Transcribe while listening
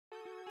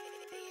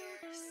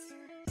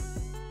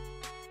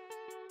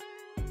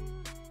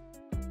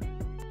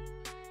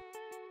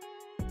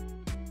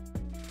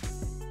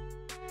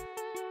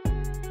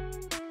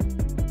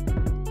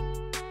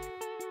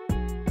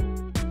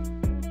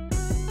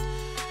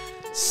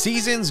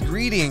Season's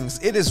greetings.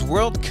 It is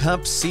World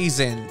Cup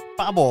season.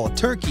 Bubble,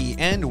 turkey,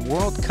 and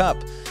World Cup.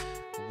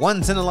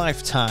 Once in a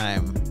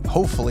lifetime.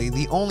 Hopefully,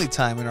 the only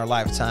time in our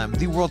lifetime.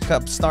 The World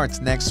Cup starts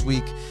next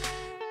week.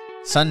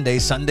 Sunday.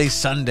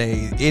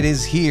 It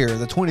is here.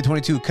 The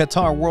 2022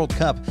 Qatar World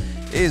Cup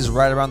is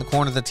right around the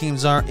corner. The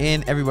teams are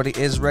in. Everybody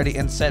is ready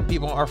and set.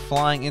 People are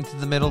flying into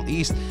the Middle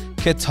East.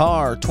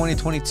 Qatar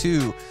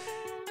 2022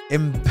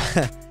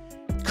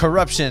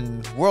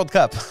 Corruption World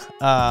Cup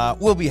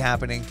will be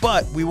happening,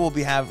 but we will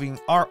be having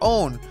our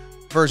own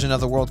version of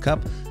the World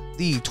Cup.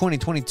 The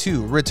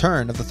 2022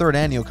 return of the third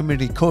annual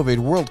Community COVID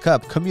World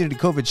Cup. Community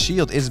COVID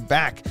Shield is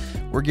back.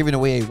 We're giving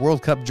away a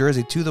World Cup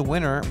jersey to the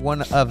winner.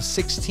 One of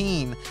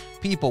 16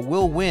 people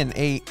will win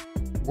a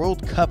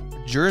World Cup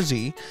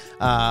jersey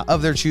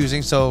of their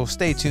choosing, so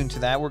stay tuned to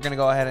that. We're going to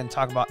go ahead and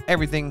talk about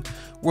everything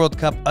World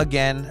Cup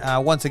again.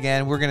 Once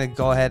again, we're going to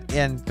go ahead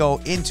and go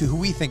into who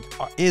we think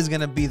is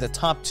going to be the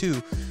top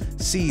 2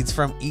 seeds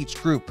from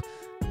each group.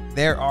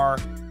 There are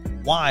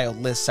wild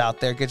lists out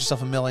there. Get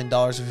yourself $1 million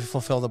if you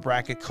fulfill the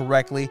bracket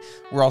correctly.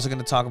 We're also going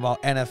to talk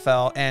about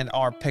NFL and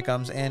our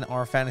pick'ems and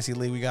our fantasy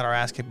league. We got our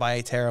ass kicked by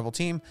a terrible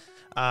team.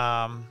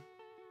 And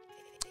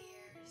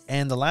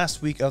the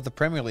last week of the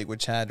Premier League,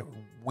 which had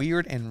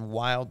weird and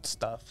wild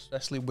stuff,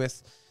 especially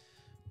with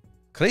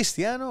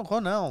Cristiano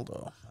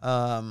Ronaldo.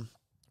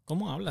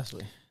 ¿Cómo hablas,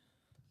 güey?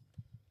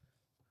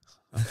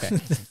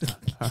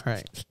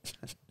 Okay.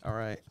 All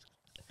right.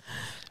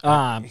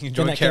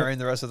 Enjoy carrying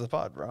the rest of the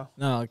pod, bro.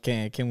 No,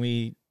 can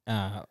we?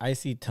 I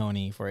see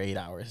Tony for 8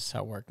 hours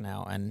at work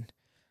now, and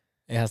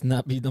it has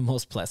not been the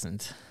most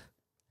pleasant.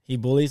 He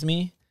bullies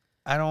me.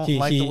 I don't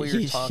like the way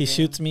you're talking. He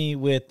shoots me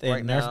with a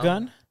right Nerf now.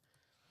 gun,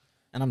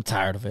 and I'm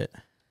tired of it. I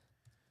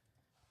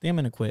think I'm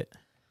gonna quit.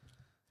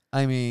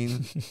 I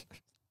mean,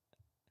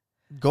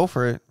 go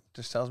for it.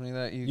 Just tells me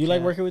that you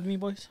like working with me,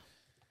 boys.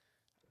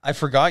 I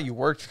forgot you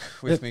worked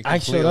with me. I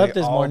showed up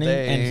this morning,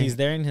 day. and he's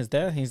there in his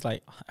desk. He's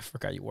like, oh, "I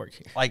forgot you work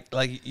here."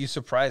 Like you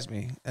surprised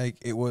me. Like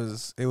it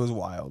was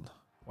wild.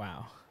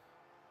 Wow.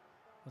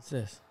 What's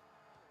this?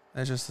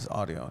 That's just this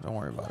audio. Don't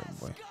worry about it,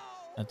 boy.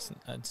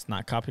 It's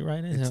not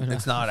copyrighted.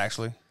 It's not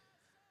actually.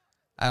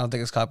 I don't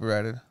think it's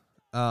copyrighted.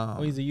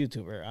 Well, he's a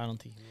YouTuber. I don't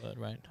think he would,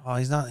 right? Oh,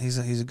 he's not. He's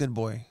a good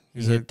boy.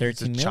 He's a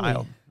 13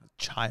 child.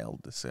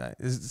 This guy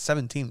is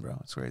 17, bro.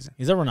 It's crazy.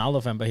 He's a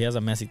Ronaldo fan, but he has a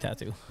Messi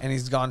tattoo. And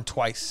he's gone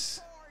twice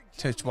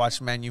to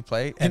watch Man U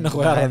play, and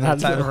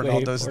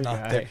Ronaldo's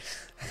not there.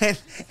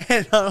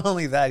 And not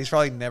only that, he's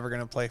probably never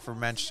going to play for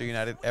Manchester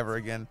United ever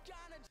again.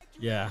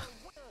 Yeah.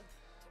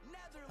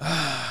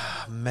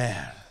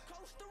 Man.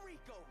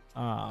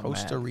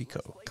 Costa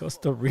Rica.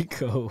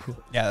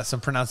 Yeah, that's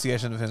some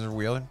pronunciation of his are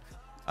weird.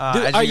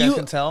 Dude, as you guys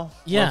can tell,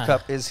 yeah. World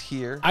Cup is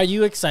here. Are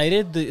you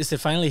excited? Is it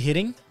finally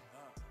hitting?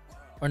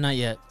 Or not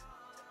yet?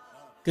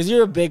 Because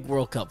you're a big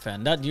World Cup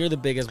fan. You're the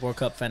biggest World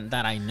Cup fan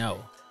that I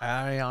know.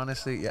 I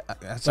honestly, yeah,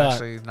 that's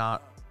actually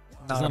not.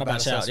 It's not a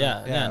bad shout.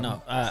 Yeah,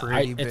 no.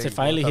 It's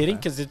finally hitting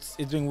because it's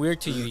been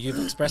weird to you. You've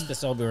expressed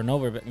this over and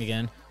over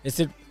again. Is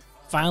it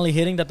finally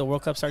hitting that the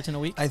World Cup starts in a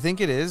week? I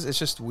think it is. It's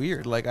just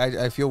weird. Like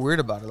I feel weird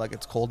about it. Like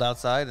it's cold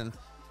outside and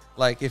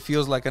like it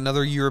feels like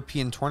another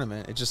European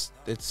tournament. It's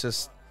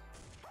just.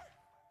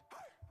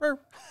 Yeah,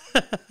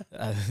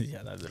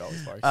 that's it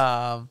always works.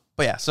 But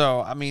yeah,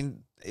 so I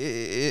mean,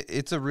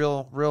 it's a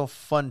real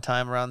fun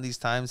time around these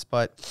times,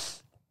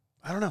 but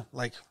I don't know,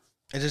 like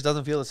it just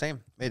doesn't feel the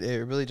same.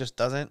 It really just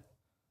doesn't.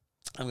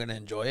 I'm gonna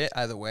enjoy it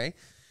either way.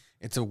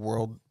 It's a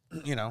world,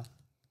 you know.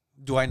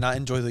 Do I not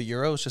enjoy the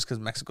Euros just because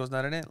Mexico's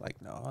not in it?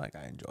 Like no, like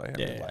I enjoy it.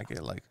 I really like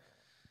it. Like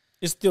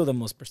it's still the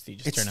most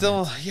prestigious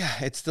tournament.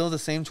 It's still the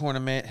same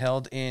tournament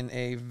held in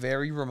a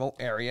very remote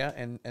area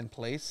and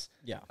place.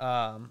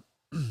 Yeah.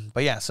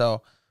 But yeah,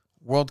 so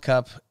World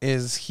Cup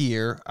is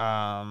here.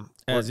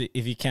 As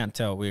if you can't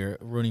tell, we're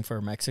rooting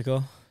for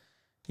Mexico.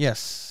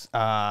 Yes.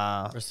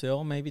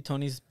 Brazil, maybe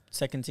Tony's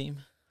second team.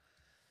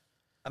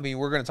 I mean,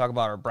 we're going to talk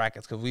about our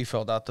brackets because we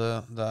filled out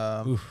the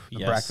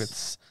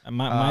brackets.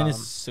 Mine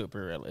is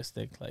super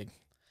realistic. Like,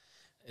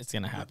 it's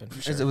going to happen for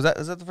sure. Is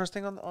that the first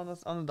thing on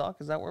the doc?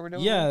 Is that what we're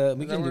doing? Yeah,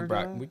 we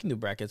can do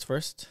brackets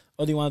first.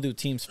 Or do you want to do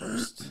teams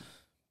first?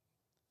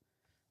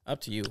 Up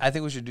to you. I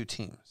think we should do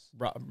teams.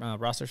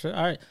 Rosters. All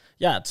right.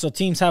 Yeah, so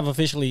teams have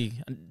officially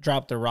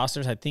dropped their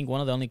rosters. I think one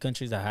of the only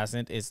countries that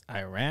hasn't is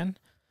Iran.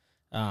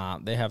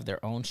 They have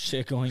their own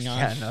shit going on.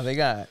 Yeah, no, they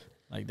got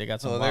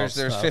some. So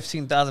there's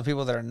 15,000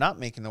 people that are not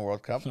making the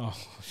World Cup. Oh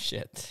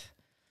shit.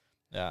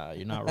 Yeah,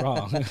 you're not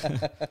wrong.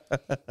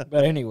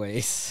 But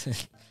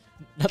anyways,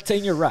 not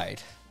saying you're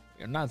right.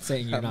 You're not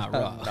saying you're not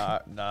wrong.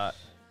 Not.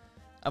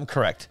 I'm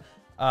correct.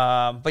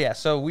 But yeah,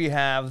 so we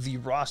have the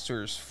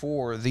rosters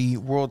for the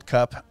World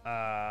Cup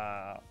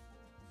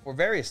for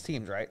various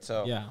teams, right?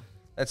 So yeah,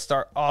 let's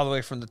start all the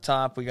way from the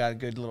top. We got a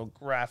good little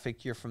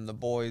graphic here from the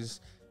boys,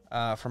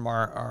 from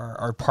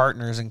our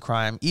partners in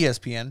crime,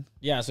 ESPN.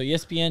 Yeah, so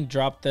ESPN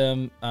dropped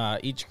them,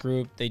 each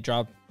group, they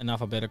dropped in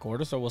alphabetical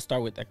order. So we'll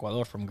start with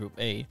Ecuador from Group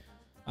A.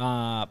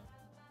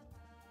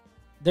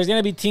 There's going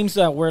to be teams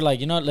that we're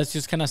like, let's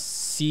just kind of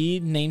see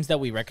names that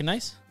we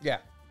recognize. Yeah.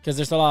 Because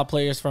there's a lot of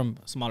players from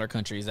smaller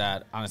countries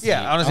that honestly,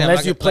 honestly,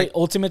 unless you play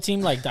Ultimate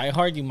Team like Die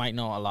Hard, you might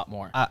know a lot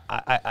more.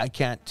 I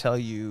can't tell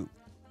you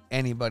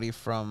anybody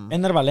from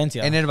Ener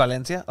Valencia. Ener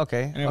Valencia.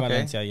 Okay. Ener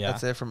Valencia, yeah.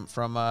 That's it from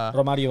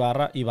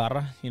Romario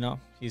Ibarra, you know,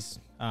 he's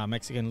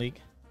Mexican League.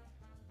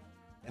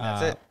 And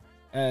that's it.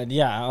 And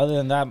yeah, other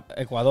than that,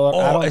 Ecuador.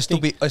 Oh,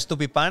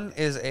 Estupipan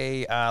is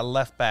a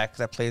left back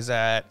that plays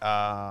at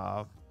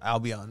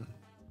Albion.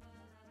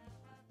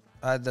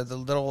 The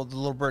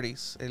little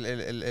birdies.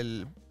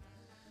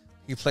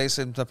 He plays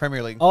in the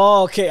Premier League.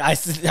 Oh, okay. I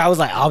was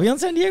like, Albion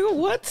San Diego?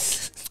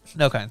 What?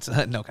 No kinds.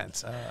 No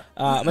kinds.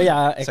 But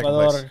yeah,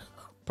 Ecuador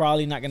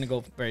probably not going to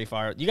go very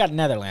far. You got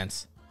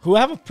Netherlands, who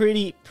have a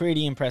pretty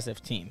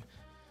impressive team.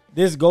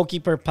 This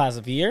goalkeeper,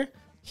 Pasveer,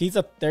 he's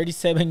a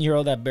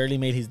 37-year-old that barely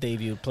made his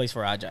debut, plays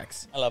for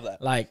Ajax. I love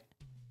that. Like,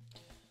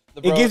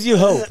 it gives you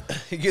hope.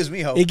 It gives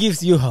me hope. It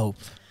gives you hope.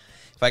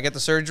 If I get the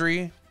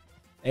surgery,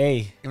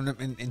 hey,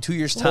 in 2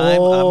 years'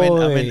 time,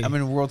 I'm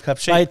in World Cup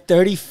shape. By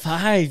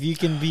 35, you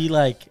can be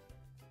like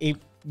a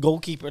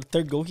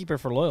third goalkeeper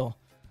for Loyal.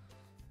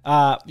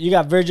 You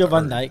got Virgil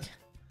van Dijk.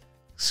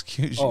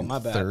 Excuse you. Oh, my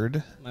bad.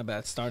 Third. My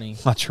bad. Starting.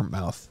 Watch your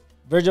mouth.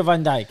 Virgil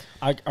van Dijk,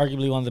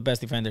 arguably one of the best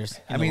defenders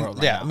in the world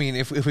right now. I mean,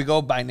 if we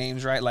go by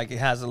names, right, like it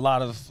has a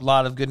lot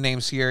of good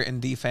names here in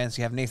defense.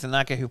 You have Nathan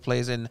Ake, who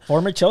plays in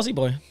former Chelsea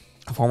boy,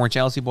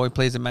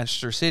 plays in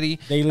Manchester City.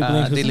 Daley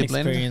Blind, who's an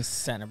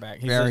experienced center back.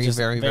 He's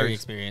very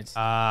experienced.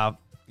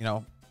 You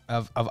know,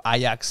 of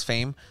Ajax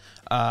fame.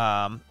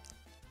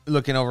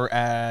 Looking over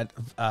at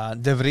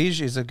De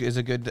Vrij is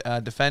a good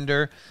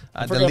defender.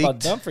 I forgot about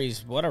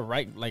Dumfries. What a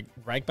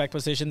right back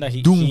position that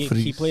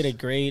he played a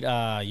great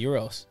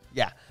Euros.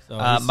 Yeah. So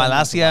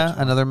Malacia,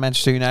 another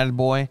Manchester United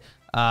boy.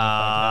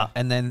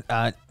 And then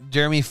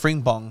Jeremy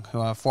Frimpong,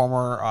 who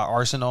former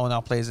Arsenal,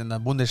 now plays in the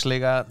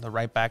Bundesliga, the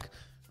right back.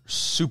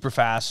 Super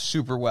fast,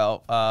 super well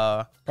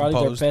probably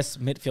composed. Their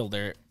best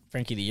midfielder,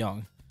 Frankie de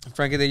Jong.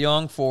 Frankie de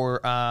Jong for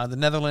the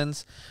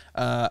Netherlands.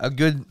 A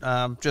good,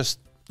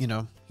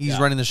 he's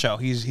running the show.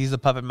 He's the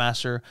puppet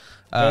master.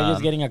 They're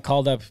just getting a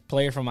called up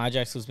player from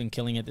Ajax who's been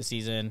killing it this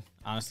season.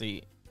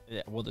 Honestly,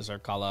 will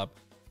deserve call up.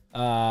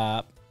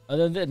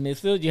 Other than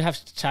midfield, you have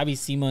Xavi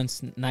Simons,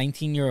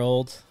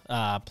 19-year-old,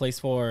 plays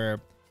for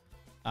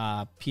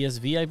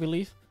PSV, I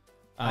believe.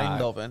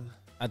 Eindhoven.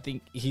 I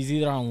think he's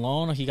either on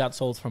loan or he got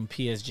sold from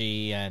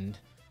PSG, and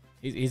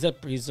he's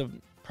a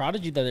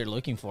prodigy that they're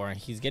looking for.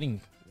 He's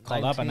getting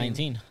called up at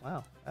 19.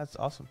 Wow, that's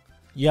awesome.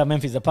 You have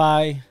Memphis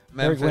Depay,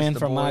 Bergwijn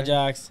from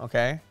Ajax.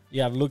 Okay.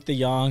 You have Luke de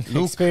Jong.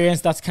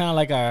 Experience, that's kind of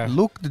like our...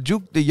 Luke the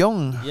Juke de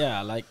Jong.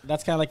 Yeah, like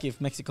that's kind of like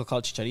if Mexico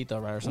called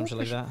Chicharito, right, or something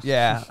like that.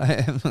 Yeah,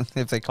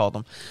 if they called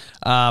them.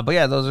 But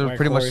yeah, those are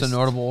pretty much the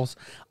notables.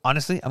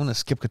 Honestly, I'm going to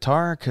skip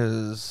Qatar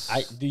because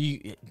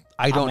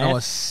I don't know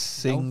a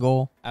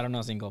single I don't know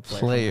a single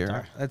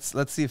player.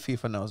 Let's see if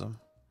FIFA knows him.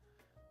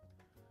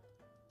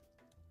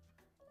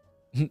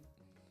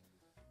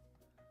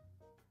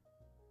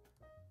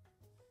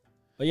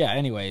 But yeah,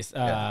 anyways,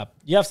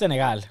 you have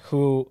Senegal,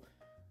 who...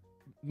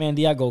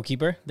 Mendy,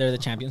 goalkeeper. They're the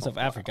champions of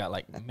Africa.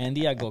 Like,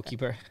 Mendy,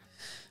 goalkeeper.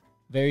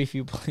 Very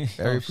few players.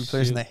 Very few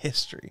players in the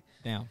history.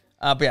 Damn.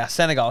 But yeah,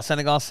 Senegal.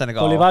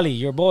 Koulibaly,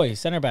 your boy,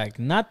 center back.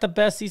 Not the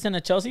best season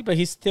at Chelsea, but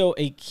he's still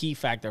a key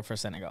factor for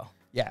Senegal.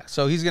 Yeah,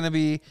 so he's going to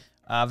be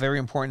very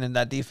important in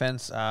that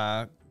defense.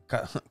 Kalidou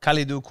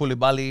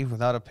Koulibaly,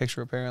 without a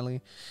picture,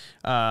 apparently.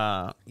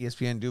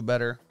 ESPN do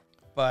better.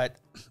 But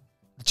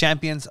the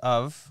champions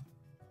of...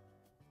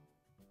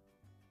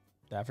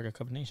 the Africa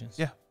Cup of Nations.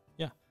 Yeah.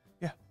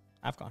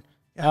 AFCON.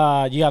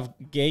 Yeah. You have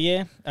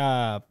Gueye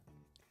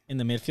in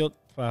the midfield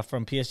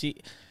from PSG.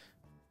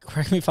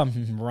 Correct me if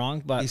I'm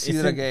wrong, but he's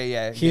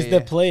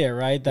the player,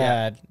 right?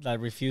 That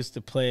refused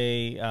to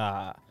play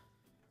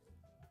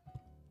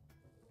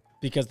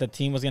because the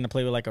team was going to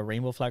play with like a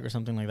rainbow flag or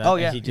something like that. Oh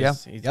yeah,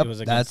 it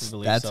was against his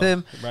belief, that's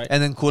him. Right?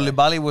 And then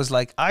Koulibaly was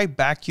like, "I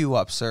back you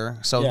up, sir."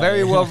 So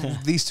well.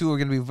 These two are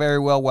going to be very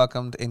well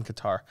welcomed in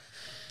Qatar.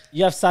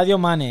 You have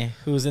Sadio Mane,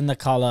 who's in the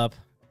call up.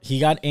 He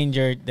got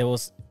injured. There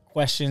was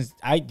questions.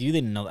 You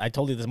didn't know. I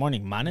told you this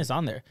morning. Mane's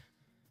on there.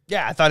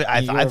 Yeah, I thought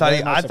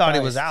he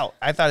was out.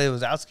 I thought it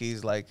was out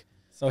skis. Like,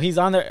 so he's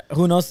on there.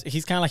 Who knows?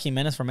 He's kind of like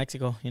Jimenez from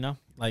Mexico. You know,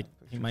 like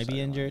he might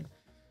be injured.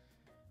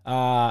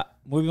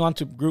 Moving on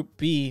to Group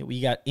B, we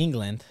got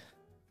England.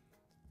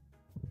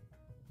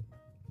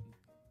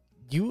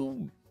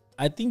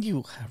 I think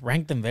you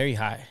ranked them very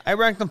high. I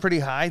ranked them pretty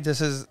high.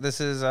 This is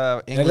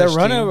English. They're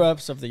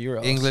runner-ups of the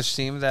Euros. English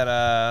team that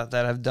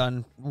have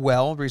done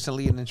well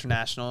recently in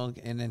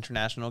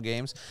international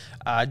games.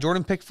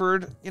 Jordan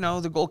Pickford, the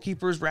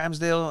goalkeepers,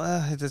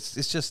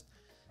 Ramsdale.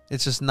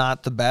 It's just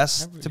not the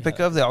best to pick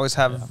of. They always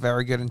have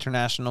very good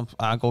international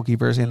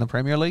goalkeepers in the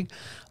Premier League.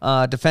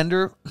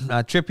 Defender,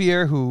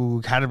 Trippier,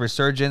 who had a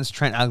resurgence.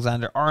 Trent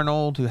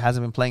Alexander-Arnold, who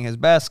hasn't been playing his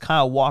best.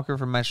 Kyle Walker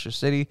from Manchester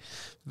City.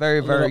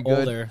 Very, very good.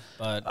 Older,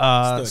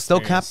 but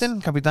still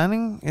captain?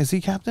 Capitaning? Is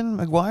he captain?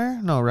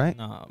 Maguire? No, right?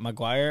 No,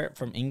 Maguire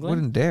from England?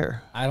 Wouldn't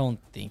dare. I don't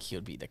think he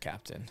would be the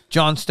captain.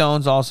 John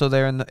Stones also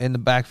there in the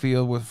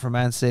backfield from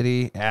Man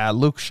City.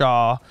 Luke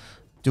Shaw.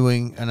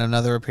 doing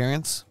another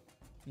appearance.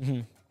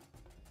 Mm-hmm.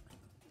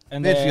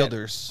 And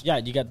Midfielders.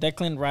 Then, you got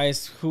Declan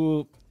Rice,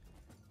 who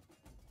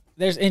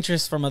there's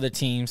interest from other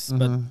teams,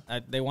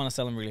 but they want to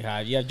sell him really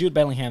high. You have Jude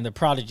Bellingham, the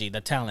prodigy,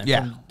 the talent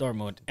from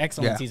Dortmund.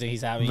 Excellent season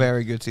he's having.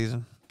 Very good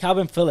season.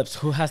 Calvin Phillips,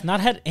 who has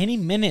not had any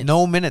minutes.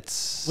 No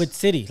minutes. With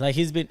City. Like,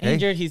 he's been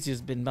injured. He's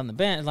just been on the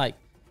bench. Like,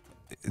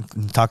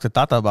 talk to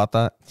Tata about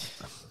that.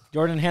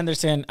 Jordan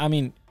Henderson,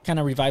 kind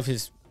of revived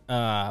his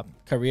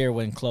career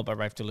when Klopp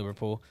arrived to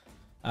Liverpool.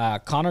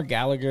 Conor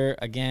Gallagher,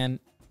 again,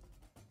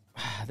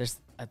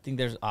 I think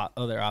there's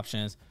other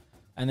options.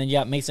 And then you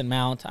got Mason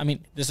Mount.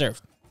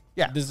 Deserved.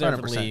 Yeah,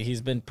 deservedly. 100%.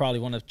 He's been probably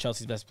one of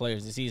Chelsea's best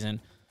players this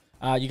season.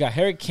 You got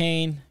Harry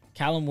Kane,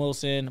 Callum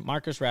Wilson,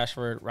 Marcus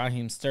Rashford,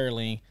 Raheem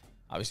Sterling,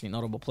 obviously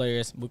notable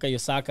players. Bukayo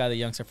Saka, the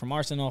youngster from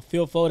Arsenal.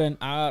 Phil Foden,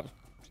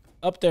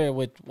 up there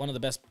with one of the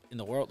best in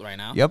the world right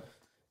now. Yep.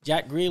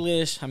 Jack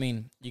Grealish.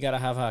 You got to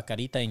have a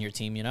Carita in your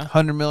team,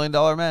 $100 million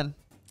man.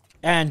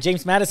 And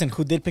James Maddison,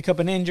 who did pick up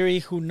an injury.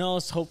 Who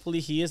knows? Hopefully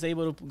he is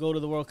able to go to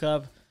the World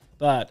Cup.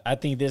 But I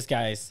think this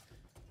guy's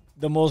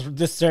the most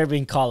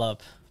disturbing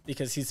call-up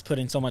because he's put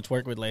in so much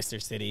work with Leicester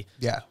City.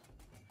 Yeah.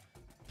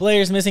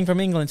 Players missing from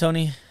England,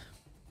 Tony.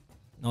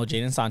 No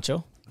Jadon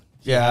Sancho.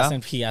 He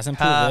hasn't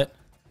proved it.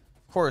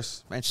 Of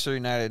course, Manchester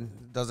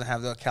United doesn't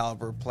have the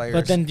caliber of players.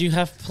 But then do you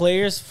have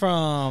players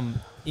from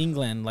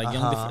England, like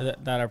young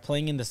that are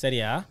playing in the Serie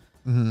A,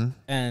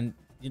 and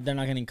they're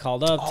not getting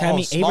called up?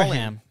 Tammy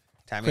Abraham.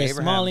 Chris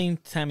Smalling,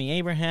 Tammy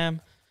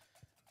Abraham.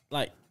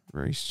 Like,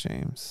 Reece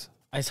James.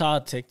 I saw a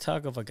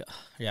TikTok of a guy.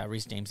 Yeah,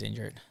 Reece James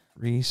injured.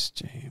 Reece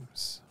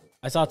James.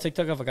 I saw a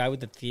TikTok of a guy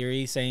with the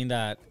theory saying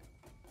that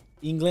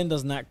England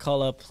does not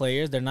call up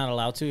players. They're not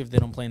allowed to if they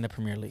don't play in the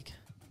Premier League.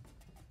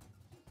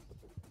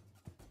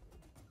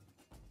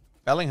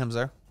 Bellingham's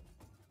there.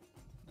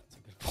 That's a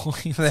good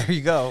point. There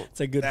you go.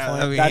 It's a good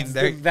point.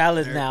 That's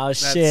valid now.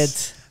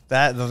 Shit.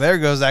 There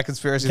goes that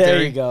conspiracy there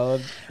theory. You go.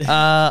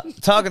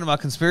 Talking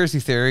about conspiracy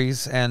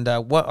theories and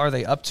what are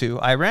they up to?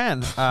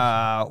 Iran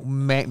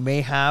may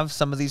have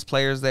some of these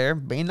players there,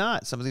 may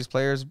not. Some of these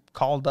players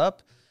called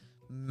up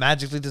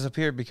magically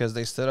disappeared because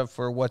they stood up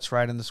for what's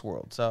right in this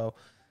world. So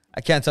I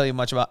can't tell you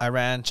much about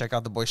Iran. Check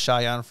out the boy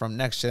Shayan from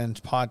Next Gen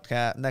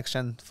Podcast, Next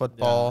Gen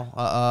Football.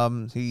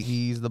 Yeah.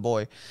 He's the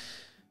boy.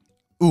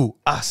 Ooh,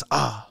 us,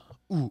 ah.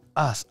 Ooh,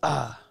 us,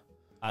 ah.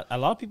 A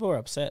lot of people were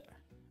upset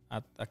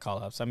at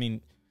call-ups.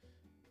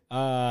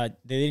 They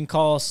didn't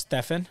call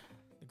Stefan,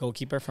 the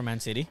goalkeeper from Man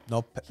City.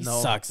 He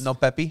sucks. No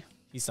Pepe.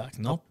 He sucks.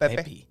 No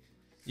Pepe.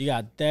 You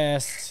got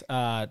Dest.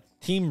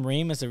 Team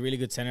Ream is a really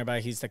good center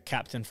back. He's the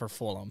captain for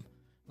Fulham.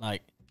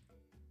 Like,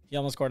 he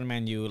almost scored a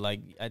Man U.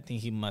 Like, I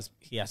think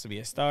he has to be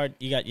a start.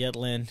 You got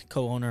Yedlin,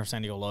 co-owner of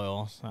SanDiego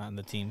Loyal, and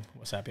the team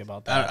was happy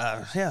about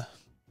that. Yeah.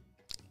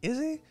 Is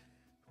he?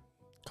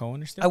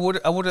 Co-owner still?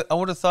 I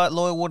would have thought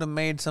Loyal would have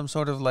made some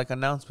sort of like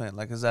announcement.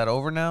 Like, is that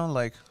over now?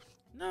 Like,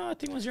 no, I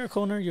think once you're a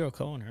co-owner, you're a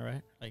co-owner,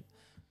 right? Like,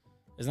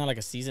 it's not like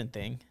a season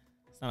thing.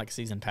 It's not like a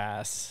season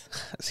pass.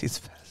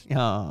 Season pass.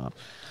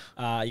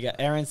 Yeah. You got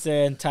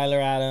Aronson, Tyler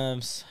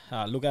Adams,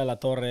 Luca de la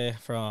Torre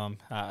from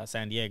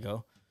San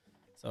Diego.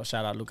 So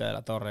shout out Luca de la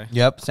Torre.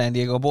 Yep, San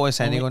Diego boy,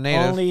 San Diego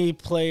native. Only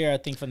player I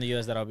think from the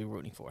U.S. that I'll be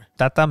rooting for.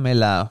 Tata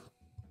Mela.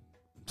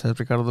 Says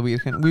Ricardo the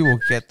Virgen. We will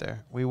get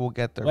there.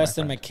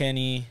 Weston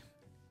McKennie.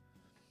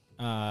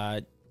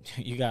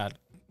 You got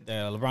the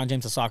LeBron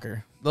James of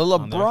soccer. The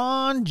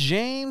LeBron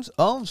James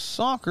of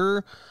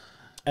soccer.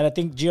 And I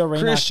think Gio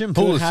Reyna Christian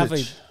could have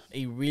Pulisic.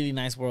 a really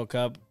nice World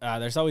Cup.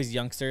 There's always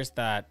youngsters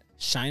that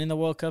shine in the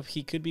World Cup.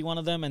 He could be one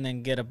of them and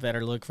then get a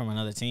better look from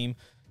another team.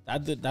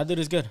 That dude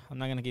is good. I'm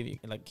not going to give you,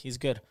 he's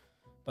good.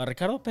 But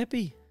Ricardo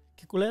Pepi,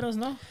 que culeros,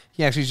 no?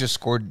 He actually just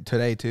scored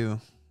today, too.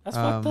 That's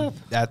fucked up.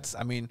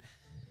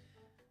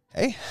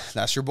 Hey,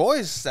 that's your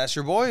boys.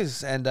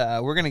 And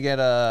we're going to get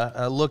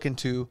a look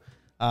into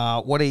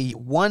what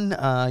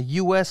one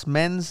U.S.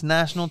 men's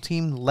national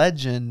team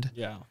legend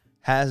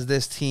has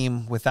this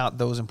team without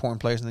those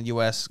important players in the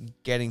U.S.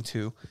 getting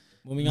to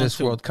this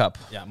World Cup.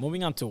 Yeah,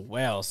 moving on to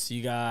Wales.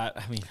 You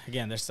got,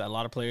 again, there's a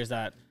lot of players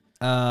that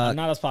are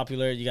not as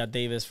popular. You got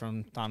Davis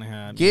from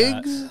Tottenham.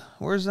 Giggs?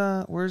 Where's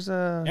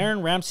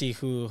Aaron Ramsey,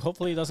 who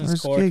hopefully doesn't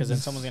score because then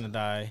someone's going to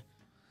die.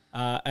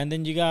 And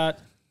then you got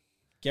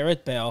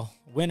Gareth Bale,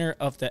 winner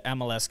of the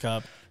MLS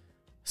Cup,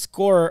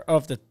 scorer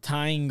of the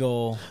tying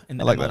goal in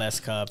the MLS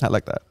Cup. I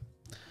like that.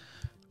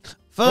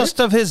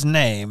 First of his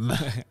name.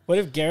 What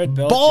if Gareth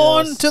Bale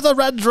born to the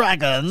Red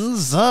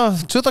Dragons,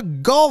 to the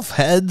Golf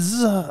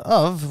Heads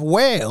of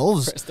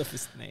Wales. First of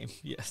his name,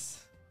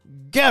 yes.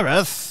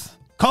 Gareth,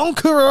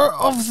 conqueror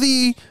of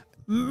the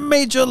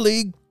Major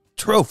League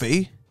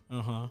Trophy.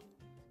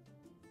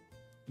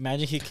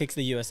 Imagine he kicks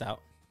the U.S.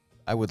 out.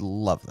 I would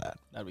love that.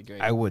 That'd be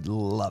great. I would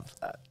love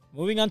that.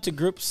 Moving on to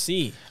Group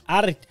C.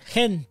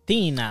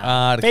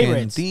 Argentina.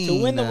 Favorites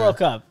to win the World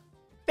Cup.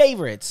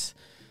 Favorites.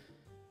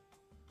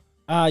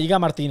 You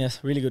got Martinez,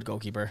 really good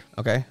goalkeeper.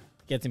 Okay.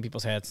 gets in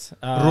people's heads.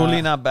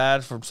 Rulli not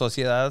bad for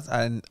Sociedad,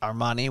 and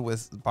Armani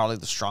with probably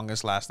the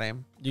strongest last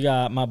name. You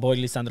got my boy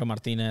Lisandro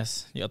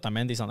Martinez.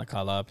 Otamendi's on the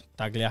call-up.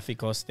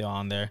 Tagliafico's still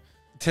on there.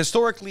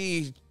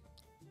 Historically,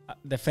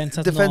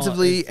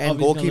 defensively and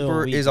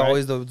goalkeeper is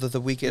always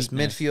the weakest.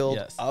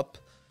 Midfield up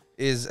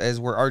is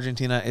where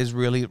Argentina is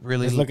really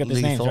Let's look at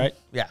these names, right?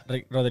 Yeah.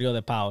 Rodrigo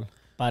de Paul,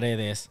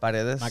 Paredes,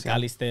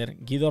 McAllister,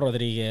 Guido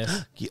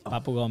Rodriguez,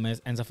 Papu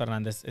Gomez, Enzo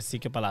Fernandez,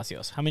 Ezequiel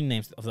Palacios. How many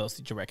names of those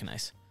did you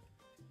recognize?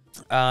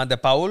 De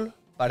Paul,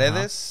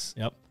 Paredes,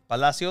 Yep.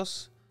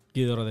 Palacios,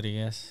 Guido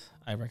Rodriguez,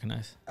 I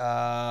recognize.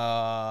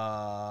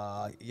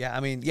 Yeah, I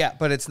mean, yeah,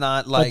 but it's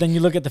not like. But then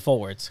you look at the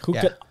forwards. Who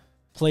could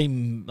play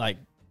like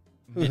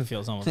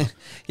midfield? Almost.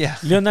 Yeah.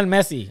 Lionel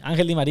Messi,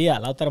 Ángel Di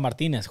María, Lautaro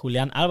Martínez,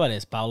 Julián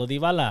Álvarez, Paulo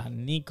Dybala,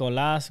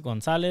 Nicolás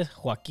González,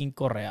 Joaquín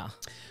Correa.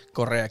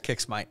 Correa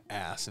kicks my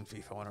ass in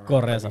FIFA.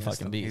 Correa's a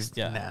fucking beast. He's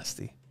yeah,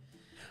 nasty.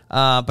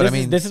 But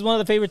this is one of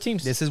the favorite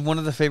teams. This is one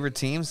of the favorite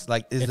teams.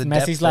 Like, is it's the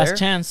Messi's depth last there?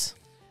 chance.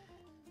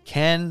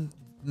 Can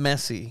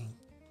Messi?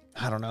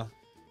 I don't know.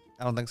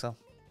 I don't think so.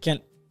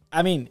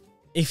 I mean,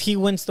 if he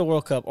wins the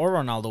World Cup or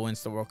Ronaldo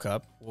wins the World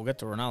Cup, we'll get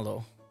to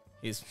Ronaldo.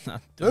 He's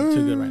not doing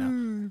too good right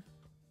now.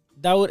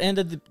 That would end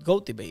the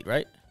GOAT debate,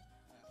 right?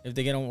 If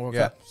they get on World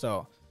Cup.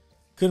 So,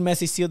 could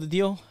Messi seal the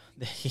deal?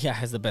 He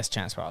has the best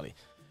chance, probably.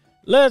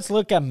 Let's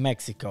look at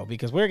Mexico,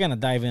 because we're going to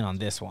dive in on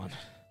this one.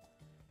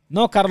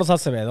 No Carlos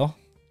Acevedo.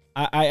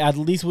 I at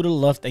least would have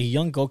loved a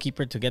young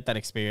goalkeeper to get that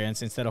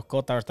experience instead of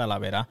Cota or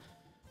Talavera.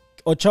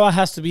 Ochoa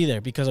has to be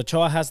there, because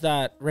Ochoa has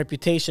that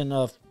reputation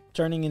of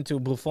turning into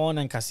Buffon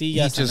and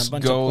Casillas and a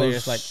bunch of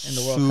players like in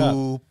the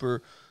World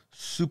Cup.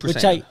 Super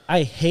Which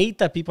I hate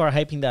that people are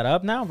hyping that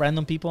up now,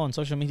 random people on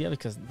social media,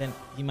 because then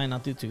he might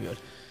not do too good.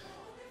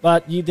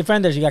 But you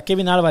defenders, you got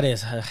Kevin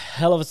Alvarez, a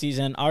hell of a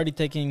season, already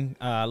taking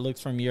looks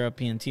from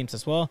European teams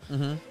as well.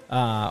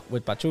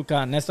 With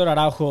Pachuca. Nestor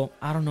Araujo,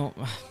 I don't know,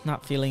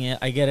 not feeling it.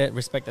 I get it,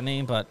 respect the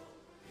name, but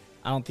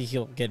I don't think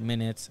he'll get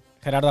minutes.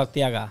 Gerardo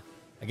Arteaga,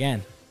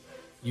 again,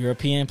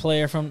 European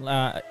player from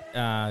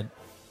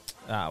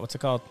what's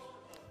it called?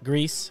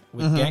 Greece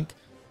with Genk.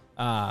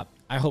 I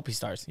hope he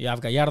starts. You have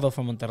Gallardo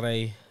from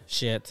Monterrey,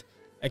 shit.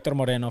 Hector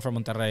Moreno from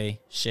Monterrey,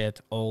 shit,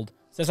 old.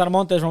 Cesar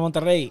Montes from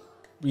Monterrey,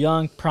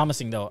 young,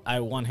 promising though. I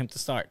want him to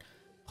start.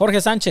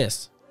 Jorge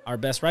Sanchez, our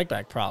best right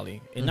back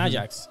probably in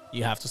Ajax.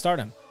 You have to start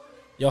him.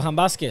 Johan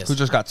Vazquez, who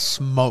just got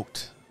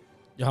smoked.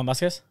 Johan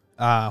Vazquez?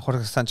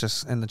 Jorge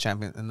Sanchez in the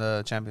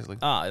Champions League.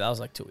 Ah, that was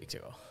like 2 weeks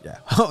ago. Yeah.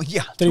 Oh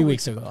yeah. 3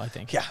 weeks ago, I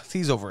think. Yeah,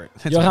 he's over it.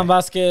 Johan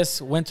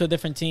Vazquez went to a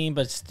different team,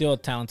 but still a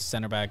talented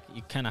center back.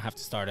 You kind of have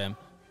to start him.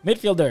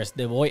 Midfielders,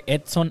 the boy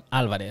Edson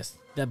Alvarez,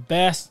 the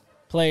best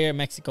player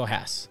Mexico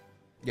has.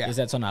 Yeah. Is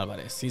Edson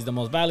Alvarez. He's the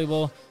most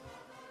valuable.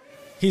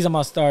 He's a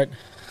must start.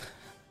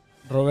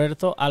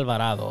 Roberto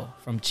Alvarado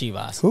from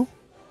Chivas. Who?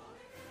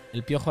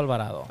 El Piojo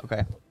Alvarado.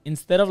 Okay.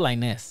 Instead of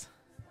Lainez.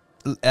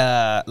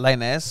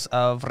 Lainez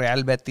of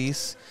Real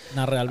Betis.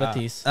 Not Real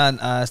Betis. And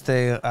of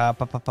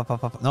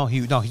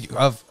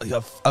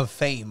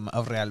fame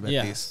of Real Betis.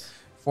 Yes.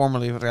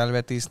 Formerly of Real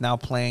Betis, now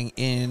playing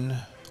in.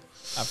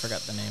 I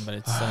forgot the name, but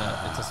it's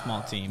a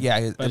small team.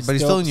 Yeah, but he's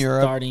still in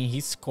Europe. Starting,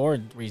 he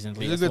scored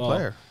recently. He's a good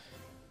player.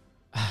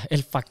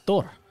 El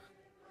Factor.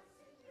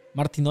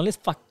 Martinoles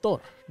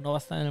Factor no va a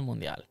estar en el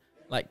Mundial.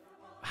 Like,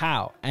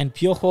 how? And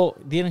Piojo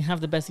didn't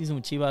have the best season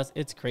with Chivas.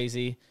 It's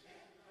crazy.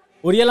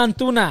 Uriel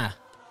Antuna.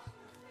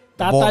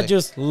 Tata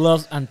just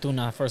loves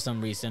Antuna for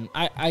some reason.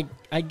 I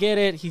get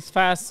it. He's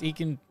fast. You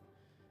can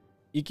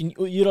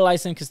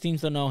utilize him because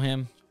teams don't know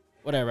him.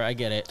 Whatever, I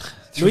get it.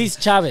 Luis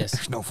Chavez.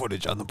 There's no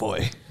footage on the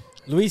boy.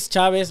 Luis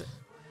Chavez.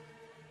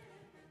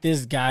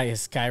 This guy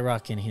is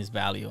skyrocketing his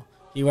value.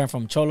 He went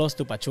from Cholos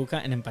to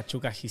Pachuca, and in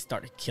Pachuca he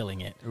started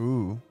killing it.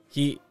 Ooh.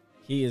 He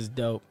is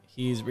dope.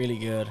 He's really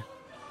good.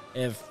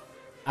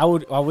 I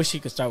wish he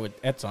could start with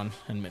Edson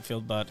in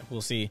midfield, but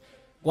we'll see.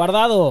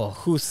 Guardado,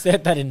 who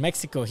said that in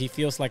Mexico he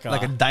feels like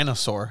a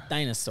dinosaur.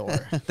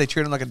 They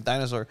treat him like a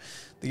dinosaur.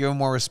 They give him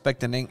more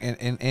respect in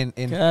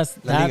because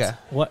that's Liga.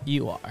 What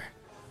you are.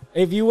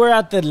 If you were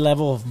at the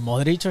level of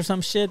Modric or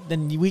some shit,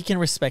 then we can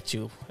respect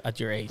you at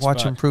your age.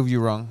 Watch him prove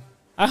you wrong.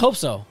 I hope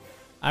so.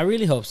 I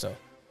really hope so.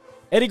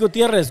 Eric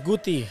Gutierrez,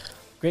 Guti,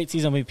 great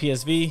season with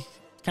PSV.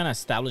 Kind of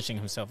establishing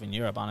himself in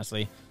Europe,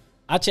 honestly.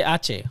 H.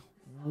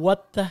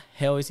 What the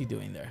hell is he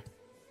doing there?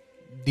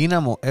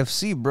 Dinamo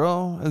FC,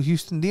 bro.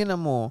 Houston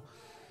Dinamo.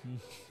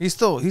 He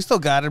still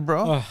got it,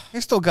 bro. He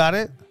still got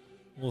it.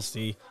 We'll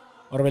see.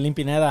 Orbelín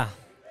Pineda.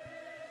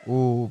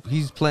 Ooh,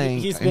 he's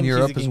playing in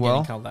Europe as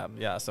well.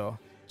 Yeah, so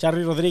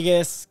Charly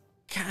Rodriguez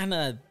kind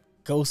of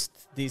ghost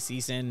this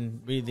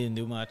season. Really didn't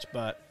do much,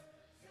 but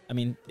I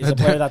mean, he's a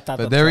player that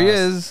Tata But there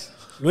trusts. he is.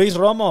 Luis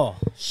Romo.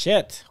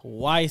 Shit.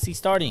 Why is he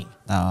starting?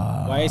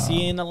 Why is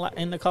he in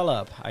the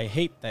call-up? I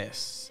hate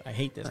this. I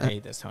hate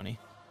this, Tony.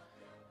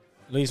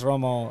 Luis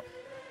Romo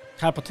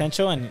had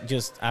potential and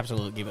just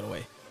absolutely gave it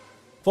away.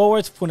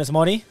 Forwards, Funes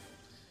Mori.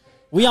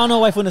 We all know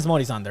why Funes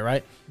Mori's on there,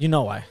 right? You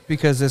know why.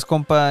 Because es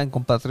compa and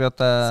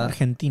compatriota. Es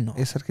argentino.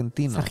 Es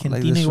argentino. Es argentino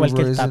like, this igual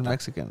que el isn't Tata.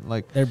 Mexican.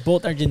 Like, They're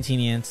both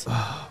Argentinians.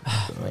 oh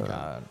my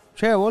God.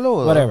 Che,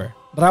 boludo. Whatever.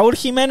 Raúl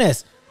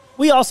Jiménez.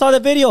 We all saw the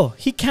video.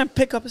 He can't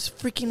pick up his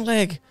freaking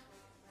leg.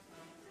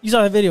 You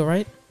saw the video,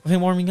 right? Of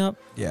him warming up?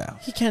 Yeah.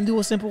 He can't do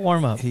a simple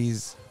warm up. He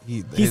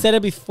said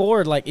it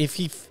before, like if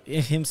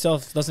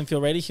himself doesn't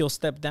feel ready, he'll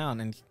step down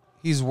and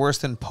he's worse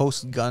than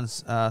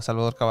post-Guns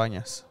Salvador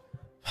Cabañas.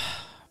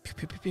 pew,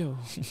 pew, pew, pew.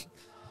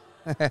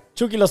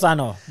 Chucky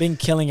Lozano been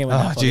killing it with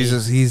Oh, Napoli.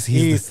 Jesus.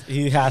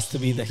 He has to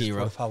be the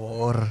hero. Por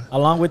favor.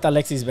 Along with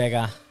Alexis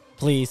Vega,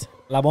 please.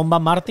 La Bomba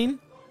Martin.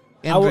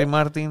 Henry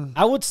Martin.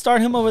 I would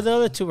start him over the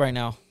other two right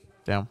now.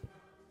 Damn.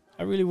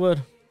 I really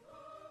would.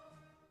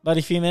 But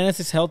if Jimenez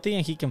is healthy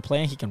and he can play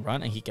and he can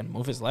run and he can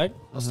move his leg,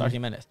 I'll start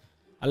Jimenez.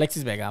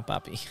 Alexis Vega,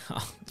 papi.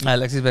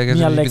 Alexis Vega is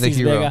going to be the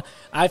hero. Vega.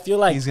 I feel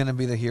like he's going to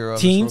be the hero.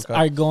 Teams of this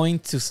World are going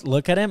to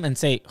look at him and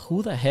say,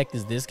 who the heck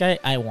is this guy?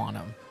 I want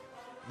him.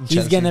 Cup.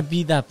 He's going to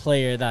be that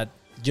player that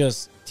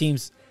just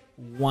teams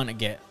want to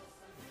get.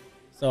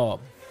 So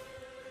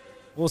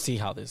we'll see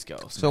how this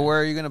goes. So man. where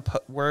are you going to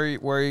put where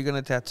are you going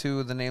to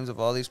tattoo the names of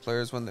all these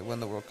players when they win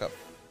the World Cup?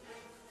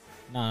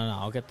 No.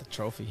 I'll get the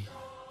trophy.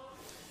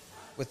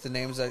 With the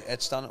names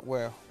etched on it,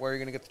 where are you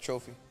going to get the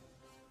trophy?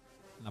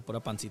 La pura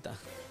pancita.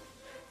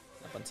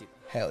 La pancita.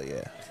 Hell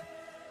yeah.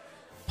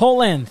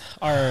 Poland,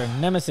 our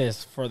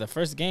nemesis for the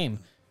first game.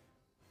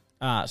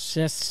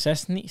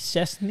 Szczesny.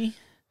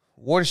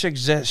 Wojciech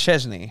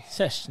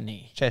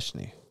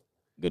Szczesny.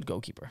 Good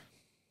goalkeeper.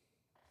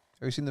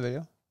 Have you seen the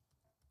video?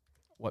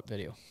 What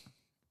video?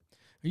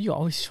 You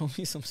always show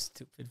me some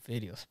stupid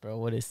videos, bro.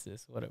 What is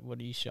this? What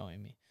are you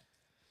showing me?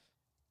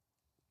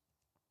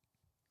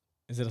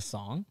 Is it a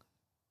song?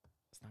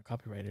 It's not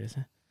copyrighted, is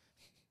it?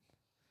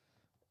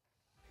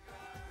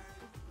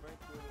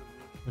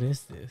 What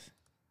is this?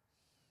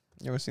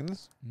 You ever seen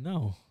this?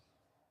 No.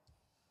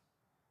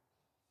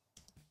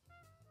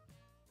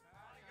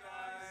 Hi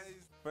guys!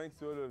 Thanks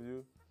to all of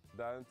you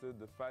that entered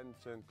the fan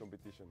chain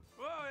competition.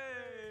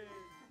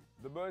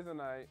 The boys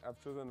and I have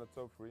chosen a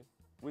top 3,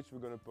 which we're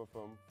going to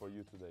perform for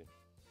you today.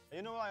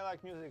 You know I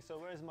like music, so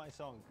where's my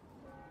song?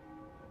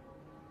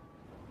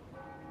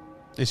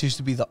 This used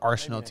to be the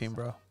Arsenal team,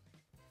 bro.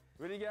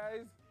 Ready,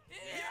 guys?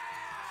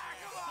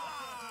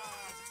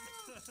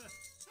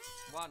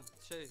 One,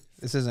 two.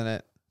 This isn't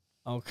it.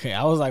 Okay,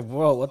 I was like,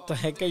 bro, what the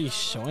heck are you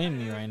showing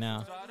me right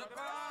now?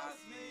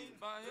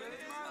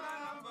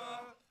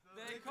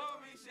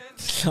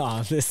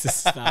 Oh,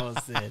 that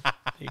was it.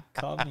 They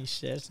called me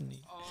Szczesny.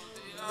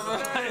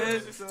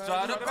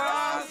 Try to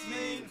pass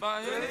me,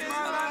 but here's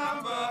my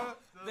number.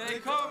 They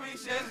call me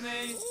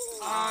Szczesny.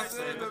 I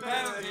say the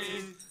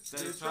penalty.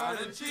 They try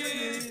to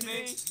cheat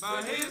me,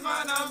 but here's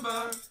my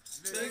number.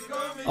 They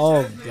call me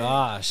Oh Szczesny.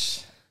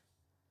 gosh.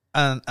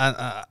 And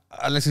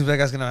Alexis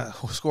Vega is gonna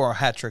score a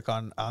hat trick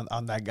on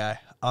that guy,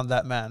 on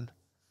that man.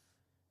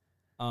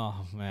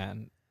 Oh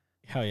man.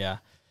 Hell yeah.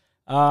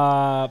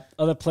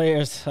 Other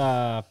players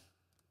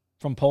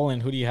from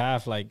Poland, who do you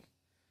have? Like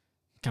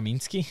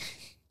Kaminski?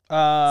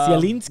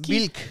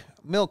 Zielinski?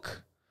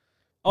 Milk.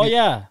 Oh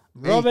yeah.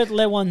 Milk. Robert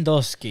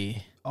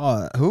Lewandowski.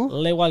 Oh, who?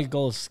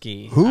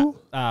 Lewandowski. Who?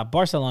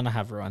 Barcelona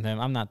have ruined him.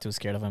 I'm not too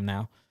scared of him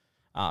now.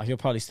 He'll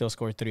probably still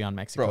score 3 on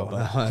Mexico. Bro,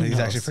 but who he's knows?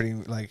 actually pretty,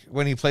 like,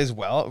 when he plays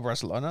well at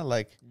Barcelona,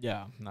 like,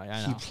 Yeah, no,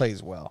 I he know.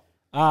 plays well.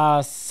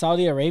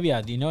 Saudi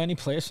Arabia. Do you know any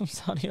players from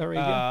Saudi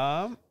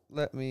Arabia?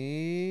 Let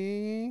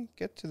me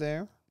get to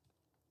there.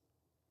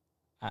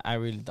 I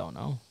really don't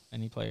know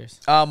any players.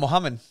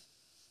 Mohammed.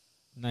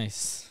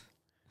 Nice.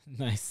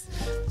 Nice.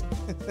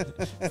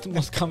 It's the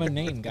most common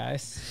name,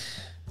 guys.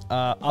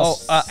 Al.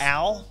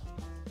 Al?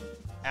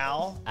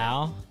 Al.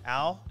 Al,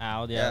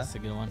 yeah, Yeah. that's a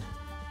good one.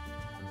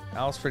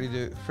 Al's pretty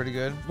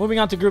good. Moving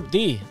on to Group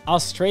D,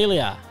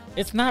 Australia.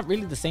 It's not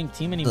really the same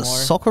team anymore.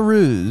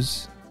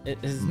 Socceroos.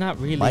 It's not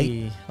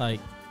really like.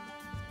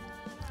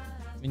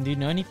 I mean, do you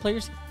know any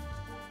players?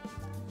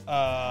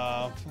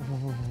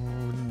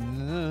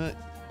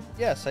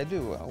 Yes, I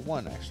do.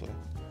 One actually.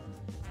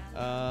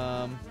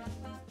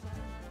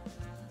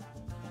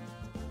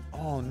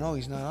 Oh no,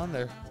 he's not on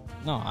there.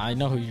 No, I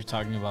know who you're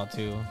talking about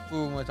too.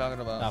 Who am I talking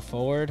about? That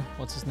forward,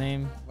 what's his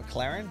name?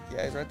 McLaren?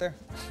 Yeah, he's right there.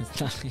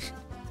 It's not.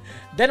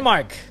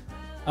 Denmark.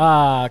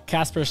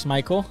 Kasper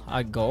Schmeichel,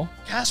 a goal.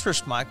 Kasper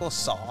Schmeichel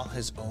saw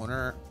his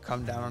owner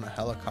come down on a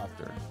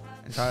helicopter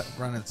and try to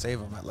run and save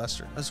him at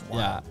Leicester. That's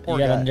wild. Yeah, Poor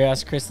you got guy.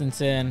 Andreas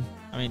Christensen.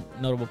 I mean,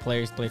 notable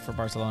players played for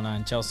Barcelona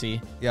and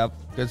Chelsea. Yep,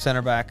 good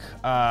center back.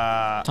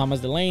 Thomas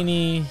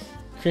Delaney,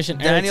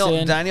 Christian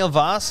Eriksen. Daniel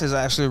Voss is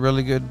actually a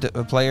really good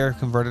player,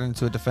 converted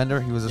into a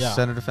defender. He was a Yeah.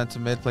 center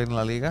defensive mid, played in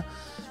La Liga.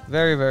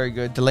 Very, very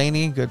good.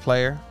 Delaney, good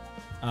player.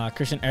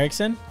 Christian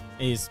Eriksen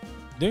is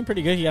doing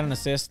pretty good. He got an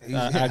assist.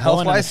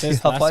 Health-wise, he's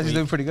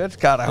doing pretty good.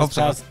 God, I hope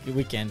so. Past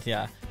weekend,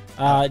 yeah.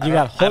 You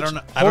got I don't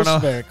know.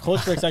 Holzberg.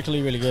 Holzberg's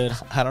actually really good.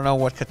 I don't know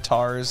what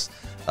Qatar's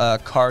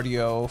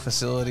cardio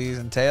facilities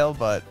entail,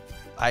 but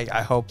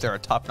I hope they're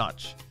top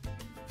notch.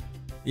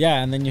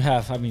 Yeah, and then you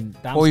have, Damsgaard,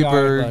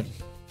 Højbjerg. but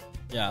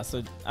Yeah,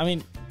 so I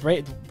mean,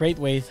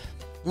 Braithwaite.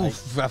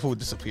 Oof, that food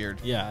disappeared.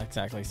 Yeah,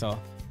 exactly. So,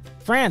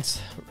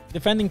 France,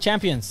 defending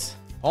champions.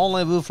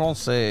 Enlevez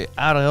Francais,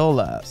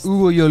 Areola,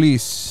 Hugo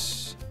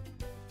Lloris,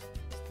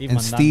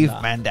 and Steve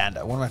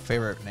Mandanda. One of my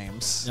favorite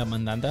names. Yeah,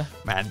 Mandanda.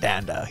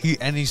 Mandanda.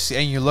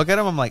 And you look at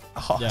him, I'm like,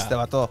 oh, Yeah.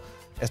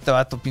 este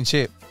vato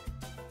pinche.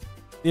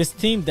 This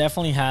team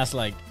definitely has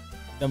like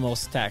the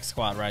most stacked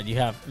squad, right? You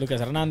have Lucas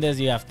Hernandez,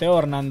 you have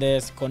Theo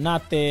Hernandez,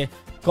 Konate,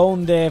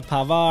 Conde,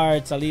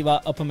 Pavard,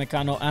 Saliba,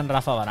 Upamecano, and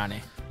Rafa Varane.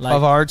 Like,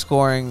 Pavard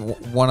scoring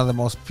one of the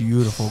most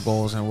beautiful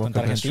goals in World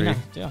Cup history.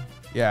 Yeah.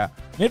 Yeah.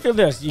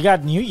 Midfielders, you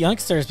got new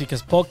youngsters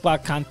because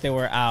Pogba, Kante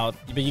were out.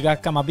 But you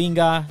got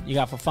Camavinga, you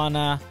got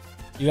Fofana,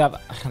 you have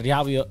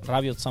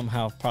Rabiot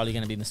somehow probably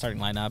going to be in the starting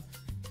lineup.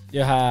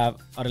 You have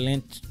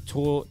Aurelien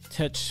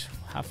Touch.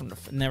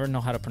 Never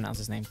know how to pronounce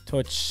his name.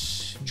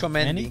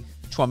 Chouameni.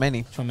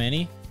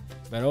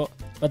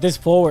 But this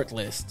forward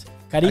list,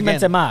 Karim Again.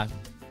 Benzema.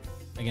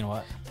 Again,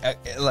 what?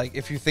 Like,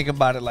 if you think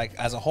about it, like,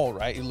 as a whole,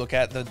 right? You look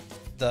at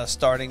the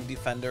starting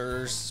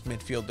defenders,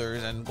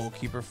 midfielders, and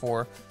goalkeeper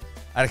for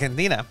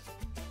Argentina.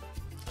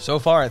 So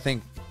far, I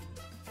think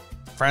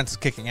France is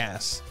kicking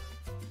ass.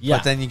 Yeah.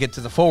 But then you get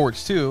to the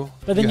forwards too.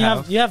 But then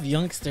you have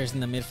youngsters in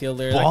the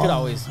midfielder. That could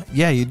always.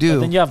 Yeah, you do.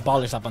 But then you have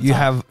ballers up on You top.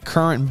 have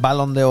current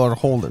Ballon d'Or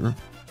holder.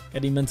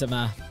 Karim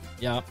Benzema.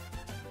 Yeah.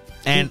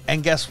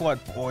 And guess what,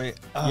 boy?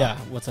 Yeah.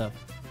 What's up?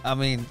 I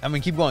mean,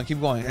 keep going.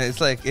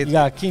 It's like You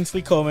got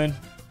Kingsley Coman,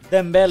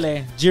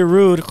 Dembele,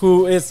 Giroud,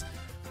 who is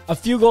a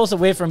few goals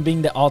away from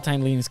being the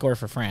all-time leading scorer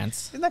for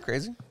France. Isn't that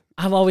crazy?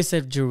 I've always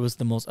said Giroud is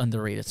the most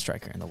underrated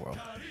striker in the world.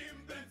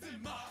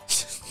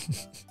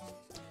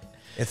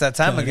 It's that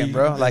time again,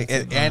 bro. Like,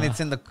 and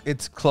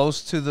it's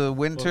close to the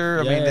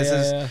winter. I mean,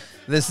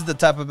 this is the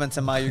type of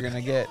Benzema you're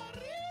gonna get.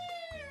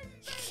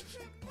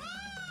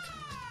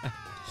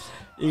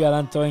 You got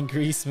Antoine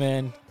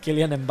Griezmann,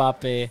 Kylian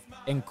Mbappe,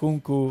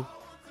 Nkunku,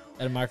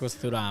 and Marcos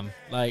Thuram.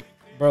 Like,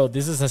 bro,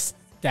 this is a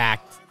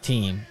stacked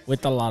team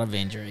with a lot of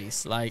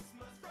injuries. Like,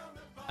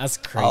 that's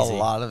crazy. A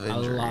lot of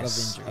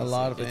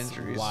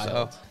injuries.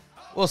 So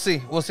we'll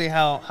see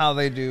how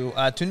they do.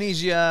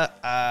 Tunisia.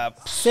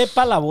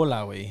 Sepa la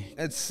bola, güey.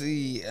 Let's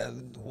see.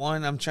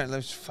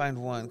 Let's find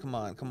one. Come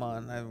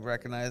on.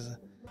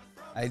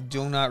 I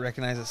do not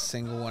recognize a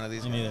single one of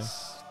these Me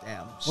ones.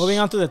 Damn. Moving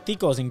on to the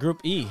Ticos in Group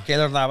E.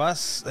 Keylor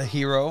Navas, the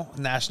hero,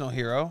 national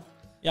hero.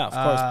 Yeah, of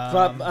course.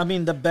 I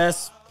mean, the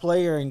best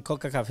player in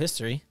CONCACAF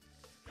history.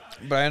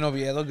 Brian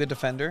Oviedo, good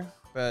defender.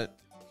 But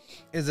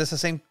is this the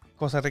same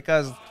Costa Rica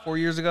as 4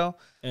 years ago?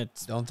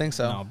 Don't think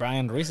so. No,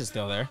 Brian Ruiz is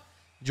still there.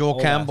 Joel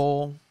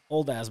Campbell.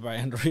 Old ass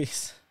Brian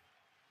Ruiz.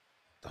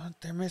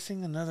 They're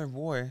missing another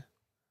boy.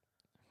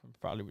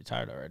 Probably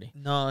retired already.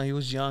 No, he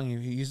was young.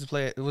 He used to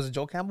play. Was it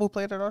Joel Campbell who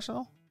played at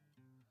Arsenal?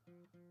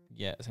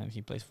 Yes, and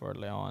he plays for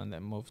Leon and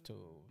then moved to...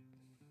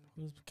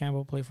 Who's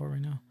Campbell play for right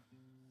now?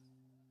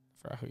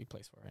 I forgot who he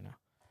plays for right now.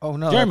 Oh,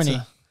 no.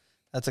 Germany.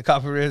 That's a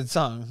copyrighted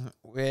song.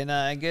 When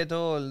I get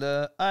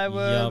older, I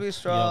will be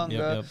stronger.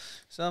 Yep.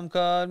 Some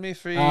call me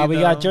free. We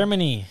got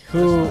Germany,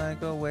 who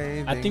like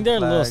I think they're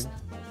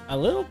a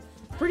little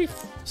pretty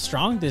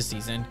strong this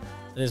season,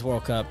 this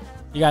World Cup.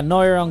 You got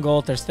Neuer on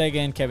goal, Ter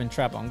Stegen, Kevin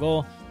Trapp on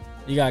goal.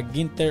 You got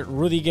Ginter,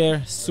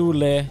 Rudiger,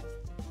 Sule.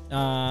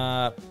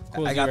 I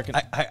got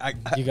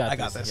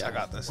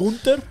this.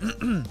 Gunter,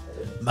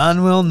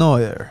 Manuel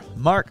Neuer,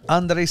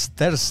 Marc-André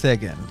Ter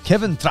Stegen,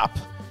 Kevin Trapp,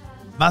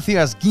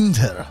 Matthias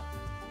Ginter,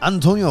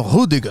 Antonio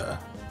Rudiger,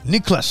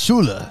 Niklas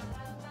Sule,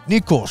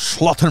 Nico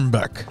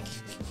Schlotterbeck,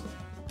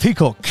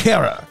 Fico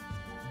Kehrer,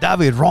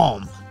 David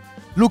Raum,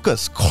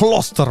 Lucas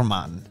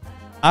Klostermann,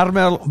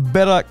 Armel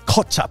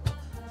Bera-Kotchap,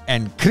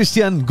 and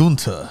Christian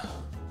Gunther.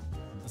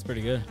 That's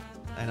pretty good.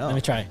 I know. Let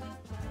me try.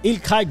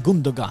 Ilkay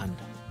Gundogan,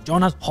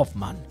 Jonas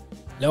Hoffman,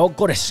 Leo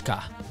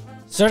Goretzka,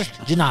 Serge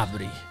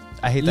Gnabry,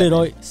 I hate that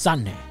Leroy name.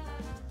 Sané,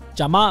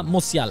 Jamal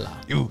Musiala,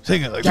 You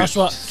sing it like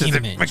Joshua this.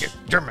 Kimmich. Make it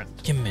German.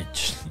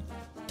 Kimmich,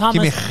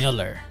 Thomas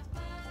Müller,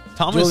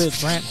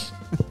 Julius Brandt,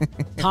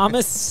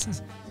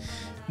 Thomas,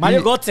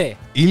 Mario Götze.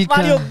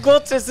 Mario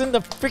Götze is in the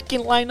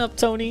freaking lineup,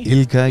 Tony.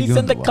 Ilkay He's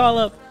in the Gundogan.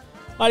 call-up.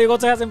 Mario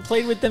Götze hasn't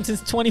played with them since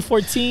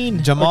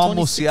 2014. Jamal or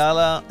 2016.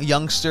 Musiala,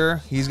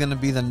 youngster, he's going to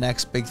be the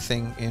next big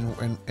thing in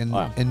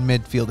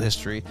midfield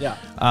history. Yeah.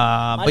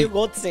 Mario Mario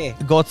Götze.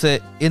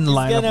 Götze in the He's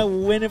lineup. gonna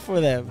win it for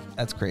them.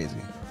 That's crazy.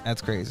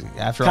 After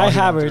Kai all he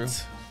went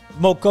Havertz,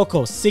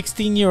 Moukoko,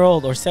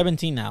 16-year-old or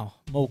 17 now.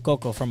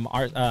 Moukoko from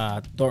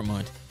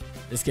Dortmund.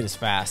 This kid is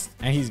fast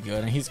and he's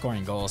good and he's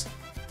scoring goals.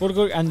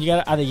 And you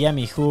got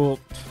Adeyemi, who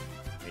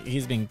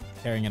he's been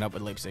tearing it up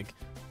with Leipzig.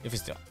 If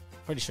he's still,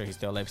 pretty sure he's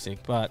still Leipzig,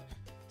 but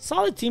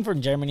solid team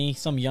from Germany.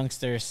 Some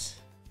youngsters,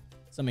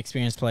 some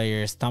experienced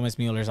players. Thomas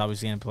Mueller's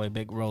obviously gonna play a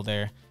big role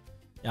there.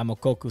 Yeah,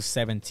 Mokoku's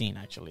 17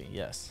 actually.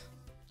 Yes.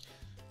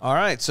 All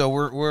right, so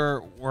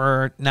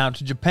we're now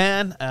to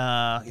Japan.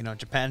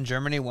 Japan,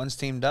 Germany once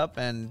teamed up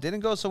and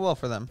didn't go so well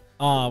for them.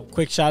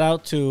 Quick shout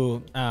out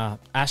to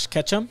Ash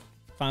Ketchum,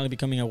 finally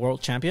becoming a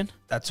world champion.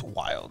 That's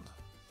wild.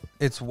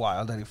 It's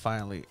wild that he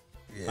finally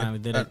Finally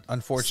did it.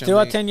 Unfortunately, Still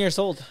at 10 years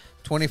old.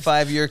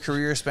 25-year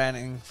career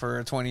spanning for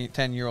a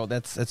 10-year-old.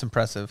 That's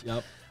impressive.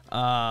 Yep.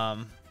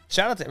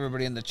 Shout out to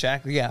everybody in the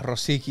chat. Yeah,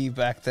 Rosicky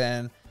back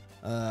then.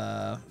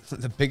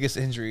 The biggest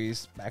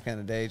injuries back in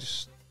the day.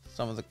 Just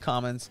some of the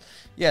comments.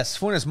 Yes,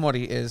 Funes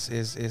Mori is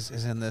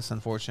in this,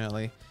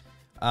 unfortunately.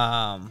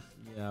 Yeah,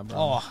 bro.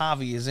 Oh,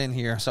 Javi is in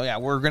here. So, yeah,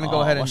 we're going to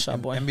go ahead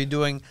and be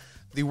doing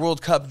the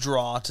World Cup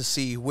draw to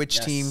see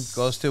which team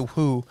goes to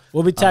who.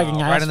 We'll be tagging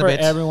right in the for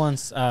bits.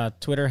 everyone's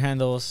Twitter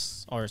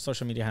handles or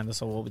social media handles,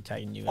 so we'll be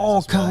tagging you guys All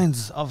as well.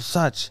 kinds of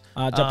such.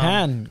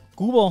 Japan,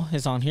 Kubo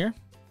is on here.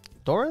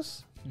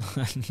 Doris?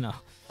 No.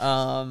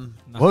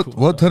 What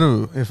Kubo.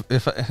 Taru?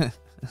 If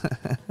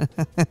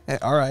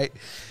all right.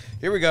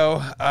 Here we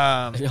go.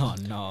 Oh,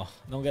 no.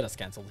 Don't get us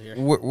canceled here.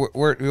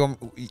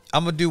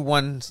 I'm gonna do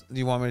one. Do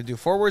you want me to do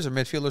forwards or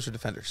midfielders or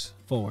defenders?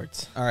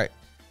 Forwards. All right.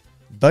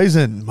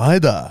 Daizen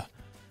Maeda,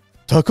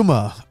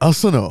 Takuma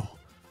Asano,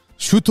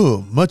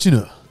 Shuto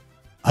Machino,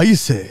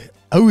 Aise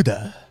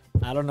Auda.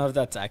 I don't know if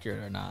that's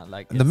accurate or not.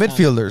 Like The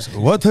midfielders,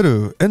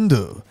 Wataru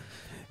Endo,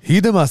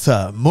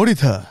 Hidemasa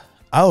Morita,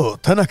 Ao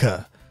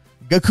Tanaka,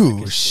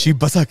 Gaku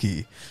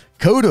Shibasaki,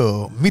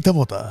 Kaoru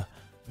Mitamota,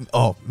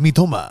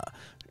 Mitoma,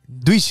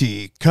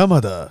 Duishi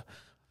Kamada,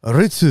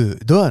 Retsu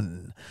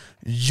Doan,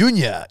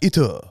 Junya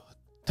Ito,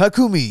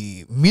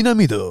 Takumi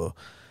Minamido,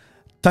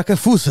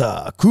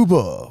 Takafusa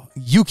Kubo,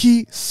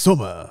 Yuki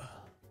Soma.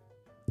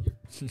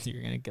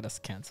 You're going to get us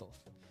canceled.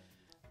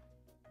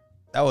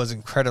 That was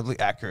incredibly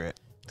accurate.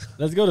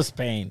 Let's go to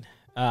Spain.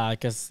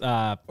 Because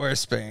Where's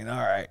Spain? All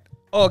right.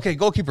 Oh, okay,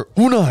 goalkeeper.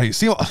 Unai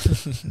Sima.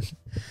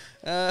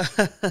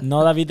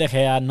 no David De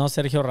Gea, no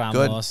Sergio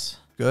Ramos.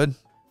 Good.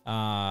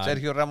 Uh,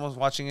 Sergio Ramos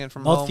watching it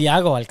from no home.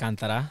 Thiago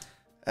Alcantara.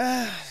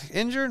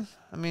 Injured?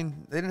 I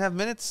mean, they didn't have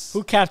minutes.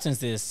 Who captains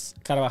this?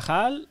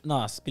 Carvajal? No,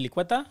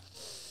 Spilicueta?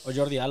 Or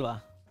Jordi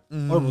Alba?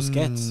 Or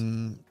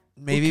Busquets?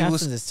 Maybe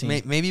captains this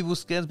team? maybe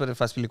Busquets, but if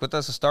Aspilicueta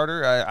is a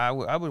starter, I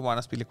would want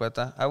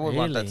Aspilicueta. I would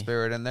want that Really?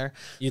 spirit in there.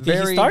 You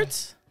think he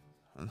starts?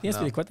 Yes,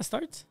 No. Spilicueta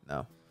starts?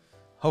 No.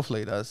 Hopefully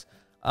he does.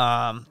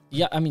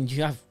 Yeah, I mean,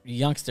 you have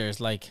youngsters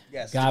like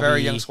Yes, it's Gavi, a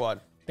very young squad.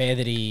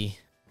 Pedri,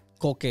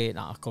 Koke.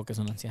 No, Koke's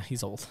an anciano.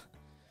 He's old.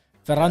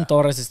 Ferran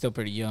Torres is still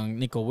pretty young.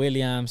 Nico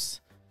Williams.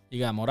 You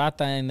got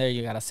Morata in there.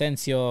 You got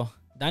Asensio.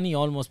 Dani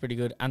Olmo's pretty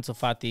good. Ansu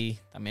Fati,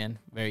 también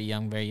very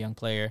young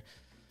player.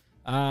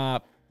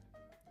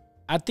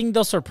 I think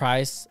they'll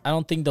surprise. I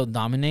don't think they'll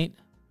dominate,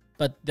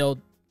 but they'll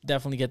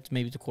definitely get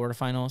maybe to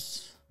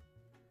quarterfinals.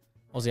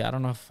 We'll see. I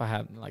don't know if I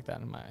have like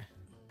that in my.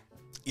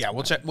 Yeah,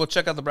 we'll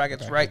check out the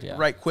brackets Bracket,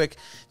 right quick.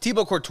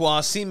 Thibaut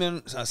Courtois,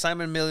 Simon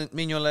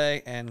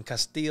Mignolet, and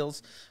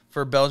Castells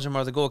for Belgium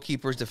are the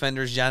goalkeepers.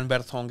 Defenders Jan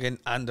Vertonghen,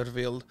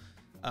 Anderveld,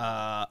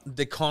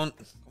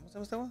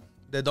 what's that one?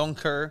 De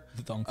Donker,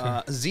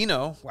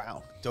 Zeno.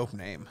 Wow, dope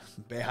name.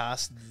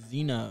 Behas.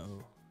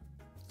 Zeno.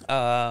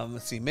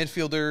 Let's see.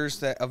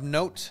 Midfielders of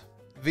note.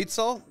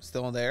 Witsel,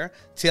 still there.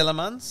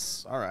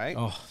 Tielemans, all right.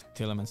 Oh,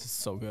 Tielemans is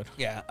so good.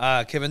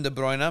 Yeah. Kevin De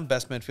Bruyne,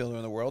 best midfielder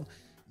in the world.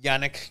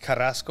 Yannick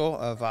Carrasco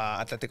of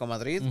Atletico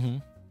Madrid. Mm-hmm.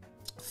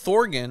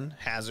 Thorgan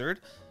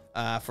Hazard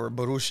for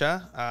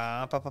Borussia.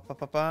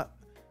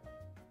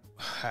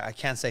 I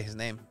can't say his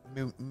name.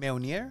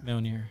 Meunier?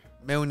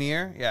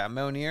 Meunier. Yeah,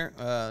 Meunier,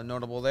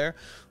 notable there.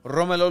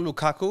 Romelu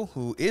Lukaku,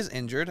 who is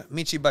injured.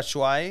 Michi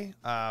Batshuayi,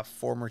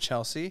 former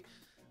Chelsea.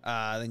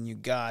 Then you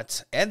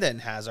got Eden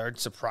Hazard,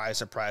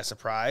 surprise.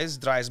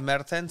 Dries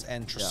Mertens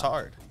and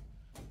Trossard.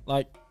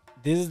 Like,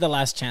 this is the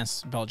last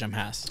chance Belgium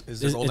has. Is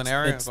the golden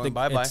era going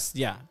bye-bye?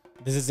 Yeah,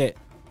 this is it.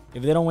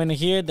 If they don't win it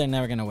here, they're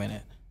never going to win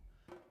it.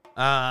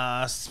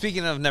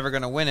 Speaking of never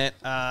going to win it,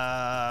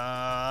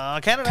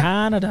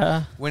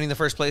 Canada. Winning the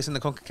first place in the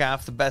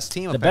CONCACAF, the best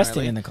team, Best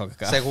team in the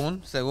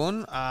CONCACAF.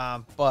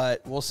 Según.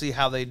 But we'll see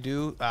how they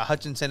do.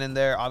 Hutchinson in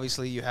there.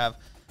 Obviously, you have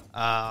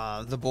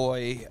the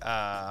boy.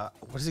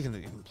 What is he going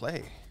to even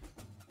play?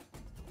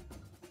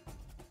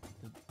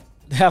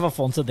 They have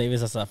Alphonso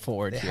Davies as a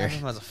forward They here.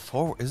 have him as a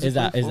forward. Is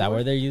that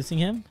where they're using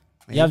him?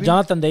 Maybe? You have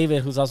Jonathan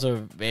David, who's also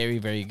very,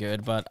 very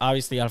good. But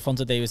obviously,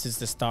 Alphonso Davies is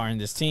the star in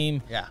this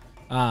team. Yeah.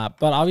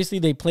 But obviously,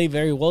 they play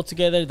very well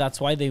together.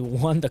 That's why they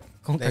won the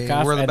CONCACAF.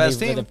 They were the best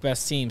team. The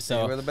best team. They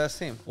So were the best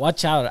team.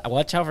 watch out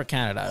for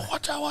Canada.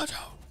 Watch out.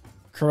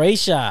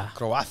 Croatia,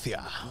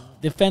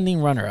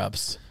 defending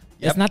runner-ups.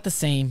 Yep. It's not the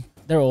same.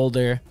 They're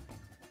older,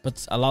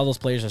 but a lot of those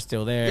players are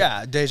still there.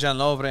 Yeah, Dejan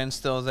Lovren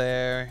still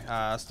there.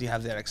 So you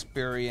have that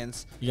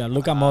experience. You got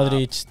Luka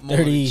Modric,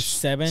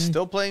 37,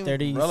 still playing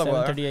 37, really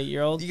well.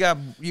 38-year-old. You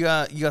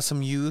got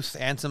some youth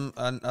and some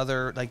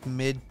other like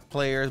mid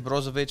players.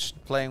 Brozovic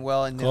playing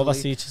well in Italy.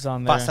 Kovacic is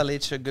on there.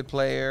 Pasalic, a good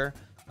player.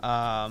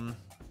 Ivan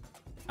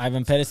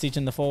Perisic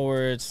in the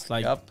forwards.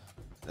 Yep,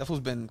 that fool's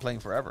been playing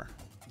forever.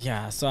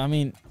 Yeah, so I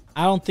mean,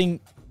 I don't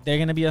think they're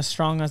gonna be as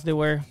strong as they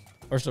were,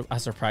 or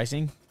as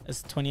surprising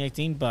as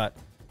 2018. But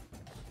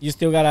you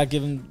still gotta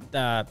give them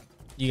that.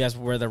 You guys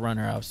were the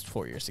runner-ups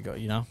 4 years ago.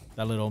 You know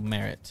that little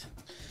merit.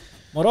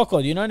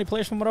 Morocco. Do you know any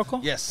players from Morocco?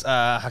 Yes,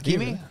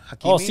 Hakimi.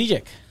 Oh,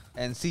 Sijek.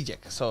 And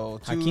Sijek. So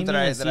two Hakimi that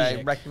and I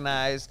Sijek.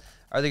 recognize.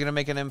 Are they going to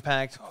make an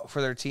impact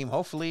for their team?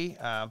 Hopefully,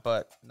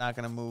 but not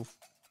going to move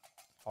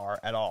far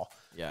at all.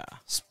 Yeah.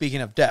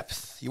 Speaking of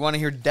depth, you want to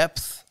hear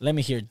depth? Let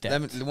me hear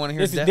depth. You want to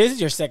hear depth? This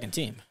is your second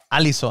team.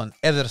 Alisson,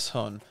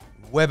 Ederson,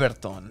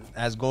 Weberton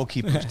as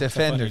goalkeepers,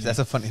 defenders. That's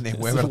a funny name,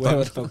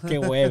 Weberton.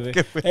 Qué hueve.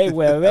 Hey,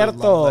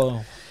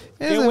 Weberto.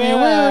 Qué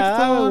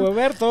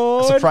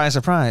Weberton. Surprise,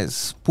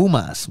 surprise.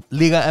 Pumas,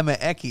 Liga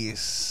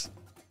MX.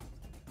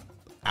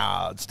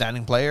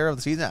 Outstanding player of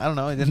the season. I don't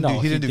know.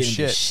 He didn't do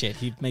shit.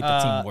 He made the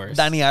team worse.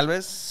 Dani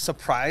Alves,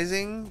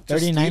 surprising.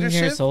 39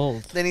 years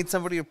old. They need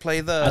somebody to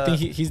play the. I think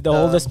he's the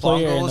oldest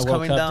player in the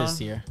World Cup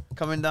this year.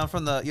 Coming down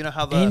from the, you know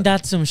how the. Ain't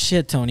that some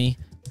shit, Tony?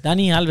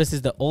 Dani Alves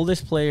is the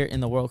oldest player in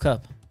the World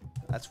Cup.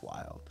 That's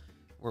wild.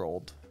 We're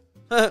old.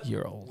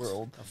 You're old. We're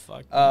old. The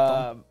fuck.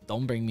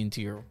 Don't bring me into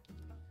your.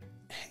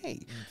 Hey.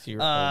 Into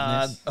your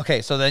oldness.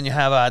 Okay, so then you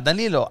have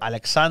Danilo,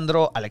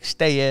 Alexandro, Alex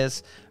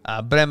Telles,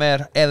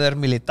 Bremer, Eder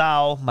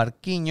Militao,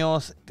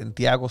 Marquinhos, and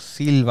Thiago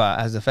Silva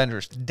as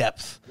defenders.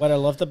 Depth. What I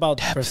loved about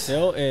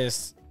Brazil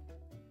is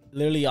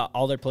literally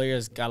all their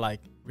players got like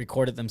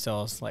recorded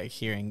themselves like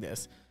hearing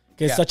this.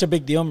 It's such a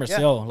big deal in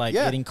Brazil,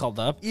 getting called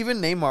up.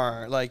 Even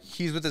Neymar, like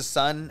he's with his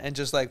son and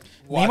just like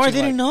Neymar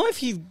didn't know if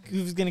he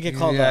was gonna get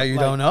called up. Yeah, you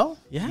don't know.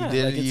 Yeah,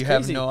 you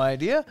have no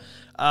idea.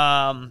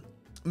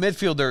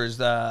 Midfielders,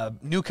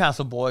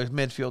 Newcastle boys,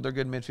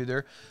 good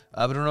midfielder.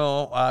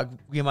 Bruno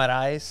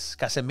Guimaraes,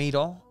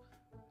 Casemiro,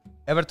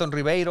 Everton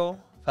Ribeiro,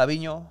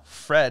 Fabinho,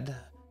 Fred,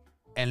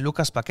 and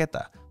Lucas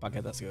Paqueta.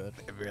 Paqueta's good.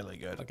 Really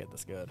good.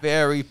 Paqueta's good.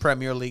 Very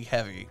Premier League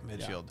heavy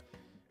midfield.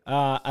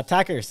 Yeah.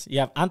 Attackers, you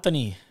have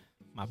Anthony,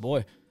 my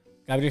boy,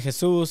 Gabriel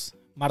Jesus,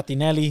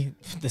 Martinelli,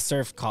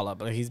 deserved call-up,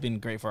 but he's been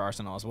great for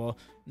Arsenal as well.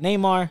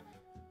 Neymar,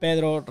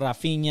 Pedro,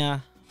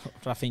 Rafinha,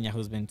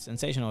 who's been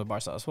sensational with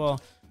Barca as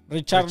well.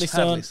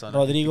 Richarlison,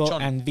 Rodrigo,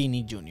 and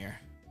Vini Jr.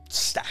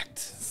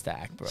 Stacked,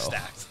 bro.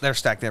 Stacked. They're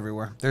stacked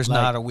everywhere. There's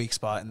not a weak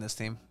spot in this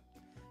team.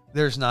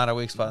 There's not a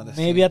weak spot in this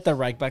team. Maybe at the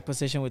right back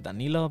position with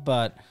Danilo,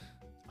 but...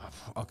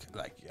 Okay,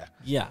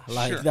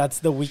 that's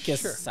the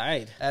weakest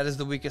side. That is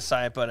the weakest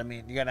side, but I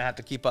mean, you're gonna have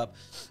to keep up.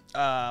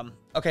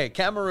 Okay,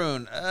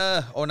 Cameroon.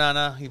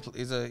 Onana,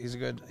 he's a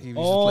good. He used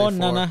to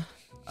play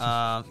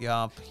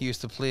he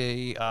used to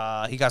play.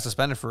 He got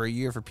suspended for a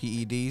year for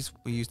PEDs.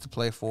 We used to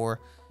play for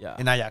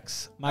in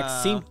Ajax.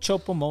 Maxime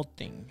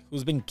Choupo-Moting,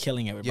 who's been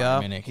killing it with Bayern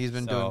Munich. He's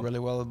been doing really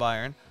well with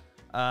Bayern.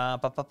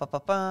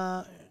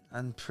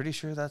 I'm pretty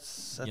sure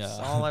that's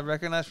all I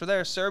recognize for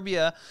there.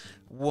 Serbia,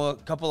 a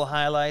couple of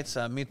highlights.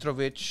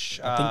 Mitrovic.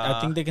 I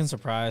think they can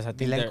surprise. I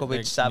think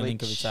Milinkovic-Savic.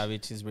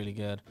 Milinkovic-Savic is really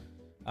good.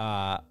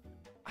 I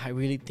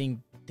really think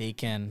they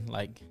can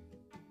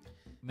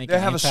make an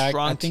impact. A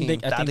strong team.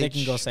 I think they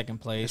can go second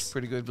place. It's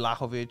pretty good.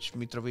 Vlahovic,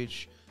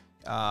 Mitrovic,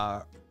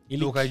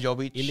 Luka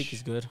Jovic. Ilic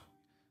is good.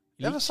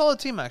 They have a solid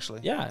team,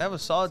 actually. Yeah. They have a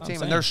solid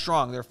team, and they're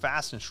strong. They're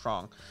fast and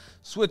strong.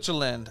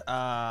 Switzerland,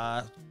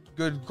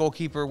 good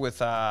goalkeeper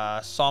with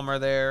Sommer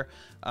there.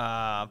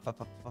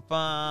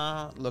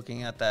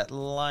 Looking at that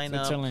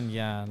lineup. Switzerland,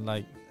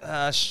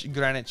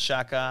 Granit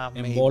Xhaka,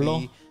 maybe.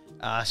 Mbolo.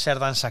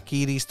 Serdan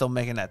Shaqiri still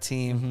making that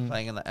team,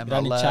 playing in the MLS.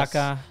 Granit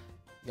Xhaka.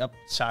 Yep,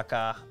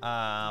 Xhaka.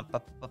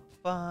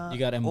 You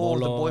got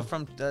Mbolo. The boy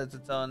from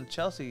on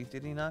Chelsea.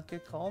 Did he not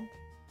get called?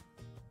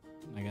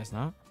 I guess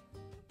not.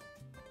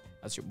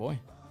 That's your boy.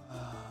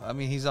 I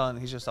mean, he's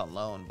just on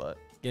loan, but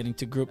getting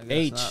to Group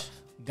H,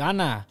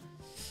 Ghana.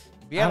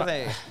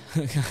 Pierde.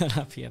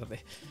 Ghana pierde.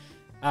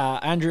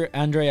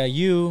 Andrea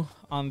Yu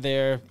on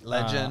there.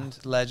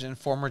 Legend.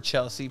 Former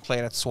Chelsea,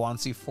 played at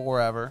Swansea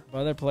forever.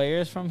 Other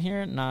players from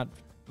here, not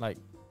like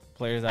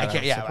players that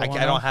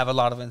I don't have a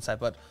lot of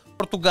insight, but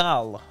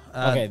Portugal.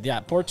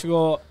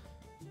 Portugal.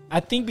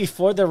 I think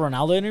before the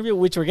Ronaldo interview,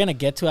 which we're gonna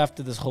get to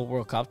after this whole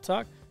World Cup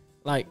talk,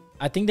 I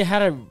think they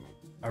had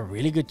a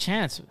really good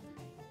chance.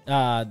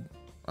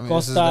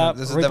 Costa,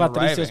 Rui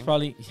Patricio is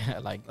probably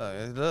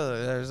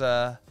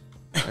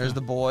there's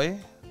the boy.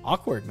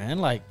 Awkward, man.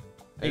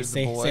 Hey,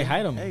 say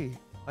hi to me.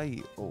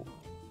 Hey, oh.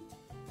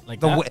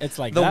 It's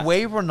like the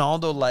way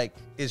Ronaldo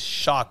is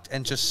shocked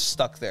and just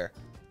stuck there.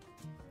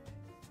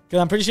 Because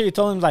I'm pretty sure you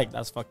told him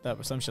that's fucked up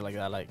or some shit like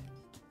that. Yeah,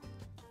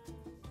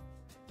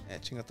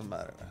 chinga tu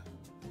madre.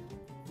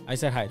 I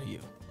said hi to you.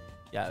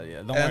 Yeah.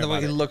 Don't worry and the way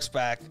about he it. looks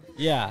back.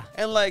 Yeah.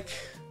 And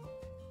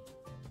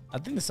I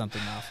think there's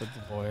something off with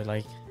the boy.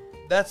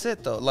 That's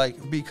it though.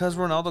 Because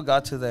Ronaldo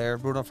got to there,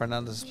 Bruno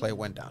Fernandes's play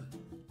went down.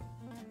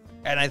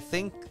 And I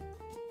think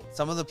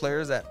some of the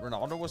players that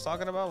Ronaldo was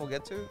talking about, we'll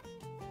get to,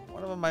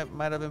 one of them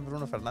might have been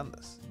Bruno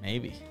Fernandes.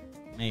 Maybe.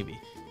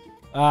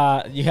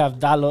 You have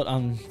Dalot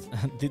on.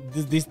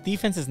 This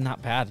defense is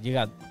not bad. You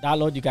got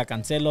Dalot, you got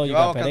Cancelo, you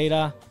got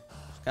Pereira.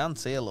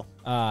 Cancelo.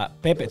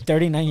 Pepe,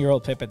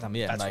 39-year-old Pepe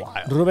también. That's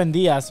wild. Ruben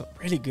Diaz,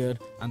 really good.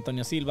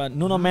 Antonio Silva.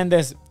 Nuno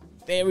Mendes,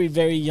 very,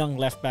 very young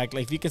left back.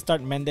 If you can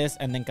start Mendes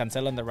and then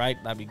Cancelo on the right,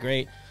 that'd be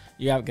great.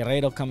 You have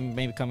Guerrero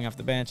coming off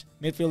the bench.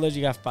 Midfielders,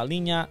 you have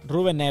Palinha,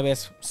 Ruben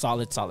Neves,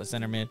 solid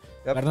center mid.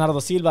 Yep. Bernardo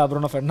Silva,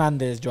 Bruno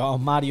Fernandes, Joao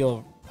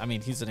Mario. I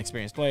mean, he's an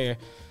experienced player.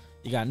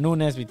 You got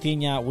Nunes,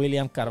 Vitinha,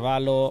 William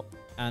Carvalho,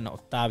 and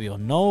Octavio.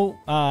 No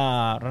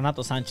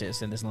Renato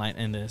Sanchez in this line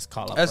in this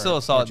call up. That's still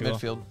a solid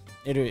midfield.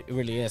 It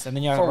really is. And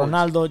then you have Forwards.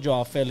 Ronaldo,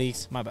 Joao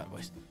Felix, my bad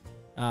boys.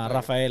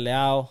 Rafael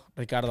Leao,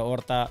 Ricardo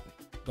Horta,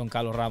 Don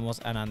Carlos Ramos,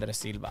 and Andres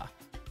Silva.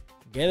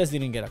 Guedes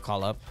didn't get a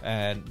call up,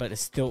 but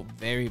it's still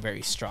very,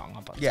 very strong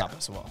up on top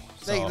as well.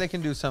 So, They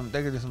can do some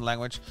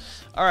language.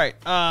 All right.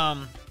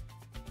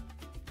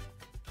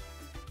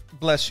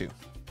 Bless you.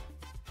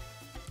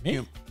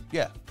 me?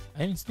 Yeah.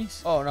 I didn't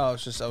sneeze. Oh no, I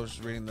was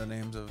reading the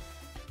names of.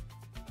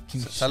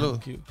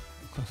 Salud.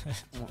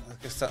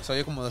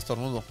 Soy como de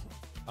estornudo.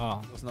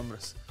 Oh. Los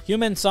nombres.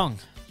 Human Song.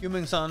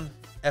 Human Son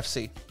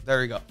FC.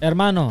 There you go.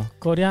 Hermano,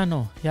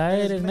 coreano, ya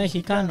eres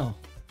mexicano.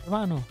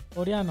 Hermano,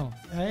 coreano,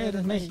 ya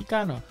eres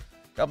mexicano.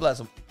 God bless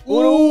him.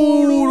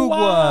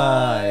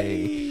 Uruguay.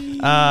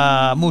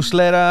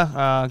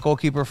 Muslera,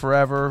 goalkeeper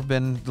forever.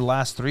 Been the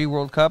last 3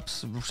 World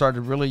Cups.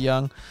 Started really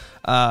young.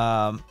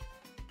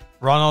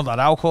 Ronald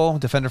Araujo,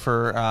 defender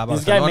for Barcelona.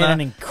 This guy made an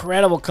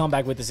incredible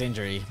comeback with this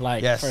injury.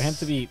 Like, Yes. for him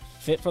to be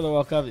fit for the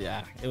World Cup,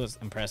 yeah, it was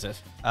impressive.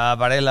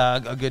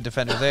 Varela, a good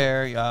defender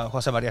there.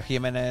 Jose Maria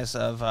Jimenez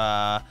of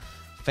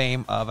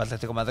fame of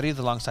Atletico Madrid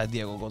alongside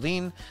Diego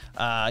Godin.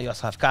 You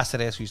also have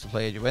Cáceres, who used to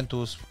play at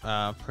Juventus.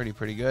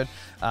 Pretty good.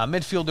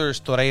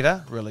 Midfielders,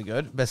 Torreira, really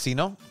good.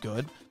 Vecino,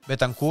 good.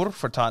 Betancourt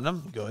for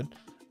Tottenham, good.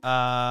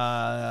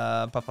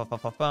 I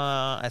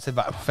said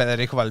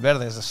Federico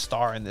Valverde is a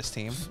star in this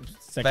team.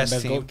 Second Best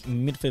best team.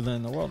 midfielder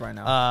in the world right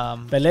now.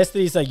 Um,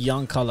 Pelestri is a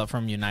young color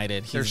from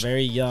United. He's There's-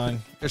 very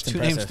young. there's It's 2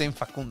 names impressive. named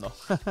Facundo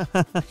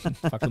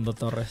Facundo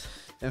Torres.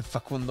 and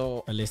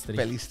Facundo Pelestri.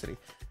 Pelistri.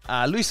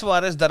 Luis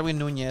Suarez, Darwin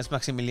Núñez,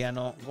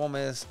 Maximiliano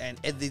Gomez,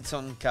 and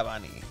Edinson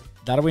Cavani.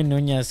 Darwin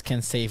Nunez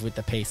can save with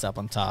the pace up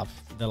on top.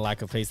 The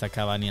lack of pace that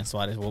Cavani and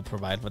Suarez will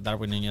provide. But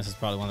Darwin Nunez is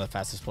probably one of the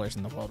fastest players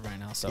in the world right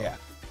now. So Yeah.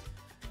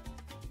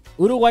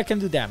 Uruguay can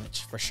do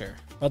damage for sure.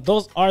 But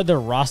those are the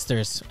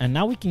rosters. And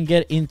now we can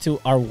get into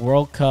our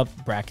World Cup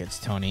brackets,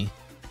 Tony.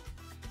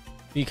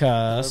 That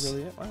Because... was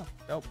really it? Wow.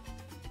 Dope.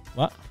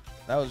 What?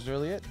 That was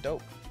really it?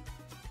 Dope.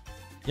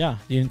 Yeah.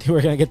 You didn't think we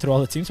were going to get through all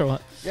the teams or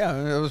what? Yeah,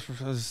 it was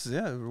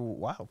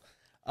wow.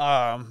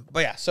 But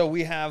yeah, so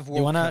we have.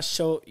 You want to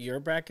show your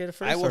bracket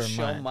first? I will or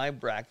show mine? my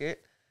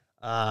bracket.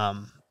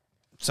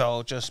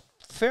 So just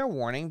fair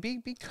warning,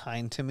 be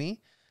kind to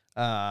me,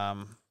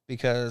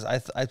 because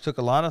I took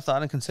a lot of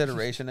thought and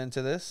consideration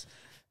into this,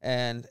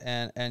 and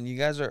you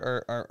guys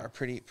are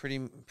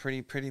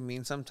pretty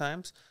mean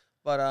sometimes,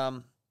 but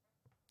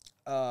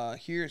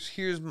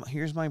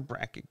here's my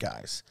bracket,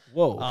 guys.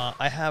 Whoa.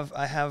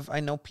 I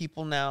know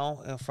people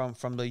now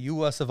from the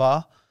US of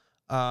A,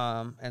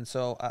 and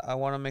so I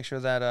want to make sure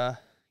that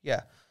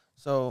yeah.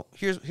 So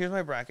here's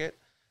my bracket.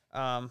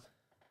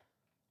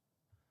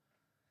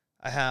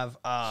 I have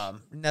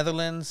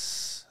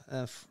Netherlands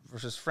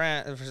versus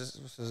France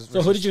versus.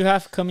 So who did you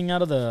have coming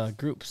out of the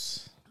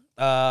groups?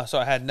 So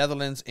I had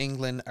Netherlands,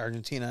 England,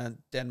 Argentina,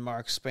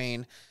 Denmark,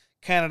 Spain,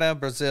 Canada,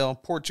 Brazil,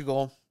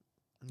 Portugal,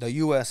 the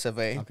US of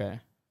A, Okay.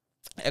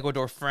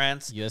 Ecuador,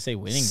 France, USA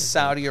winning. this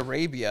Saudi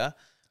Arabia,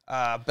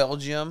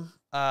 Belgium,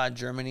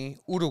 Germany,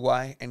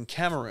 Uruguay, and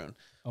Cameroon.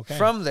 Okay.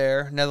 From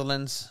there,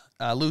 Netherlands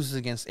loses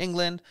against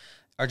England,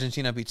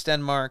 Argentina beats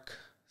Denmark,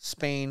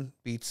 Spain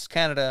beats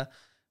Canada,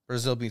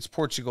 Brazil beats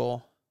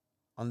Portugal.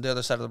 On the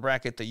other side of the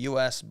bracket, the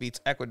U.S. beats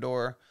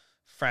Ecuador,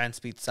 France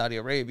beats Saudi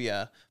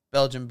Arabia,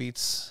 Belgium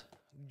beats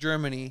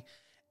Germany,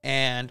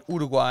 and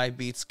Uruguay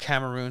beats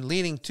Cameroon,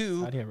 leading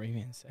to Saudi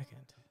Arabia in second.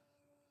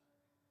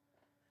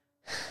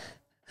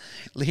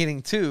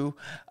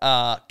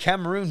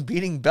 Cameroon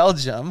beating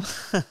Belgium,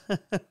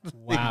 the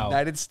Wow.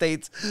 United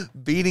States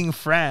beating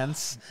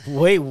France.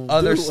 Wait,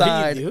 Other dude, what are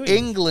side, you doing?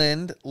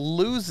 England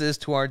loses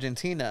to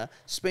Argentina.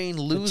 Spain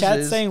The loses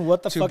chat's saying,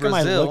 what the to fuck am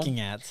Brazil. I looking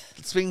at?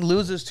 Spain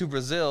loses to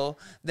Brazil.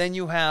 Then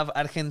you have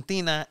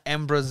Argentina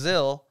and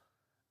Brazil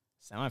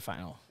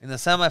Semifinal. in the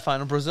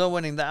semifinal. Brazil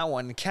winning that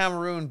one.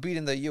 Cameroon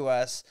beating the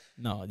U.S.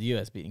 No, the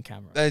U.S. beating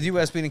Cameroon. The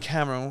U.S. beating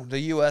Cameroon. The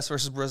U.S.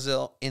 versus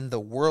Brazil in the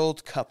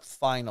World Cup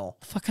final.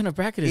 What fuck kind of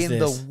bracket is In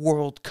this? the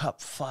World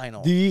Cup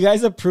final. Do you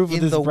guys approve of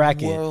In this the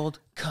bracket? World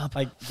Cup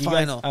Like, do you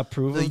guys final.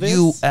 approve the of this?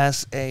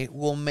 USA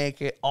will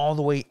make it all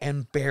the way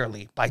and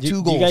barely by Do, 2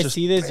 do goals. you guys just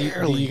see this? Do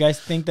barely. you guys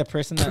think the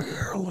person that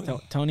Barely.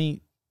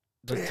 Tony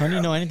does Tony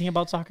know anything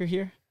about soccer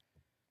here?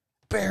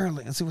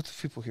 Barely. And see what the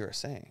people here are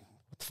saying.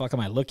 What the fuck am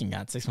I looking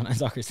at? 619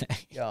 Soccer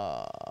saying.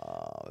 Yeah,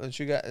 don't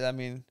you got? I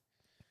mean,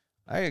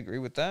 I agree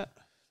with that.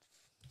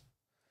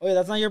 Oh, yeah,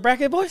 that's not your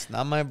bracket, boys.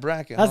 Not my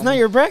bracket. That's not homie.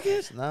 your bracket.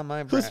 It's not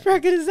my Whose bracket.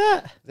 bracket is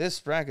that? This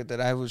bracket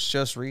that I was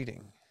just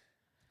reading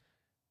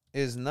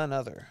is none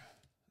other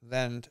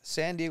than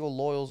San Diego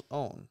Loyal's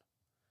own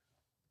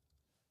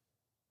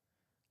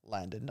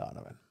Landon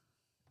Donovan.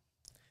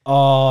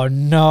 Oh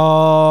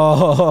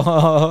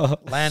no!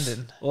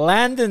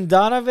 Landon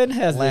Donovan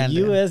has Landon.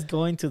 the U.S.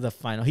 going to the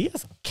final. He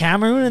has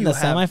Cameroon in the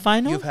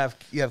semifinal,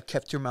 You have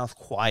kept your mouth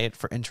quiet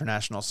for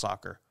international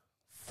soccer.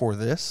 For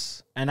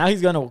this, and now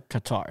he's going to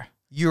Qatar.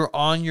 you're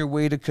on your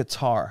way to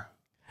Qatar.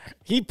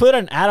 He put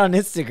an ad on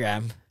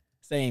Instagram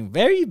saying,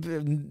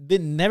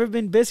 "Never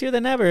been busier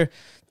than ever."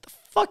 The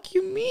fuck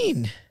you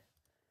mean?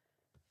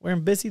 We're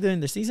busy during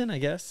the season, I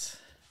guess.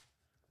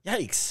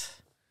 Yikes.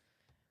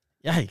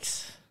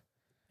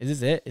 Is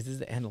this it? Is this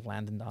the end of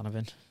Landon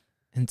Donovan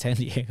in San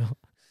Diego?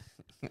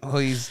 Oh,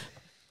 he's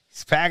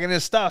packing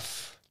his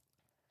stuff.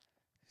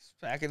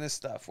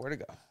 Where'd it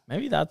go?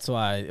 Maybe that's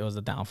why it was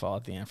a downfall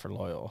at the end for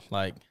Loyal.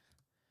 Like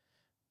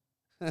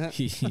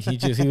he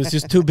was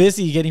just too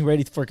busy getting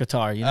ready for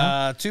Qatar, you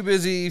know? Too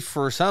busy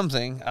for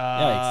something.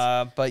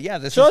 But yeah,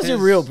 this Shows is your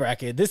his, real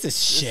bracket. This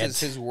is shit.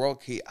 This is his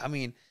world key. I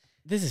mean,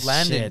 This is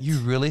Landon, shit. you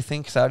really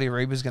think Saudi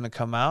Arabia is going to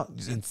come out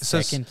in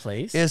second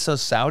place? Is a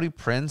Saudi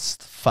prince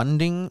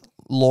funding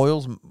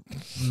Loyal's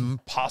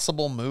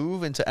possible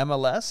move into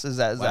MLS? Is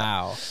that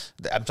wow?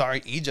 I'm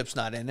sorry, Egypt's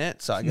not in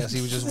it, so I guess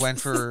he just went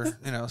for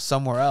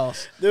somewhere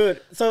else,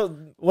 dude. So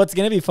what's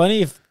gonna be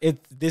funny if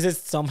this is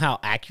somehow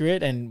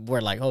accurate and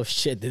we're like, oh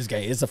shit, this guy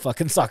is a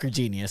fucking soccer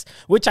genius,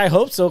 which I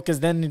hope so, because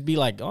then it'd be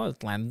like, oh,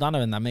 it's Landon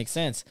Donovan, that makes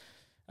sense.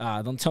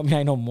 Don't tell me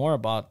I know more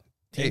about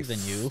teams than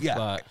you. Yeah,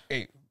 but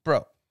hey,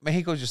 bro,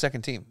 Mexico's your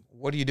second team.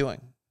 What are you doing?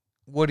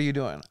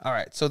 All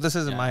right, so this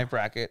isn't my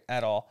bracket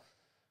at all.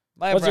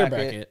 What's your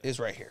bracket is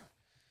right here.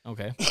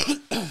 Okay.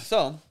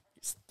 So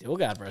still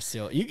got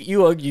Brazil.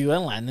 You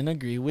and Landon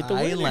agree with the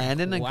winner.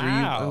 Landon agree.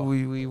 Wow.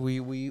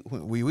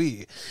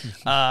 We.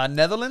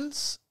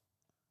 Netherlands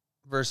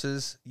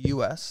versus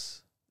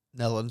U.S.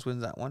 Netherlands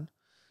wins that one.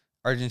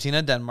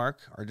 Argentina, Denmark.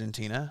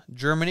 Argentina.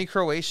 Germany,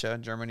 Croatia.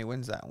 Germany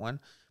wins that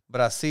one.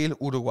 Brazil,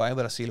 Uruguay.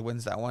 Brazil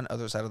wins that one.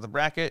 Other side of the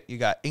bracket, you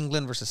got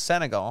England versus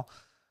Senegal.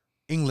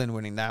 England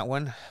winning that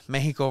one.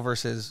 Mexico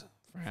versus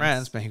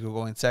France. Mexico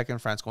going second.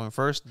 France going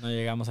first. No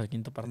llegamos al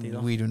quinto partido.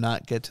 We do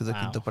not get to the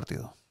quinto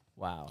partido.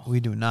 Wow.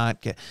 We do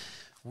not get.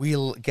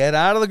 We'll get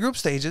out of the group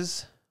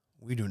stages.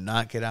 We do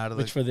not get out of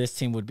the. Which for this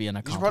team would be an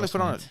You should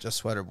accomplishment. probably put on a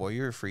sweater, boy.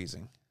 You're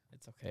freezing.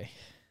 It's okay.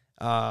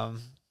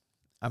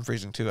 I'm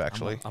freezing too,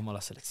 actually. Amo la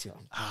selección.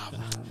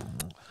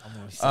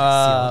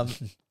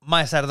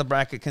 My side of the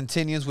bracket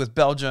continues with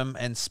Belgium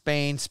and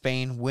Spain.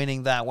 Spain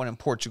winning that one, and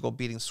Portugal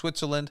beating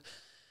Switzerland.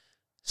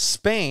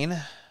 Spain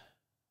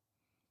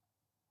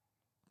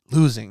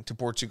losing to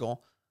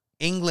Portugal.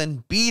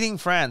 England beating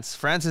France.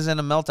 France is in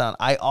a meltdown.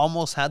 I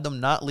almost had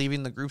them not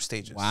leaving the group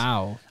stages.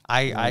 Wow.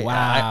 I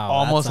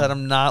almost had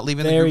them not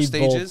leaving the group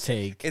stages.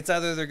 Take. It's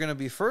either they're going to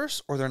be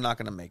first or they're not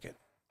going to make it.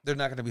 They're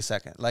not going to be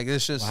second. Like,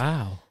 it's just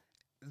wow.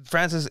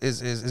 France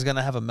is going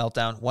to have a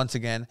meltdown once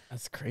again.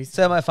 That's crazy.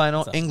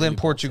 Semifinal, England,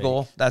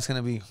 Portugal. That's going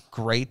to be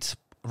great.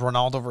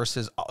 Ronaldo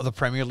versus the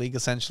Premier League,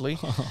 essentially.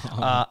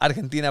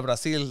 Argentina,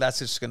 Brazil. That's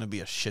just going to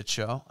be a shit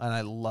show, and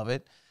I love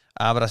it.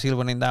 Brazil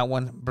winning that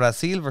one.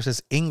 Brazil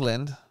versus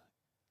England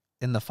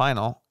in the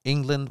final.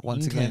 England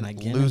once again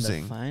losing.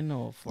 In the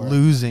final for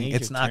losing.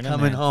 It's not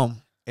coming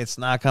home. It's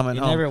not coming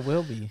home. It never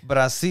will be.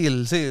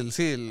 Brazil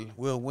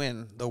will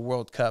win the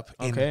World Cup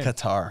in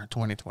Qatar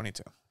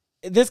 2022.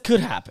 This could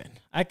happen.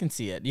 I can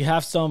see it. You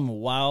have some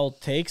wild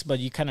takes, but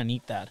you kind of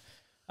need that.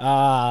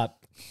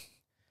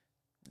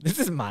 This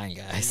is mine,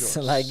 guys.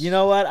 Like, you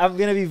know what? I'm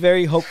going to be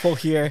very hopeful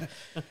here.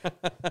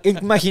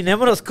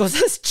 Imaginémonos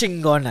cosas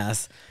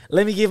chingonas.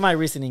 Let me give my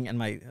reasoning and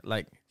my,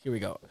 here we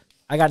go.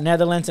 I got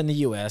Netherlands and the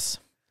U.S.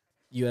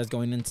 U.S.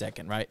 going in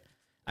second, right?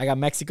 I got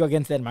Mexico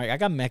against Denmark. I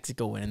got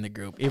Mexico winning the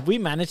group. If we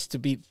manage to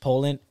beat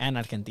Poland and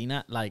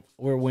Argentina,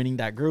 we're winning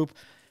that group.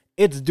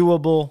 It's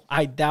doable.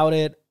 I doubt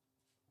it.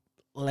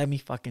 Let me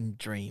fucking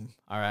dream,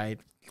 all right?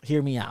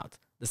 Hear me out.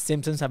 The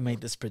Simpsons have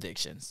made this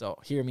prediction, so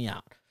hear me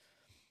out.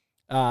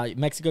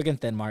 Mexico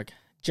against Denmark.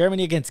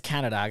 Germany against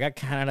Canada. I got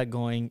Canada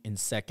going in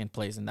second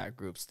place in that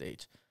group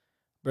stage.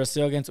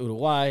 Brazil against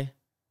Uruguay.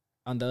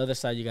 On the other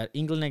side, you got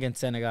England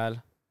against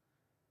Senegal.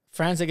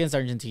 France against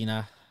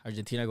Argentina.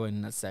 Argentina going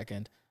in at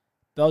second.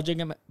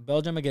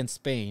 Belgium against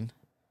Spain.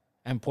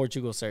 And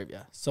Portugal,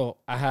 Serbia. So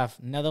I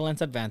have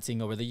Netherlands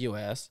advancing over the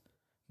U.S.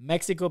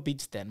 Mexico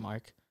beats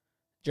Denmark.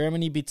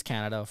 Germany beats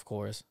Canada, of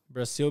course.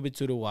 Brazil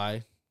beats Uruguay.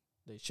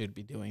 They should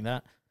be doing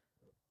that.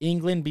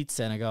 England beats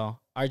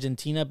Senegal.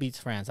 Argentina beats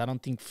France. I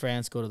don't think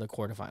France go to the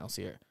quarterfinals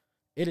here.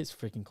 It is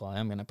freaking cold.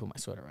 I'm going to put my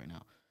sweater right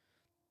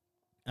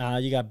now.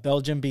 You got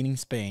Belgium beating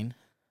Spain.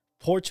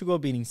 Portugal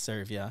beating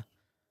Serbia.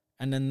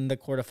 And then the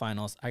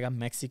quarterfinals, I got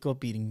Mexico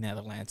beating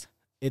Netherlands.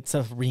 It's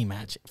a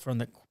rematch from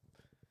the...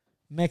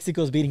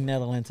 Mexico's beating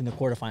Netherlands in the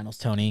quarterfinals,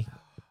 Tony.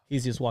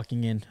 He's just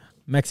walking in.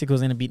 Mexico's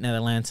going to beat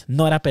Netherlands.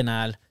 No era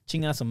penal.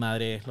 Chinga su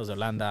madre. Los de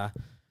Holanda.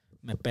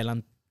 Me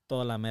pelan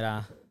toda la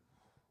mera.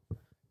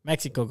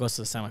 Mexico goes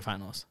to the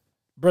semifinals.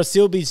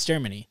 Brazil beats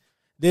Germany.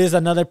 This is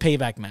another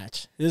payback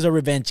match. This is a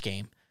revenge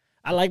game.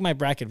 I like my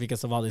bracket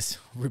because of all these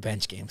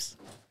revenge games.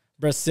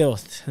 Brazil,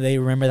 they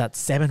remember that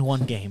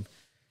 7-1 game,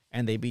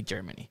 and they beat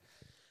Germany.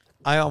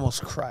 I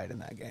almost cried in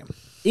that game.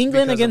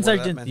 England against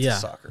Argentina. Yeah.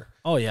 Soccer.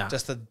 Oh, yeah.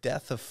 Just the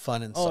death of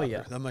fun in soccer.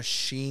 Yeah. The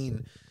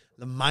machine.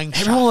 The mind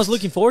Everyone was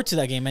looking forward to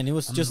that game, and it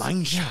was just...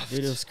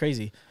 Dude, it was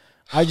crazy.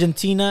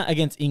 Argentina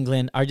against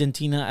England.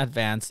 Argentina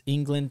advanced.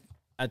 England,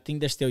 I think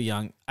they're still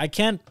young. I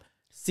can't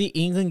see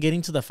England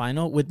getting to the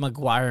final with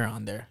Maguire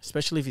on there,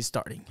 especially if he's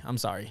starting. I'm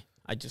sorry.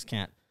 I just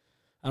can't.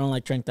 I don't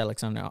like Trent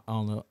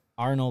Alexander-Arnold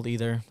Arnold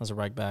either as a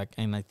right back,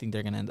 and I think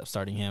they're going to end up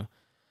starting him.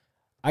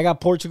 I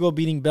got Portugal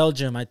beating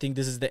Belgium. I think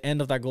this is the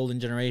end of that golden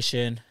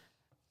generation.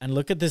 And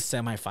look at this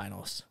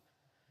semifinals.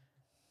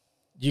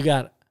 You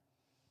got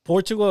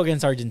Portugal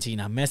against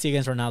Argentina, Messi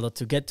against Ronaldo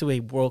to get to a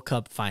World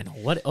Cup final.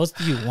 What else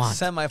do you want?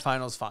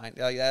 Semifinals, fine.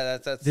 Yeah,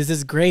 that's This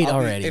is great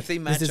already. If they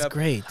match this is up,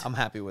 great. I'm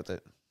happy with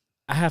it.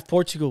 I have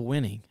Portugal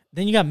winning.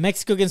 Then you got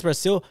Mexico against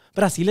Brazil.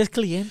 Brasil es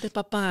cliente,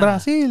 papá.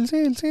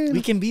 Brasil.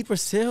 We can beat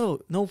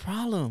Brazil. No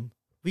problem.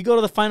 We go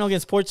to the final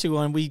against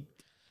Portugal and we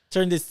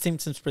turn this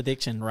Simpsons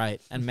prediction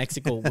right, and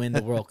Mexico win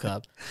the World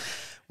Cup.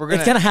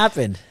 It's going to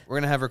happen. We're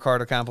going to have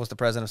Ricardo Campos, the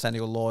president of San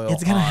Diego Loyal.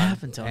 It's going to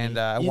happen, Tony.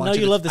 And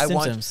you love the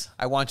Simpsons.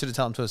 I want you to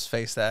tell him to his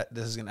face that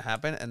this is going to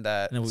happen and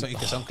that No, que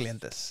son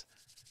clientes.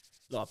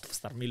 I'll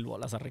apostar 1,000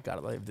 bolas a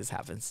Ricardo if this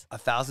happens.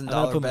 $1,000 I'm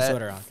going to put my bet.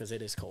 sweater on because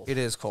it is cold. It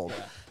is cold.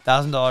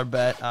 $1,000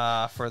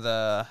 bet for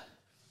the.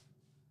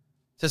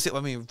 Just, I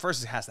mean,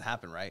 first it has to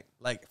happen, right?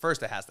 Like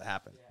first it has to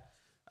happen.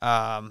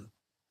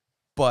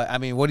 But I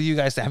mean, what do you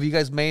guys have? You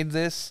guys made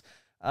this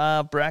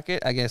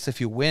bracket? I guess if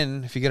you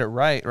win, if you get it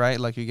right,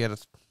 like you get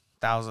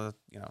 $1,000,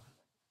 $1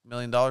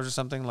 million or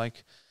something,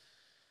 like.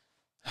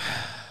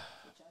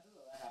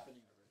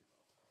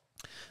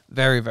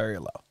 Very, very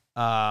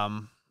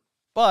low.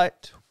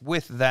 But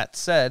with that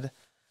said,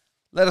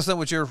 let us know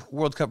what your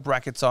World Cup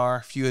brackets are.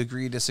 If you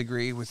agree,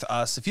 disagree with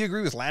us. If you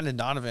agree with Landon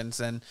Donovan's,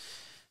 then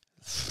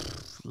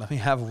let me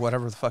have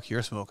whatever the fuck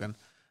you're smoking.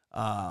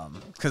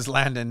 Because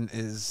Landon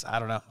is, I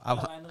don't know. I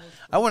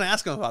want to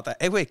ask him about that.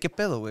 Hey, wait, ¿qué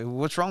pedo, güey?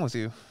 What's wrong with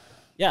you?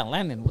 Yeah,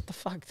 Landon, what the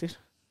fuck, dude?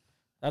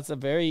 That's a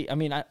very, I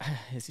mean,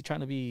 is he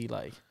trying to be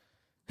like,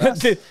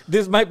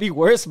 this might be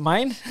worse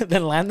mine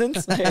than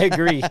Landon's? I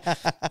agree.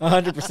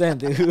 100%,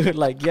 dude.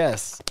 Like,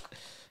 yes.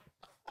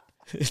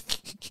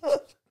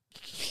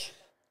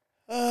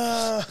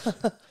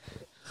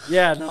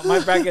 Yeah, no, my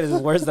bracket is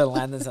worse than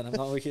Landon's, and I'm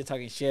not over here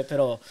talking shit,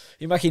 pero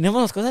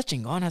imaginémonos cosas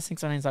chingonas,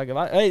 things I talk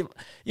about. Hey,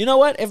 you know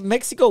what? If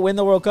Mexico win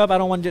the World Cup, I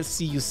don't want to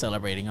see you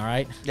celebrating, all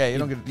right? Yeah, you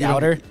don't get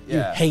doubter.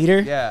 You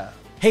hater. Yeah.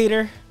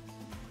 Hater.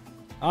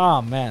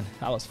 Oh, man,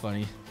 that was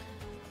funny.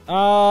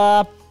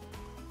 That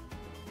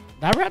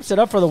wraps it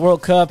up for the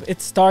World Cup.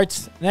 It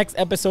starts next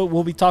episode.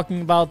 We'll be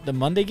talking about the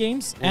Monday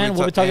games, and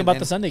we'll be talking about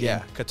the Sunday game.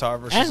 Yeah, Qatar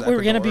versus And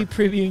we're going to Ecuador.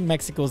 be previewing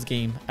Mexico's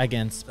game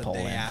against The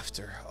Poland. day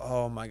after.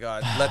 Oh, my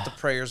God. Let the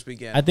prayers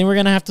begin. I think we're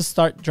going to have to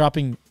start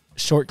dropping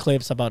short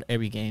clips about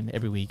every game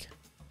every week.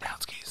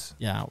 Downskis.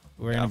 Yeah,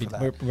 we're Down gonna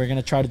for that. we're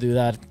gonna try to do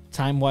that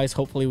time wise.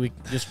 Hopefully, we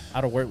just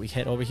out of work we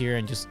head over here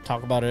and just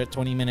talk about it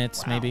 20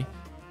 minutes maybe.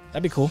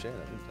 That'd be cool. Shit,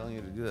 I've been telling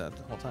you to do that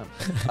the whole time.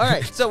 All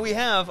right, so we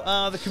have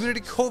the Community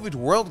COVID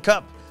World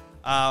Cup.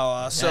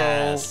 So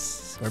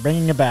Yes. We're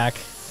bringing it back.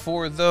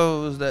 for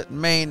those that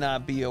may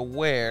not be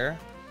aware,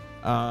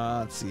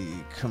 let's see,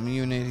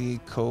 Community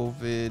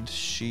COVID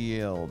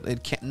Shield.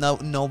 It can't.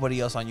 Nobody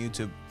else on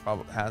YouTube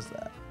probably has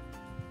that.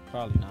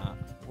 Probably not.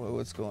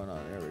 What's going on?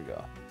 There we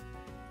go.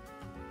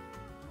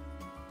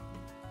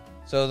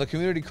 So the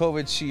Community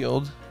COVID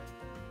Shield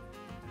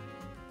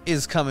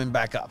is coming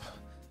back up.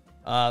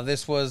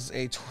 This was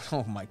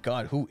oh my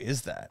God, who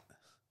is that?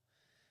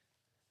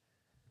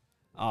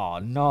 Oh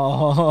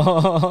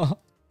no.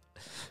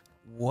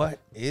 What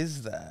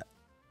is that?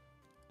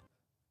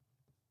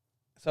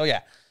 So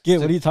yeah, Git,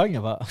 what are you talking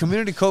about?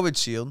 Community COVID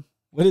Shield.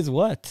 What is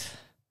what?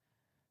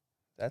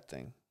 That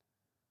thing.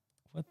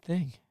 What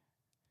thing?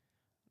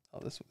 Oh,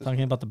 this.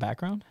 Talking about the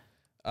background?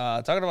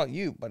 Talking about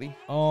you, buddy.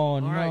 Oh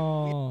right.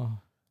 no.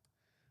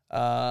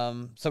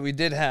 So we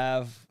did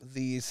have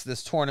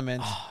this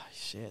tournament Oh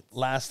shit.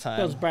 last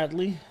That was time.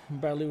 Bradley.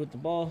 Bradley with the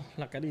ball.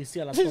 La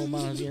caricia, la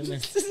toma.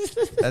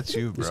 That's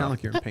you, bro. You sound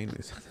like you're in pain,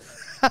 Luis.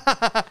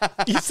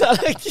 You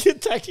sound like you're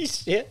talking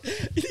shit.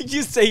 Did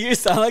you say you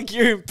sound like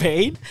you're in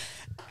pain?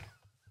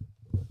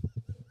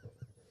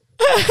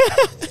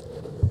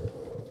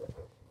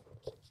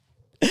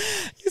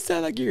 You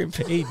sound like you're in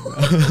pain, bro.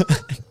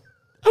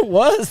 I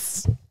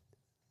was.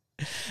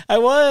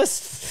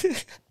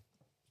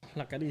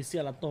 La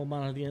caricia, la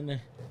toma, ¿entiendes?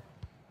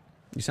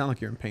 You sound like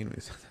you're in pain,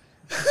 Luis.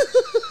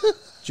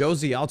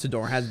 Josie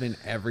Altidore has been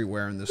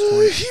everywhere in this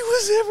tournament. He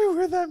was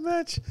everywhere that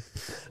match.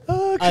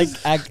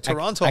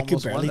 Toronto I could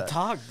almost won barely that.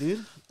 talk,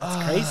 dude.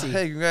 That's crazy.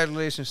 Hey,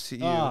 congratulations to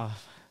you. Ah.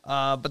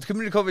 But the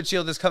Community COVID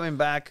Shield is coming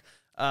back.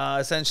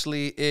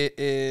 Essentially, it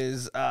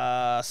is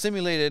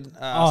simulated.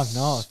 Oh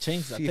no,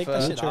 change that. Take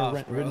that FIFA. shit off,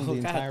 Written bro. the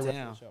entire God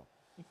damn. show.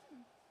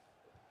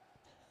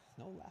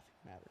 No laughing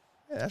matter.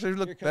 Yeah, actually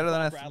look better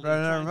than I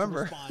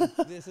remember.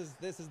 This is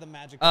the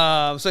magic.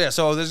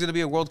 So there's going to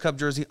be a World Cup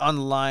jersey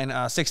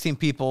online. 16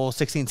 people,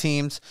 16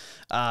 teams.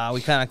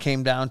 We kind of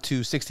came down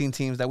to 16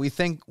 teams that we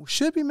think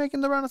should be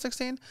making the round of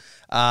 16.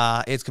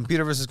 It's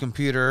computer versus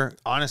computer.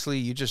 Honestly,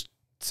 you just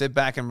sit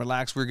back and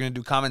relax. We're going to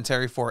do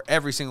commentary for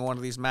every single one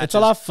of these matches. It's a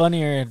lot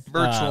funnier.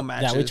 Virtual Yeah, we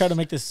matches. try to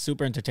make this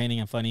super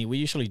entertaining and funny. We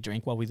usually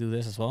drink while we do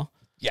this as well.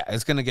 Yeah,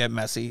 it's going to get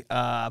messy.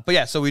 But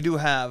yeah, so we do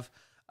have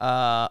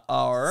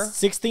our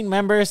 16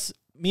 members.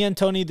 Me and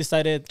Tony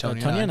decided, Tony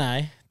Tony and and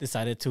I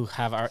decided to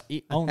have our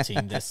own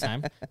team this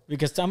time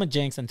because I'm a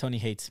Jinx and Tony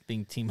hates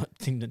being team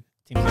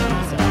Teams like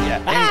this.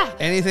 Yeah,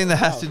 anything that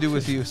has to do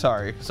with you.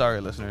 Sorry,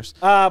 listeners.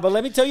 But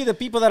let me tell you the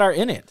people that are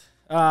in it.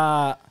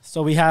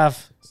 So we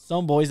have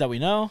some boys that we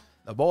know.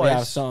 The boys. We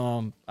have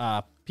some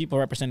people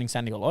representing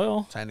SanDiego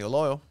Loyal. SanDiego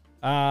Loyal.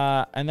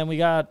 And then we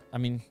got, I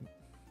mean,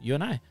 you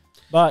and I.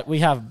 But we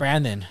have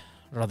Brandon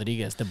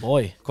Rodriguez, the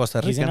boy. Costa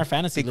Rica. He's in our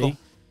fantasy Pico. league.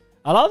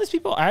 A lot of these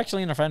people are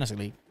actually in our fantasy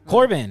league.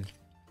 Corbin,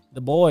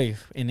 the boy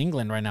in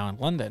England right now in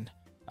London.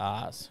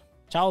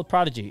 Child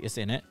Prodigy is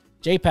in it.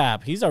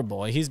 JPAP, he's our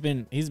boy. He's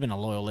been a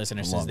loyal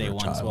listener since day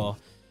one as well.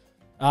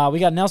 We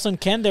got Nelson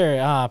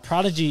Kender,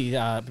 Prodigy,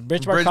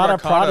 Bridge Barcata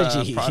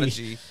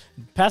Prodigy.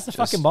 Pass the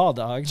fucking ball,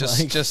 dog.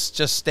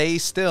 Just stay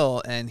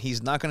still, and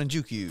he's not gonna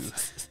juke you.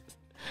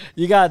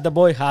 You got the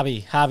boy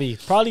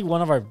Javi, probably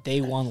one of our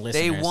day one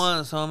listeners. Day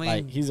one, homie.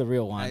 Like, he's a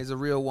real one. He's a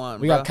real one.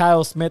 We got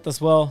Kyle Smith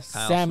as well.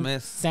 Kyle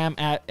Smith. Sam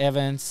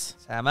Evans.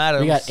 Sam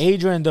Adams. We got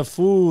Adrian the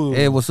Fool.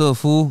 Hey, what's up,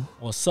 fool?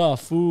 What's up,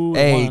 fool?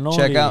 Hey, One and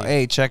check only.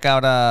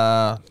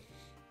 out.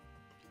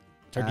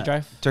 Turkey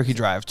Drive.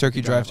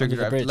 Turkey Drive. Under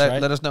the bridge, let,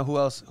 right? let us know who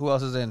else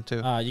is in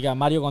too. You got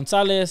Mario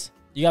Gonzalez.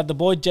 You got the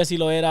boy Jesse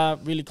Loera,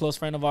 really close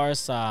friend of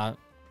ours.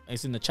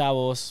 He's in the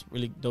Chavos,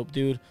 really dope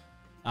dude.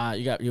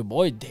 You got your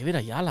boy David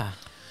Ayala.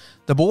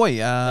 The boy.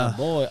 The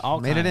boy, all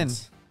made it in.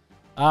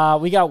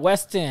 We got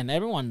Weston.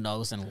 Everyone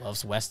knows and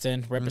loves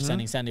Weston,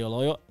 representing SanDiego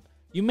Loyal.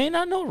 You may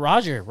not know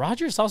Roger.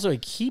 Roger is also a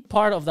key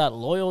part of that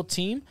Loyal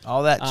team.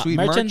 All that sweet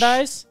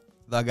merchandise.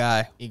 The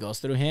guy. He goes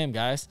through him,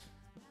 guys.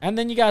 And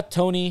then you got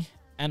Tony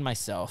and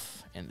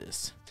myself in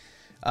this.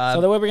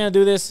 So the way we're going to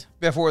do this.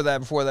 Before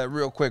that,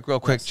 real quick,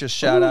 Yes. just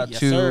shout out Yes,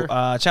 to sir.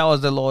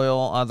 Chavos de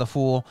Loyal, the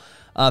Fool.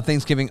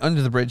 Thanksgiving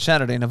Under the Bridge,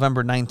 Saturday,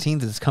 November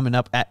 19th. It's coming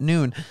up at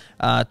noon.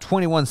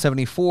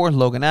 2174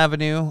 Logan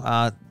Avenue.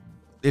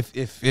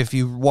 If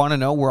you want to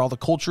know where all the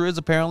culture is,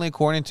 apparently,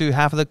 according to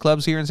half of the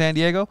clubs here in San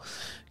Diego,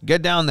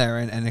 get down there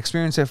and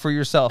experience it for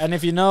yourself. And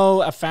if you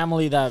know a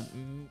family that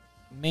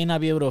may not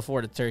be able to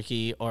afford a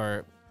turkey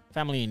or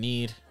family in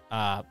need,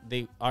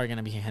 they are going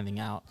to be handing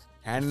out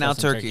Handing out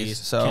turkeys.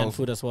 So canned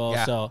food as well.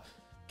 yeah. So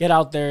get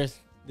out there.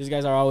 These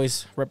guys are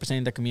always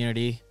representing the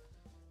community.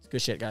 It's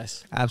good shit,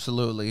 guys.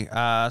 Absolutely.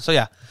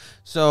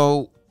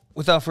 So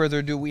without further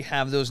ado, we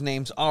have those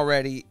names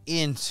already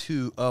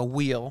into a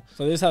wheel.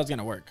 So this is how it's going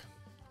to work.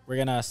 We're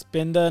going to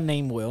spin the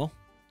name wheel.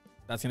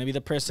 That's going to be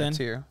the person. It's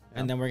here.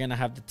 And then we're going to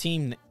have the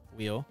team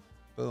wheel.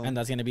 Boom. And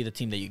that's going to be the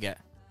team that you get.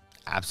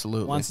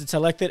 Absolutely. Once it's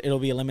selected, it'll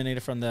be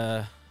eliminated from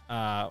the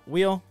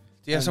wheel.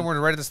 Do you have somewhere to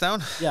write this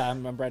down? Yeah,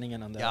 I'm writing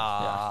it on there.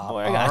 Yeah.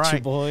 Boy, I got All you,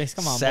 right. boys.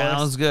 Come on,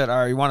 Sounds boys. good. All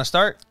right, you want to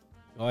start?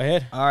 Go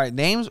ahead. All right,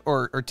 names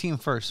or team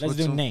first? Let's What's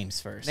do the- names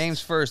first.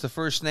 Names first. The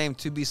first name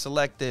to be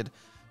selected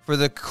for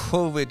the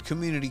COVID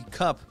Community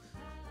Cup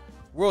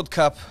World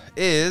Cup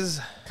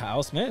is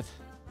Kyle Smith.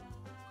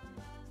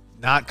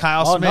 not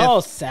Kyle Oh, Smith. no,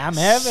 Sam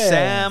Evans.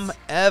 Sam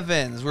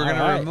Evans. We're All going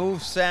to right.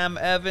 remove Sam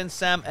Evans.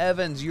 Sam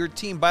Evans, your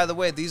team. By the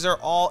way, these are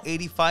all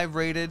 85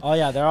 rated. Oh,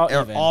 yeah, they're all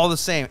They're even. all the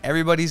same.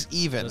 Everybody's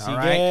even. Does all he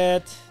right.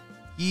 get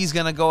He's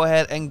going to go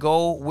ahead and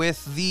go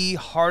with the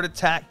Heart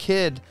Attack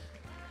Kid.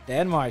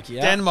 Denmark?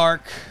 Yeah.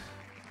 Denmark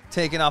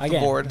taking off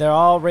Again, the board. they're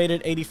all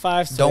rated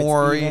 85. So Don't it's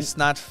worry, even. it's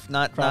not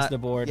across the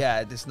board.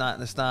 Yeah, it's not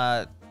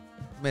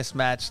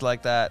mismatched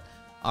like that.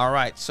 All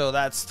right, so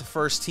that's the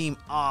first team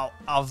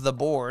of the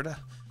board.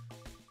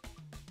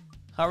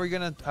 How are we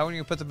gonna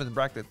put them in the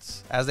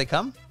brackets as they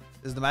come?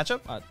 Is the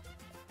matchup?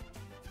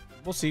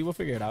 We'll see. We'll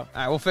figure it out.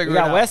 All right, we'll figure We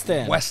it got out.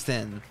 Weston.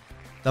 Weston,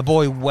 the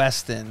boy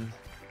Weston.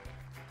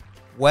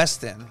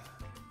 Weston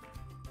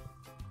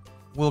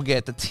will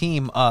get the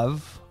team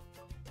of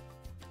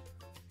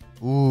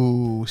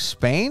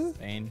Spain.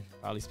 Spain.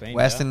 Probably Spain.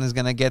 Weston is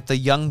going to get the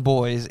young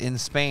boys in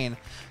Spain.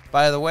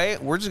 By the way,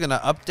 we're just going to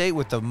update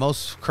with the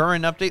most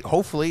current update.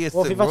 Hopefully, it's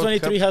Well, the FIFA World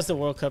 23 Cup. has the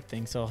World Cup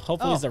thing, so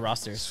hopefully it's the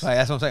rosters. Right,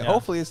 that's what I'm saying. Yeah.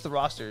 Hopefully, it's the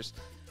rosters.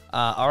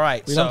 All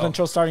right. We don't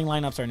control starting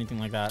lineups or anything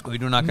like that. We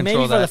do not control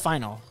Maybe for that. the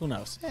final. Who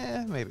knows?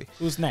 Maybe.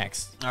 Who's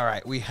next? All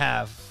right. We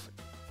have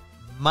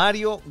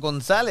Mario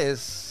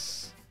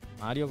Gonzalez.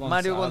 Mario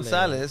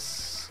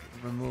Gonzalez.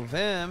 Remove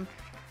him.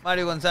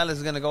 Mario Gonzalez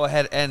is going to go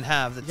ahead and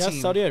have the You have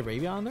team. Saudi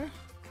Arabia on there?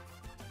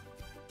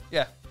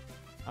 Yeah.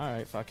 All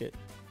right, fuck it.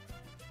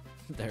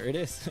 There it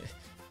is.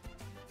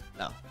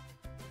 No.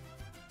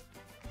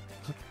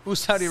 Who's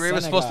Saudi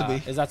Arabia supposed to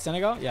be? Is that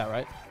Senegal? Yeah,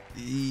 right.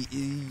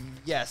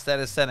 Yes, that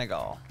is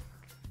Senegal.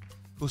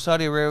 Who's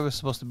Saudi Arabia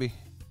supposed to be?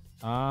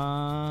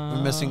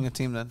 We're missing a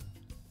team then.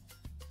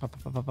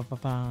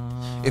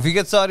 If you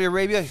get Saudi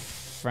Arabia,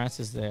 France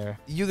is there.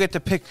 you get to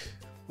pick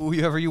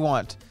whoever you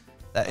want.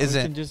 That We can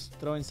isn't. just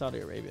throw in Saudi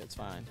Arabia. It's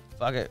fine.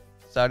 Fuck it.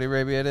 Saudi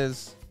Arabia it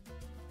is.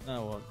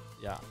 No, well,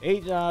 yeah.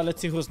 Eight.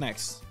 Let's see who's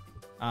next.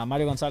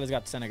 Mario Gonzalez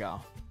got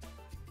Senegal.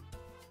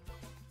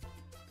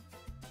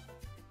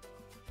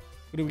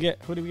 Who do we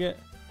get?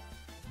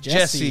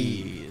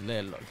 Jesse.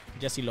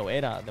 Jesse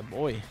Loera, the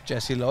boy.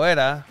 Jesse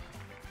Loera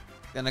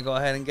gonna go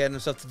ahead and get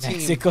himself the team.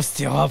 Mexico's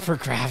still up for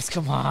grabs.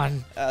 Come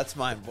on. That's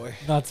mine, boy.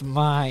 That's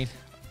mine.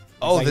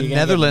 Oh, like the you're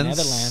gonna get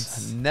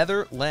Netherlands.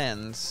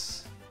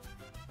 Netherlands.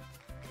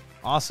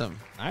 Awesome.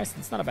 Nice.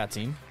 It's not a bad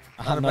team.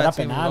 Not a No bad era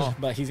team at all. penal,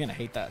 but he's gonna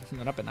hate that.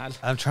 No era penal.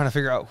 I'm trying to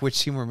figure out which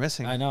team we're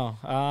missing. I know.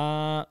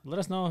 Let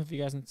us know if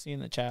you guys can see in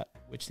the chat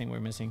which thing we're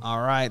missing.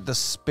 All right, the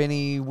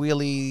spinny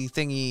wheelie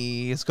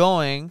thingy is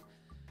going.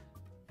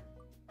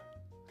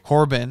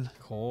 Corbin,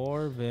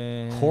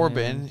 Corbin,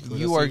 Who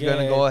you does are he going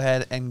to get? go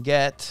ahead and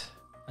get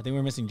I think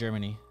we're missing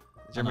Germany.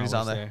 Germany's Oh,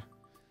 no, on what's there.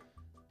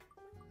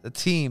 The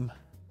team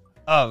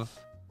of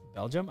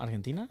Belgium,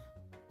 Argentina.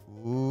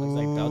 Looks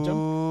like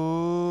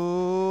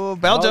Belgium.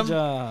 Belgium.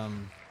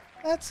 Belgium.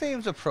 That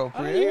seems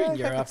appropriate. You're in I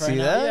Europe can right see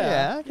now. that.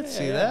 Yeah, I can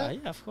see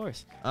that. Yeah, of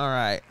course. All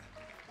right.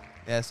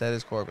 Yes, that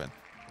is Corbin.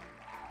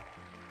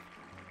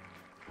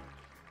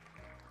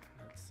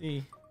 Let's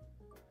see.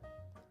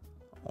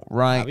 All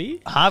right.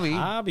 Javi.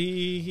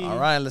 Javi. All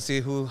right, let's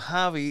see who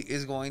Javi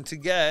is going to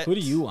get. Who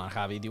do you want,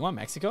 Javi? Do you want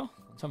Mexico?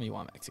 Tell me you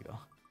want Mexico.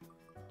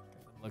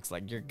 Looks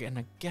like you're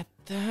gonna get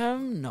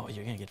them. No,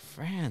 you're gonna get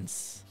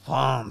France.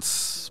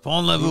 France.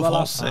 Parlez-vous Viva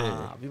la français?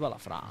 France. Viva la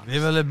France.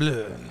 Vive le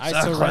bleu.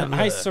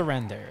 I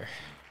surrender.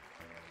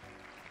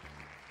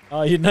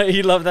 Oh, you know,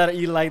 you love that.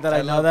 You like that.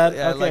 I know that.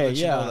 Yeah, I Okay, like that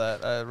yeah. you know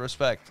that.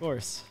 Respect. Of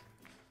course.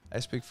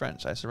 I speak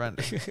French. I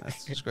surrender.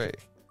 That's just great.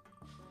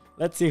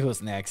 Let's see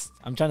who's next.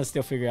 I'm trying to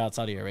still figure out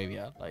Saudi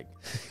Arabia. Like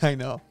I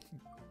know.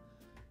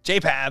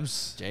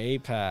 JPABs.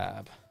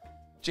 JPAB.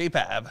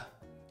 JPAB.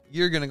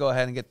 You're going to go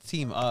ahead and get the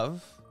team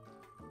of.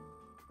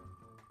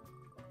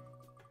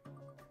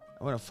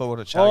 I went a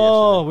photo chat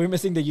Oh, yesterday. we're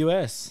missing the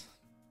U.S.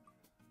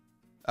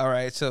 All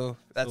right, so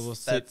So we'll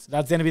see.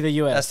 That's gonna be the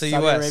U.S. That's the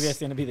Saudi US. Arabia's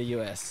gonna be the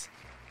U.S.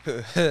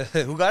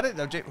 who got it?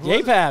 No, who was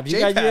it? JPAB, you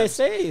got JPAB.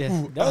 USA.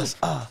 Ooh, Dope. us,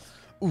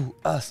 Ooh,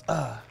 us,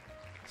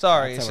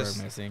 Sorry, That's it's what just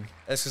we're missing.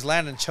 it's because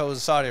Landon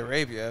chose Saudi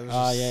Arabia. It was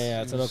Oh, just-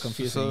 yeah, it's a little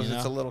confusing, So you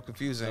it's know? a little So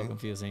confusing.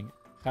 confusing.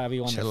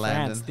 Javi wanted Shit, France.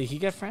 Landon. Did he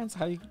get France?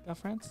 How you got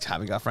France?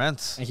 Javi got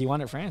France. And he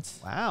wanted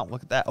France. Wow,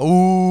 look at that.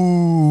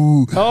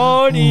 Ooh.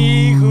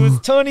 Tony, who's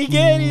Tony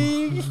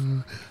getting?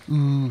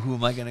 Ooh, who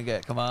am I going to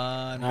get? Come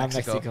on, Not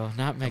Mexico. Mexico.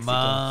 Not Mexico. Come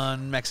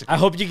on, Mexico. I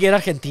hope you get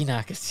Argentina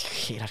because you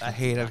hate Argentina. I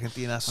hate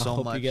Argentina I so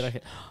hope much. you get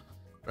Argentina.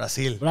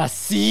 Brazil.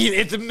 Brazil,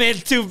 it's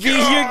meant to be. You're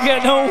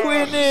gonna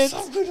win it.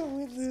 I'm going to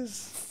win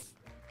this.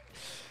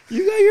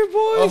 You got your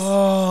boys.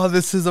 Oh,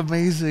 this is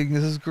amazing.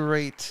 This is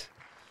great.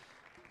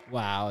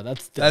 Wow,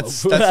 that's dope.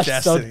 That's That's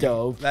so destiny.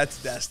 dope.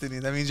 That's destiny.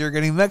 That means you're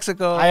getting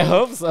Mexico. I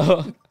hope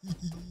so.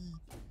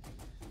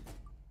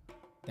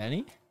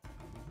 Danny?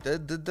 The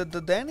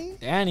Danny?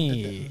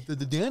 Danny. The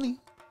Danny?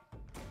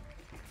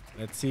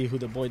 Let's see who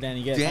the boy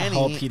Danny gets. I Danny.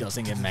 hope he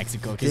doesn't get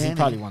Mexico because he Danny.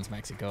 probably wants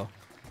Mexico.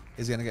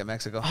 Is going to get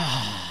Mexico.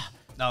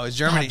 No, it's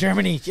Germany.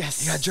 Germany,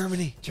 yes. You got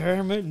Germany.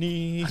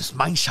 Germany. Das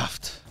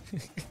Mannschaft.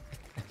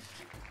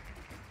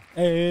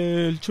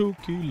 El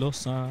Chucky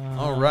Lozano.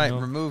 All right,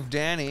 remove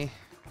Danny.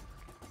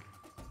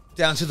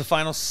 Down to the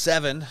final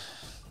 7.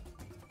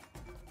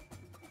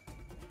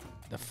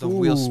 The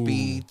wheel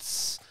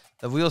speeds.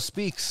 The wheel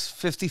speaks.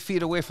 50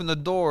 feet away from the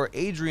door.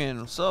 Adrian,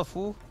 what's up,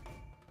 fool?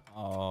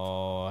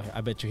 Oh,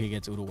 I bet you he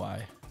gets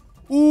Uruguay.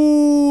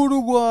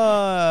 Uruguay.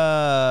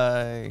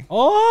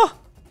 Oh,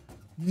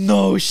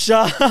 no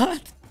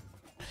shot.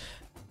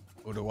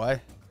 Uruguay.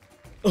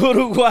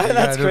 Uruguay, You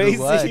that's got crazy.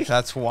 Uruguay.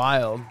 That's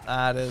wild.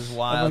 That is I'm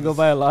wild. gonna go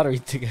buy a lottery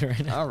ticket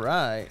right now. All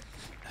right.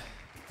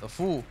 The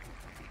fool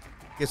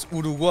gets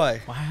Uruguay.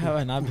 Why have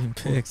I not been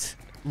picked?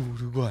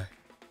 Uruguay.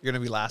 You're going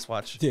to be last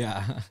watch.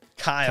 Yeah.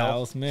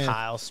 Kyle Smith.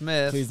 Kyle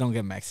Smith. Please don't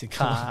get Mexico.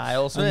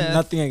 Kyle Smith.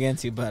 Nothing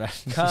against you, but I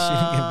shouldn't get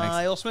Mexico.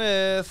 Kyle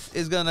Smith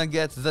is going to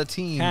get the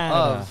team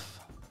Canada. of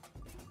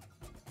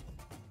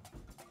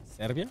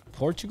Serbia?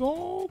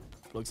 Portugal?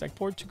 Looks like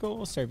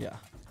Portugal. Serbia.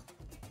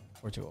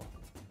 Portugal.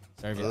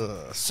 Serbia.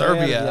 Serbia.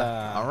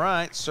 Serbia. All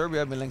right.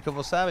 Serbia,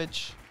 Milinkovic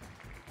Savic.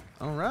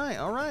 All right.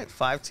 All right.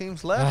 5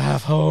 teams I left.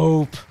 have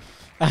hope.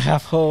 I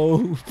have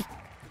hope.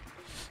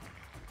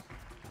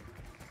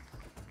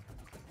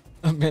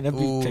 I'm going to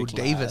be Ooh, picked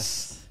Davis.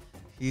 last.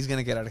 He's going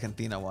to get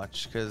Argentina,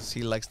 watch, because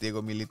he likes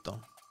Diego Milito.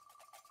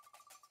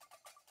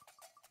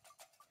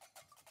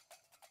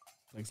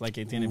 Looks like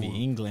it's going to be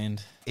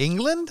England.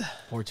 England?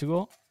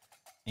 Portugal?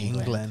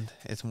 England.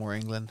 It's more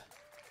England.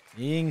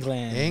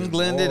 England.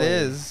 England it boy.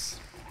 is.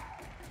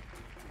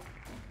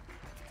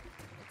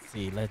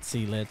 Let's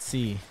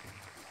see.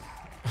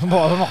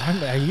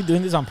 Are you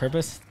doing this on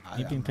purpose?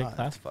 You being picked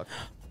last? Fuck.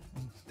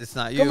 It's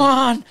not you. Come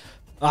on.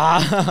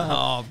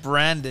 Ah. Oh,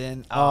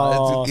 Brandon.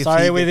 Oh, if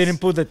sorry, he we gets-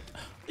 didn't put the.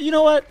 You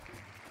know what?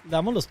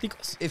 Damos los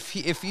ticos.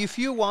 If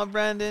you want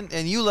Brandon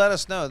and you let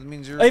us know, that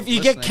means you're. If you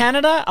get listening.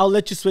 Canada, I'll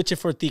let you switch it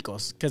for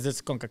ticos because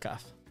it's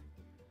CONCACAF.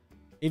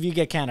 If you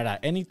get Canada,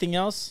 anything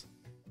else,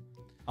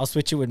 I'll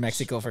switch it with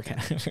Mexico for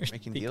Canada. for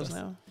Making deals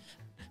ticos.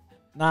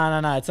 now.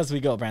 No. It's as we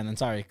go, Brandon.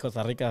 Sorry,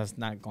 Costa Rica is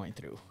not going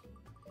through.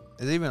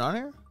 Is it even on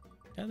here?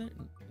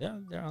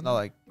 They're on. No,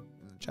 like in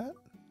the chat.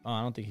 Oh,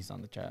 I don't think he's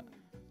on the chat.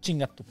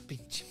 Chinga tu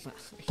pinche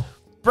madre.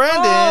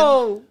 Brandon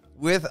No!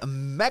 with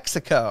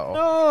Mexico.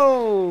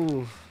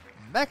 No!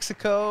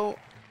 Mexico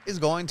is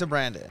going to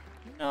Brandon.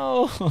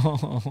 No!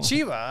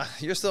 Chiva,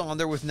 you're still on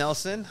there with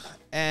Nelson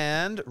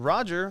and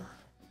Roger.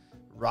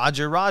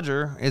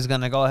 Roger is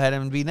gonna go ahead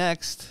and be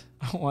next.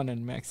 I want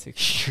in Mexico.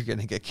 You're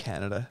gonna get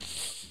Canada.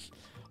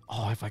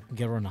 Oh, if I can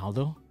get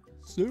Ronaldo.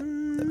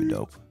 That'd be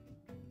dope.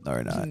 No,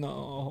 you're not.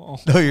 No.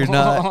 No, you're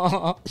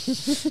not.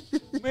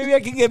 Maybe I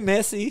can get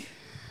Messi.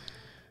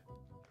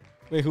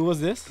 Wait, who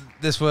was this?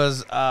 This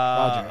was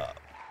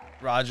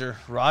Roger.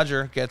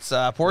 Roger gets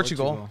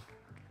Portugal.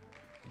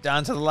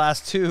 Down to the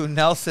last two,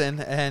 Nelson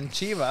and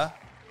Chiva.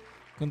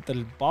 Contra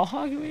el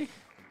Baja, güey?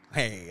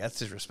 Hey, that's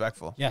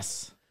disrespectful.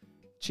 Yes.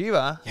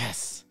 Chiva.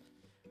 Yes.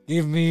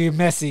 Give me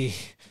Messi.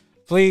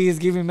 Please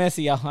give me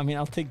Messi.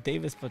 I'll take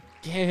Davis, but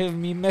give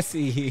me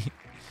Messi.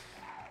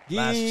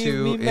 Last Give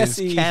two me is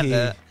Messi.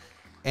 Canada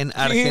and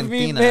Give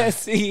me Argentina.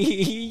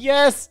 Messi.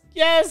 Yes.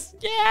 Yes.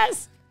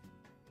 Yes.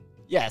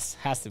 Yes.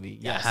 Has to be.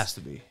 Yes. Yeah, it has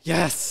to be.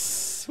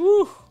 Yes.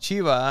 Woo.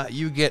 Chiva,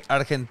 you get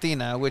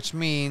Argentina, which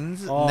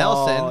means Oh,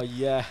 Nelson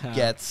yeah.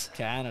 gets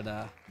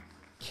Canada.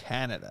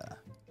 Canada.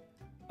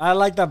 I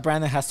like that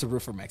Brandon has to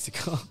root for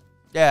Mexico.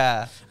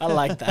 Yeah. I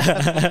like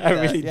that. I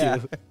really Yeah.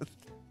 do.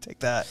 Take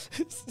that.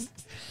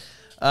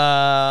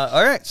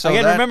 All right. So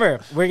Again, that- remember,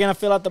 we're going to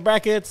fill out the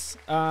brackets.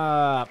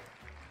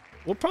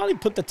 We'll probably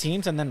put the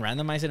teams and then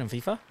randomize it in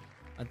FIFA.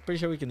 I'm pretty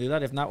sure we can do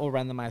that. If not, we'll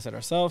randomize it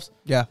ourselves.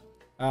 Yeah.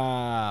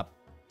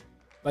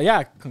 But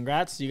yeah,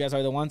 congrats. You guys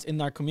are the ones in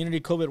our Community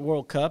COVID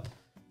World Cup.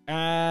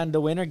 And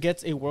the winner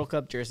gets a World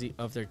Cup jersey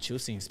of their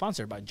choosing,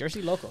 sponsored by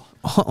Jersey Local.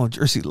 Oh,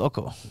 Jersey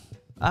Loco.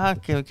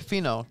 Que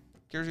fino.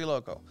 Jersey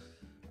Loco.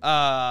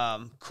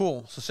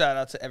 Cool. So shout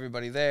out to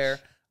everybody there.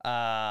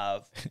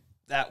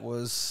 That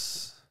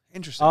was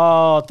interesting.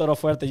 Oh, Toro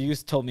Fuerte, you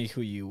told me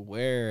who you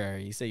were.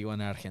 You said you went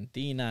to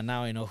Argentina.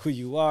 Now I know who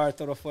you are.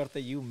 Toro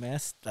Fuerte, you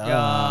messed up.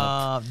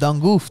 Yeah, done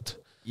goofed.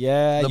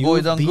 Yeah, The you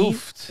boy done beat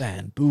goofed.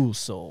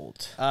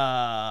 Bamboozled.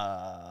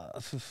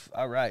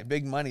 All right.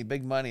 Big money.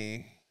 Big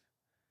money.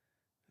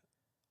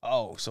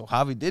 Oh, so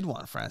Javi did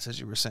want France, as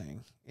you were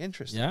saying.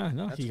 Interesting. Yeah,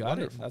 no, That's he got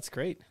wonderful. it. That's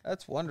great.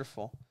 That's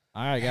wonderful.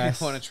 All right, guys.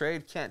 Want to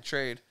trade? Can't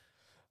trade.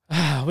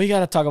 We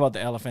got to talk about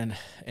the elephant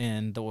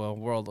in the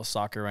world of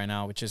soccer right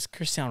now, which is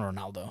Cristiano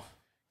Ronaldo.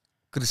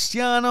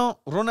 Cristiano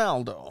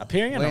Ronaldo.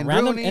 Appearing in a Wayne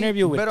random Rooney,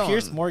 interview with Beron.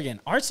 Piers Morgan.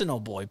 Arsenal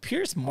boy,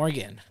 Piers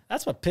Morgan.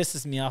 That's what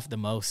pisses me off the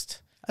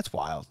most. That's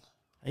wild.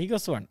 He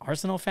goes to an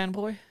Arsenal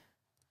fanboy.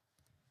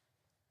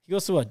 He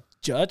goes to a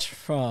judge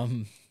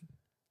from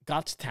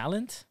Got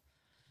Talent.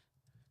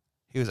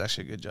 He was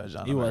actually a good judge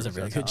on He was a America's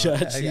really Got good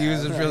Talent. judge, Yeah, he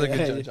was a yeah. really good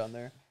Yeah. judge on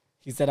there.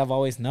 He said, I've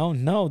always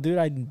known. No, dude,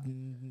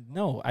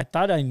 I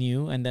thought I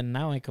knew, and then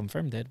now I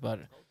confirmed it, but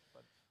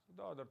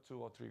The other 2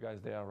 or 3 guys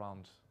there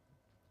around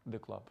the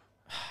club.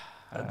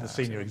 At the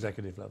senior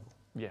executive level.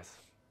 Yes,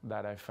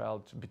 that I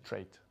felt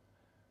betrayed.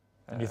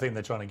 And you think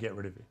they're trying to get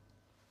rid of you?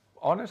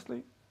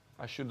 Honestly,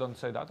 I shouldn't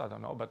say that. I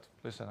don't know, but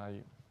listen,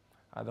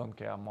 I don't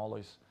care. I'm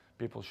always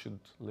people should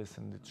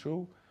listen the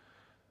truth.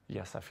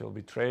 Yes, I feel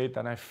betrayed,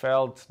 and I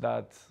felt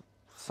that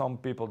some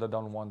people that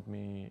don't want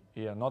me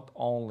here, not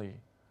only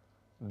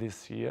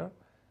this year,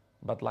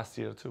 but last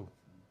year too.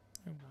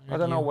 I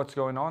don't know what's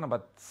going on,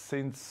 but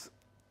since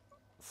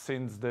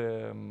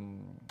the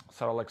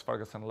Sir Alex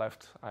Ferguson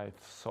left, I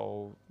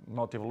saw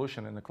not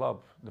evolution in the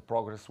club. The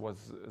progress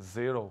was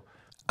zero.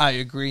 I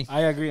agree.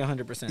 I agree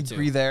 100% too.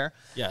 Agree there.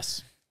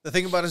 Yes. The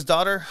thing about his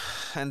daughter,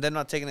 and them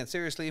not taking it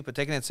seriously, but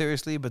taking it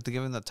seriously, but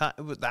giving the time,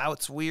 now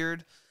it's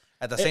weird.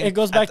 At the same, It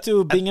goes back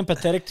to being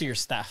empathetic to your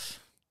staff.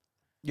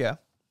 yeah.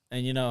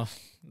 And,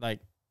 like,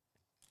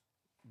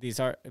 these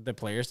are the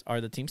players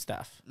are the team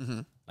staff.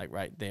 Mm-hmm. Like,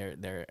 right,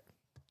 they're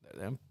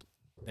them.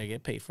 They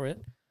get paid for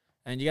it.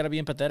 And you got to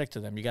be empathetic to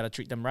them. You got to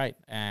treat them right.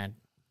 And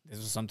this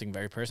was something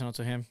very personal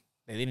to him.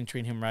 They didn't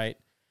treat him right.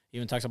 He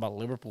even talks about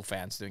Liverpool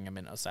fans doing a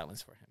minute of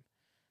silence for him,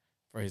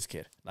 for his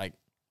kid. Like,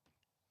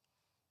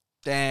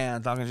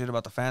 Damn, talking shit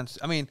about the fans.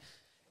 I mean,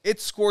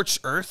 it's scorched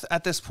earth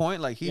at this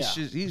point. Like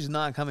he's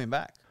not coming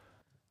back.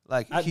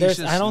 Like I he's just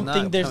don't not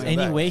think there's coming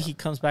any back. way he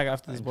comes back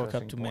after this World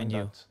Cup to Interesting Man point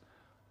U.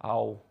 that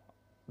how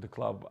the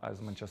club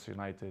as Manchester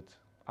United,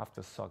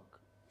 after suck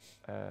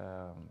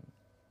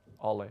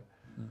Ole,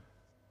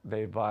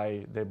 they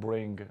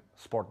bring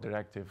sport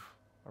directive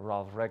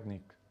Ralph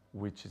Ragnick,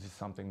 which is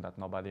something that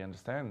nobody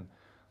understands.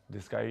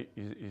 This guy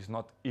is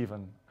not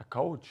even a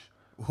coach.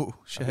 Ooh,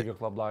 A shit. bigger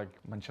club like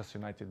Manchester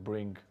United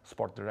bring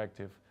sport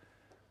directive.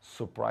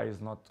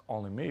 Surprised not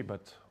only me,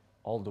 but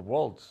all the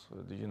world.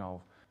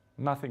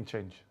 Nothing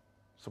changed.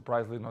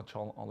 Surprisingly, not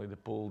only the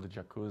pool, the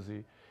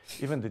jacuzzi,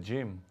 even the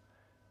gym.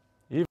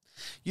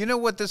 You know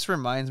what this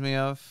reminds me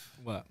of?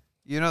 What?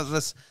 You know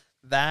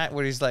that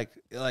where he's like,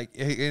 and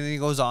he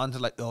goes on to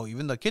like, oh,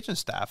 even the kitchen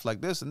staff, like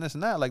this and this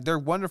and that, like they're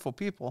wonderful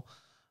people.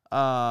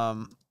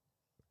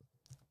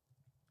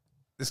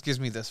 This gives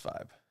me this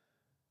vibe.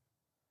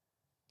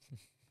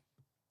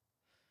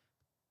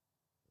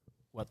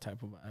 What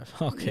type of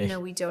vibe? Okay. You know,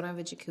 we don't have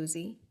a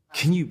jacuzzi.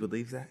 Can you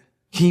believe that?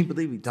 Can you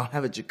believe we don't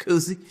have a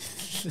jacuzzi?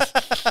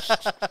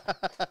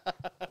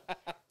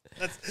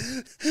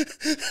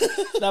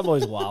 That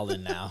boy's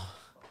wilding now.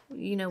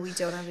 You know, we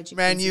don't have a jacuzzi.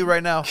 Man, you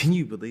right now. Can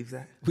you believe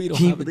that? We don't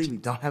Can you have a believe we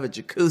don't have a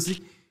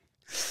jacuzzi?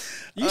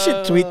 You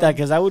should tweet that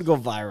because I would go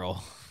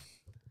viral.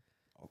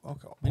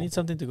 okay. We need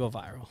something to go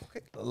viral.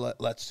 Okay,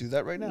 let's do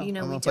that right now. You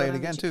know I'm we gonna play don't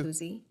it have again a too.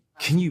 jacuzzi.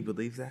 Can you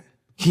believe that?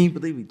 Can you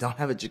believe we don't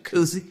have a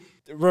jacuzzi?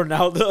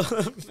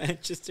 Ronaldo,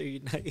 Manchester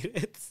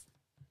United.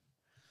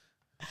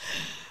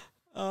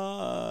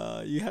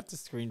 You have to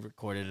screen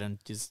record it and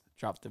just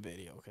drop the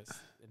video because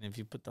if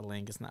you put the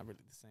link, it's not really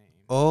the same.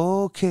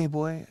 Okay,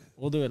 boy.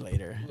 We'll do it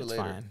later. Do it It's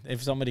later. fine.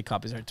 If somebody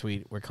copies our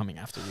tweet, we're coming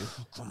after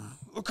you.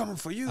 We're coming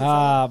for you.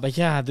 But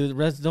yeah, dude,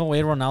 no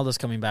way Ronaldo's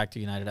coming back to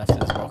United after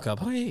this World Cup.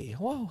 Hey,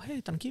 whoa,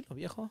 hey, tranquilo,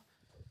 viejo.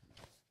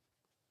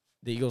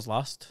 The Eagles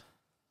lost.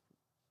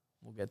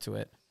 We'll get to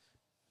it.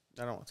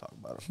 I don't want to talk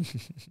about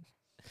it.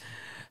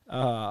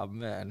 Oh,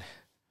 man.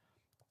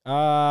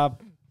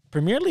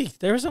 Premier League.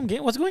 There was some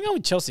game. What's going on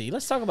with Chelsea?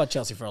 Let's talk about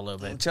Chelsea for a little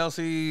bit.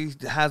 Chelsea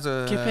has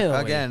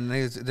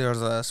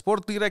there's a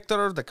sport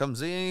director that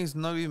comes in. He's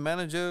not even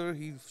manager.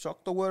 He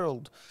shocked the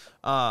world.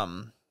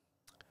 Tuchel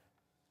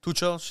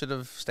should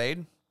have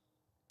stayed.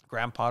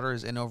 Graham Potter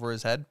is in over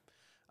his head.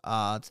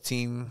 The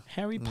team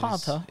Harry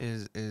Potter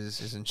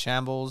is in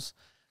shambles.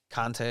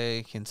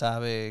 Conte,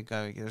 Kinsabe,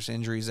 there's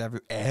injuries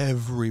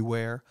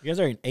everywhere. You guys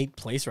are in 8th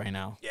place right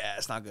now. Yeah,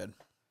 it's not good.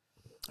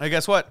 Hey,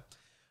 guess what?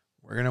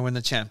 We're gonna win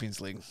the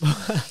Champions League.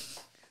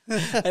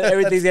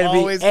 Everything's gonna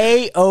be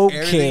A-OK.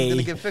 Everything's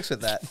gonna get fixed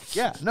with that.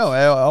 Yeah, no,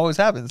 it always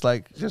happens.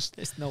 Like, just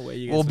there's no way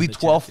you guys we'll win be the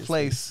 12th Champions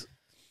place. League.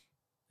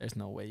 There's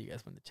no way you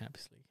guys win the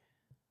Champions League.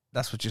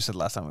 That's what you said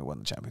last time we won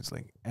the Champions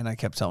League, and I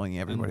kept telling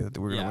everybody that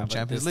we were going to win but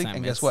Champions this League. time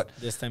And guess what?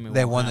 This time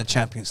They won't won the happen.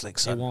 Champions League.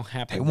 Son. It won't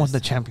happen. They won this the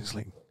time. Champions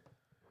League.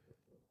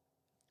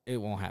 It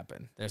won't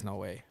happen. There's no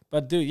way.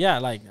 But dude, yeah,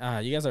 like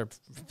you guys are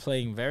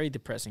playing very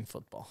depressing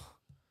football.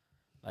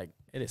 Like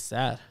it is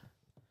sad.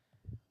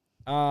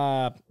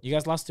 You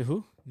guys lost to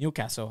who?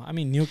 Newcastle. I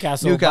mean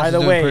Newcastle. By the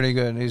doing way, pretty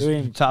good. He's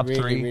doing top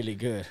really, 3. really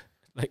good.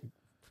 Like,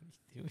 what are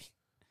you doing?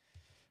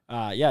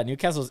 Yeah,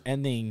 Newcastle's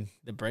ending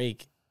the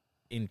break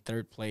in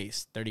 3rd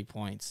place, 30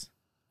 points.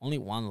 Only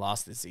 1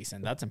 loss this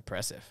season. That's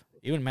impressive.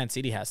 Even Man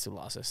City has 2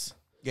 losses.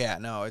 Yeah,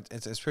 no,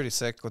 it's pretty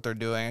sick what they're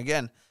doing.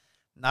 Again,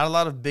 not a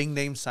lot of big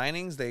name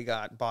signings. They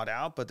got bought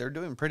out, but they're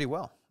doing pretty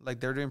well.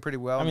 Like they're doing pretty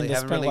well. I mean, they they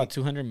haven't spent really. about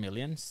 200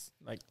 millions.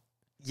 Like,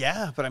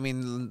 Yeah, but I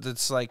mean,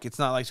 it's not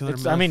like 200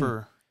 It's- million I mean,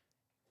 for.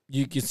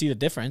 you can see the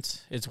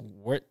difference. It's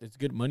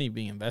good money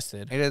being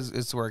invested.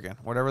 It's working.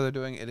 Whatever they're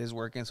doing, it is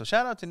working. So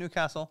shout out to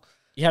Newcastle.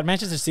 You had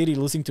Manchester City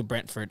losing to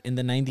Brentford in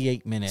the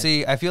 98th minute.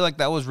 See, I feel like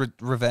that was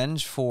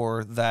revenge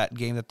for that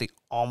game that they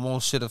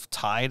almost should have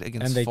tied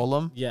against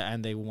Fulham. Yeah,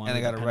 and they won. And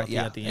they got a penalty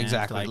at the end.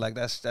 exactly. Like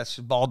that's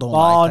ball don't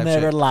ball lie. Type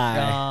never shit.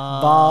 lie.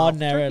 Ball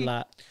never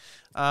lie.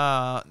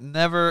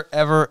 Never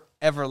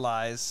ever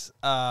lies.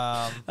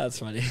 That's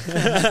funny.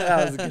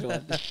 That was a good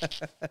one.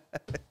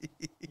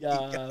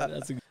 Yeah,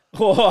 that's a good.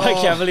 Oh, I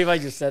can't believe I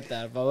just said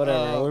that. But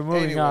whatever. We're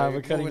moving anyway, on.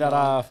 We're cutting moving that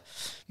on.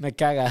 off. Me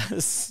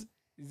cagas.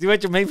 See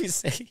what you made me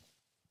say.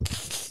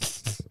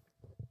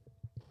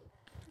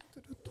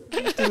 Me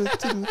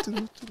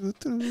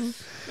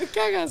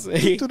cagas,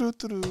 güey.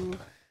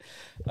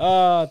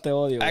 Ah, te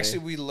odio, güey. Actually,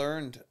 we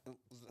learned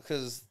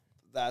because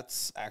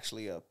that's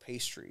actually a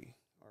pastry.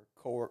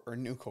 Our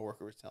new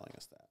coworker was telling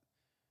us that.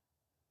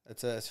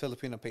 It's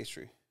Filipino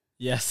pastry.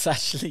 Yes,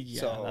 actually,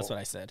 yeah, So, that's what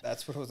I said.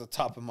 That's what was the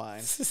top of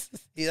mind.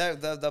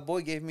 That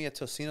boy gave me a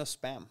tocino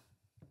spam.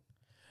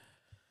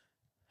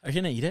 Are you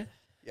gonna eat it?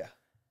 Yeah,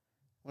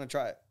 I'm gonna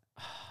try it.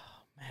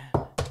 Man.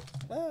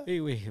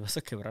 Güey, vas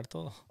a quebrar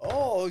todo.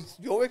 Oh,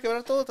 yo voy a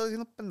quebrar todo. Estás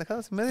diciendo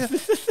pendejadas y media.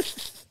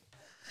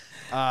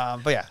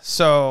 But yeah,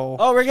 so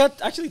Oh, we're gonna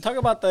actually talk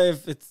about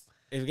if it's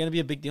gonna be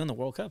a big deal in the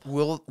World Cup.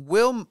 will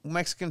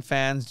Mexican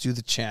fans do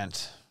the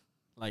chant?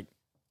 Like,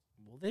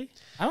 will they?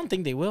 I don't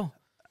think they will.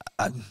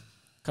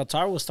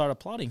 Qatar will start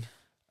applauding.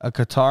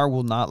 Qatar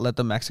will not let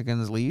the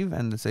Mexicans leave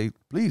and say,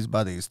 "Please,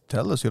 buddies,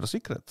 tell us your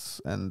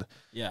secrets." And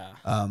Yeah.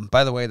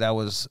 by the way, that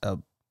was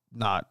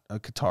not a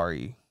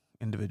Qatari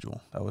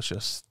individual. That was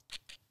just,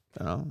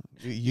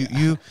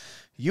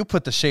 you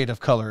put the shade of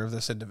color of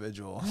this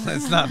individual.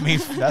 It's not me.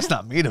 That's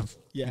not me to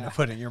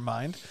put in your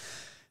mind.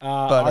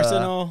 But,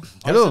 Arsenal.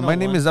 Hello, Arsenal my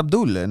name won. is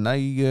Abdul, and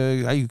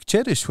I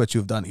cherish what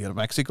you've done here,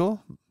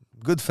 Mexico.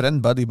 Good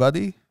friend, buddy.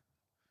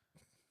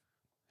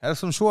 Have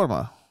some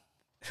shawarma.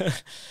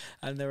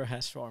 I've never had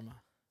shawarma.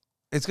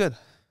 It's good.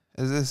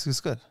 It's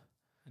good.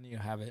 I need to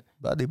have it.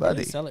 Buddy.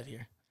 They sell it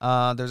here.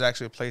 There's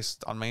actually a place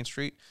on Main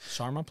Street.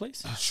 Shawarma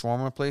place?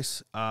 Shawarma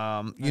place.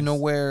 You know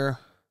where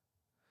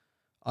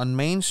on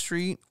Main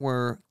Street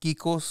where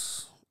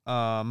Kiko's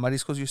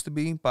Mariscos used to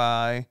be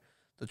by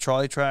the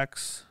trolley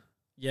tracks?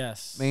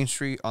 Yes. Main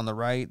Street on the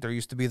right. There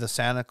used to be the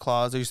Santa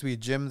Claus. There used to be a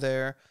gym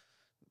there.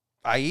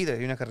 Ahí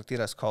de una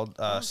carretera. It's called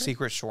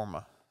Secret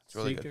Shawarma. It's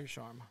really Secret good.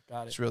 shawarma.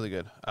 Got it. It's really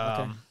good.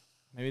 Okay.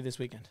 Maybe this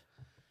weekend.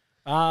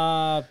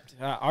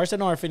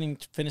 Arsenal are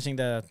finishing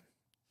the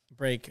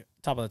break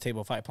top of the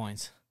table, 5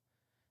 points.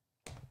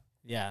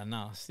 Yeah,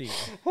 no, sí.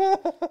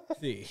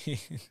 Sí.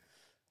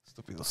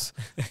 Estúpidos.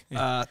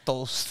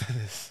 Todos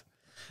ustedes.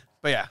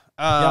 But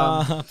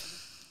yeah.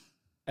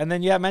 And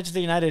then you have Manchester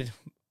United,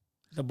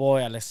 the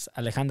boy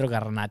Alejandro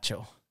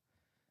Garnacho.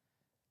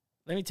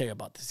 Let me tell you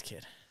about this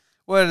kid.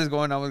 What is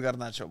going on with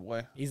Garnacho,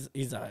 boy? He's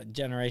a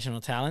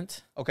generational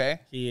talent.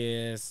 Okay. He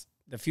is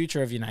the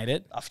future of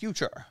United. A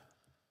future.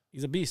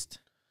 He's a beast.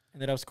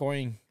 Ended up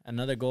scoring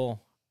another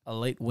goal, a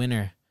late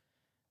winner.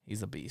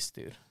 He's a beast,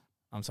 dude.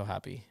 I'm so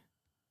happy.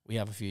 We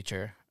have a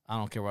future. I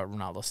don't care what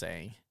Ronaldo's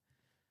saying.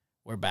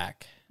 We're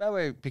back. By the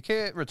way,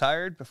 Piqué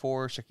retired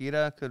before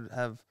Shakira could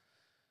have.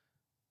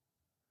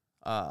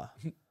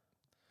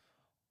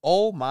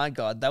 Oh my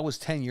God, that was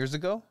 10 years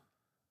ago.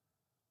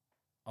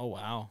 Oh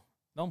wow!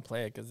 Don't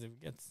play it because it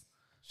gets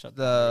shut.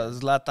 The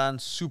Zlatan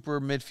super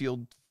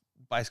midfield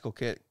bicycle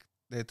kick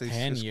that they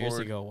 10 years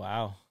scored. ago.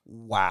 Wow!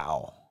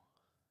 Wow!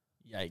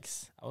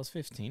 Yikes! I was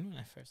 15 when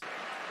I first.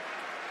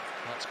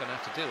 What's going to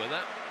have to deal with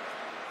that?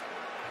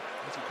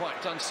 Hasn't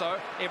quite done so.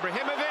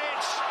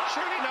 Ibrahimovic,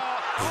 surely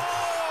not.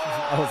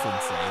 That was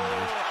insane,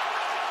 dude.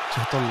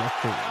 Now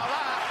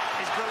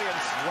that is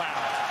brilliant.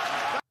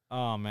 Wow.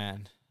 Oh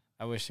man,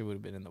 I wish he would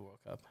have been in the World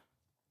Cup.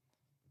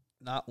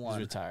 Not He's one.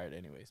 retired,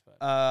 anyways. But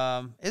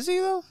Is he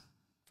though?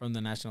 from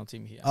the national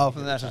team, he. Oh,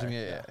 from the national team.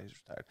 Yeah, he's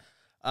retired.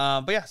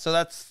 But yeah, so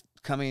that's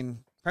coming.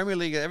 Premier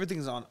League,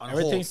 everything's on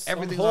Everything's hold.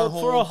 Everything's on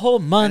hold for a whole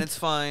month, and it's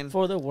fine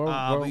for the World.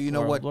 But you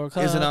know what World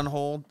isn't Cup. on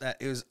hold? That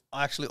it was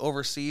actually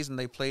overseas, and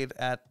they played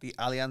at the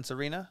Allianz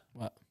Arena.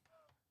 What?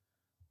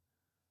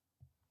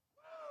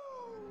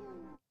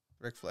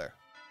 Ric Flair.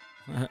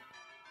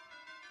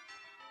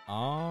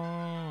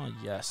 Oh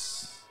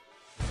yes.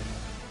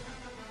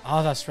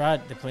 Oh, that's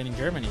right. They played in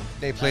Germany.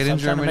 They played So in I'm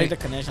trying to Germany. make the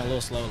connection a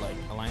little slow, like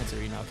Alliance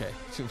Arena. Okay.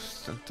 Sí,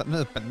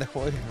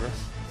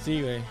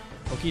 güey.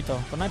 Poquito.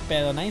 Pero no hay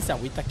pedo. Nadie se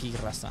agüita aquí,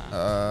 raza.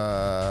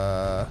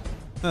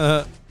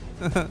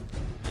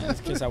 Es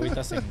que se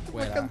agüita se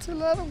encuera.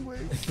 cancelaron, güey.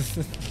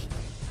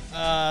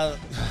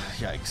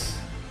 Yikes.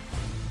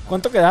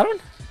 ¿Cuánto quedaron?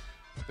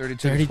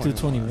 32-21.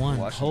 32-21.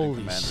 Washington Holy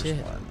Commanders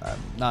shit. won. I'm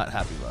not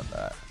happy about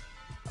that.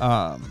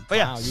 But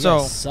yeah, Wow, you so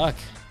guys suck.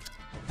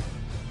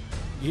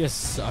 You guys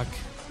suck.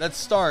 let's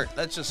start.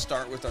 Let's just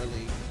start with our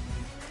league.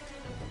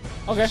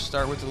 Okay. Just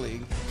start with the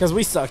league. Because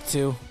we suck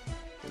too.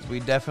 Because we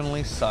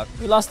definitely suck.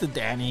 We lost to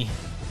Danny.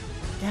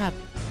 God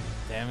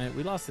damn it.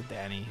 We lost to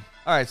Danny.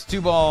 All right, so 2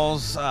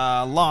 balls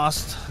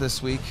lost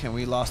this week, and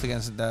we lost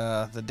against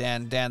the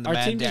Dan the Our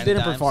man team just Dan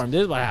didn't Dimes. perform.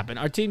 This is what happened.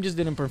 Our team just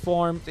didn't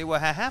perform. See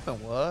what happened?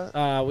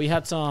 What? We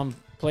had some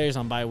players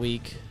on bye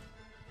week.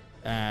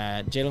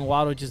 Jalen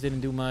Waddle just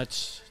didn't do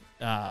much.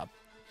 No,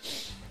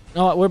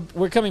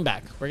 we're coming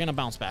back. We're gonna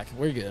bounce back.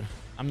 We're good.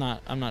 I'm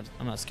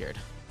not scared.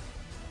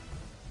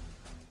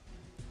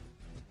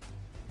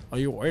 Oh,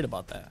 you're worried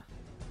about that?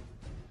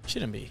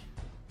 Shouldn't be.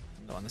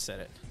 I'm the one that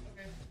said it.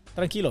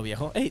 Tranquilo,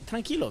 viejo. Hey,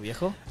 tranquilo,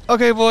 viejo.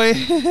 Okay, boy.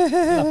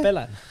 La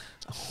pelan.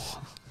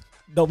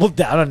 Double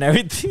down on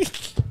everything.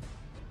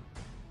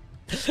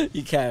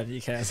 you can't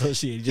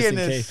associate just in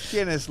case.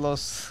 ¿Quién es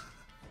los?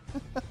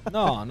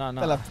 No.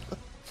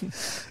 Tú,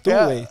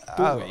 Yeah, güey.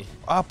 Tú, güey.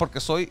 porque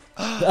soy.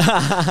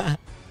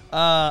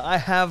 I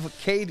have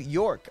Cade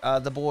York,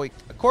 the boy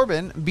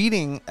Corbin,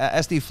 beating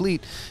SD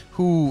Fleet,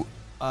 who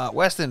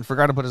Weston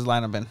forgot to put his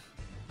lineup in.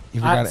 He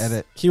forgot to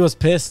edit. He was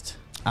pissed.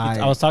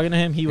 I was talking to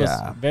him. He was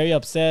yeah. very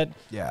upset.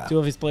 Yeah. 2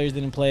 of his players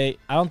didn't play.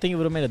 I don't think it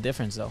would have made a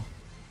difference, though.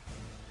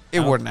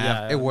 It wouldn't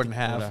have. yeah, It wouldn't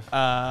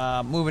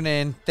have. Moving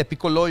in,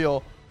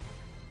 Tepicoloyo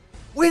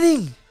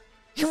winning.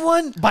 He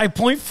won by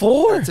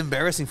 0.4. That's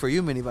embarrassing for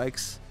you, mini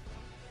bikes.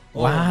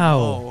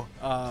 Wow.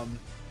 Oh,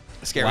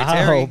 Scary Wow,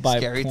 Terry. by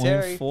Scary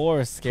Terry.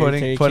 0.4. Scary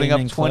Terry Putting came up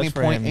in clutch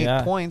for him, 20.8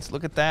 yeah. points.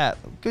 Look at that.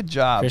 Good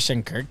job.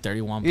 Christian Kirk,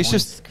 31 He's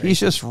points. he's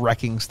just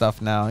wrecking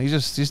stuff now. He's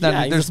not.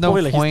 Yeah, he's there's a no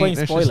spoiler. point. He's playing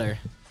There's spoiler.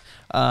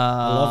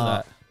 I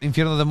love that.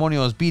 Infierno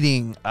Demonios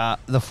beating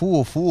the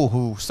Fool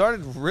who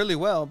started really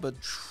well but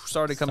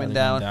started coming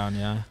down.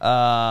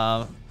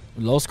 Yeah.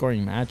 Low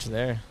scoring match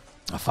there.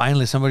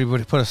 Finally, somebody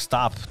would put a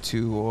stop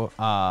to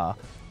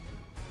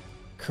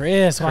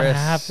Chris, what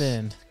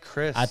happened?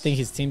 Chris. I think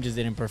his team just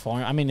didn't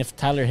perform. I mean, if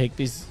Tyler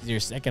Higby's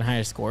your second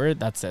highest scorer,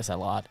 that says a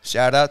lot.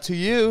 Shout out to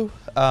you,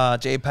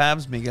 J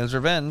Pabs, Miguel's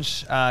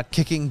Revenge,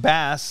 kicking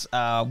bass,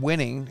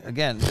 winning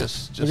again.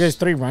 Just Look at his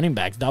 3 running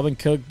backs: Dalvin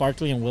Cook,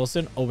 Barkley, and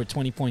Wilson, over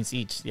 20 points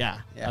each. Yeah.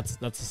 That's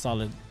a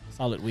solid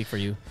week for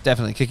you.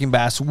 Definitely kicking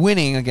bass,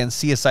 winning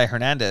against CSI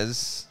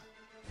Hernandez.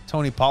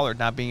 Tony Pollard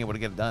not being able to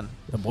get it done.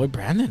 The boy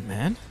Brandon,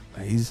 man.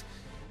 He's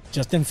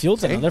Justin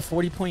Fields, another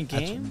 40-point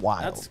game. That's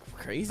wild. That's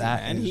crazy,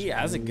 That man. is He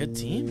has a good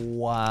team.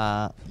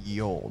 Wild.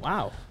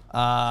 Wow.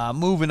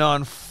 Moving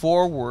on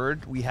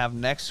forward, we have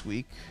next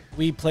week.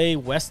 We play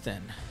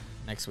Weston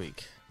next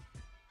week.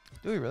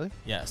 Do we really?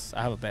 Yes,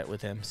 I have a bet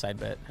with him. Side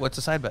bet. What's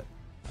the side bet?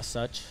 A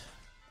such.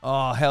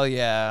 Oh, hell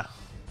yeah.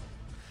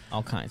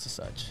 All kinds of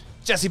such.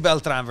 Jesse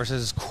Beltran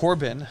versus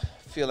Corbin.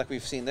 Feel like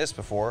we've seen this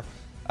before.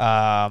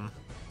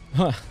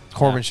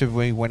 Corbin should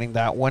be winning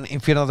that one.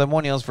 Infierno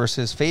Demonios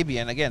versus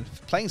Fabian. Again,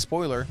 playing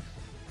spoiler.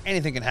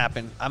 Anything can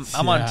happen.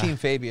 I'm on Team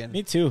Fabian.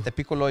 Me too. Te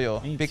pico el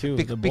hoyo. Me too.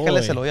 The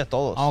Pícales boy. el hoyo a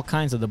todos. All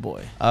kinds of the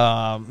boy.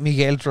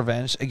 Miguel's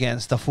Revenge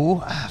against the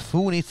Fu.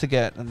 Fu needs to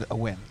get a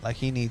win. Like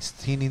he needs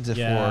it for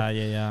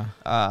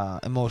Yeah.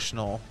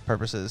 emotional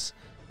purposes.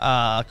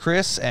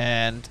 Chris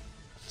and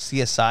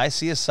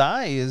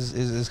CSI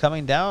is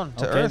coming down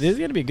to earth. This is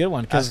gonna be a good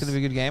one. That's gonna be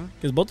a good game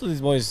because both of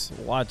these boys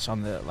watch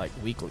on the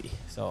weekly.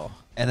 So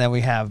and then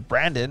we have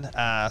Brandon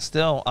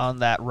still on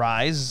that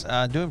rise,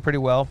 doing pretty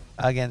well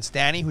against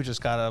Danny, who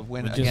just got a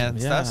win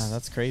against us. Yeah,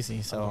 that's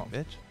crazy. So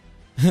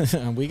bitch,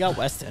 and we got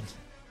Weston.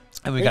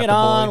 And we Bring got it the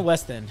on, boy.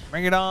 Weston.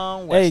 Bring it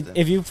on, Weston. Hey,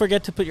 if you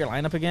forget to put your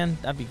lineup again,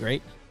 that'd be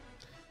great.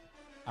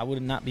 I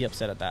would not be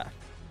upset at that.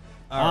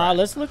 All right.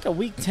 Let's look at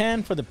week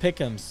 10 for the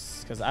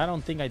pick'ems because I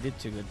don't think I did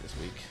too good this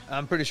week.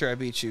 I'm pretty sure I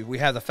beat you. We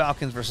have the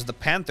Falcons versus the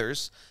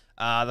Panthers.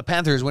 The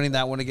Panthers winning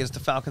that one against the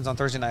Falcons on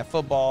Thursday Night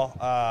Football.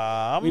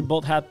 We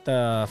both had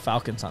the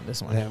Falcons on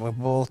this one. Yeah, we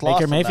both lost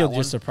Baker on Mayfield that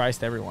just one.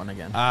 surprised everyone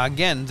again.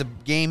 Again, the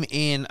game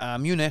in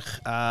Munich,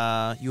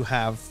 you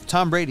have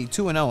Tom Brady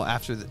 2-0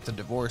 after the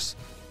divorce.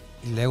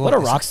 What a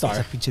rock star.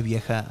 Esa pinche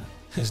vieja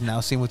is now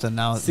seen with City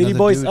another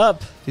Boys dude.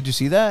 up. Did you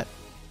see that?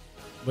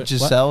 What-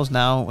 Giselle's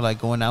now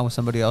going out with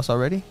somebody else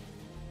already.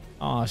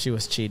 Oh, she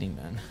was cheating,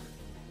 man.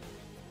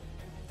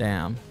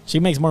 Damn. She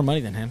makes more money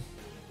than him.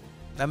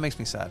 That makes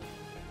me sad.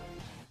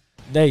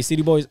 Hey,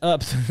 City Boys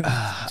up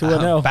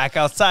 2-0. Back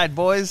outside,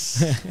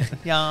 boys.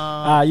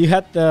 Yeah. You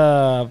had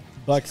the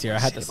Bucks here. I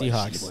had the City boy,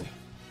 Seahawks. City boy.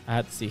 I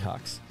had the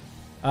Seahawks.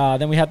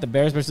 Then we had the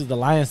Bears versus the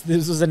Lions.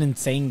 This was an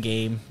insane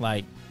game.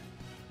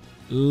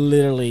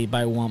 Literally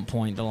by 1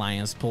 point, the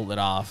Lions pulled it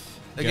off.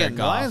 Again,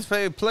 the Lions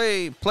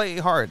play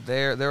hard.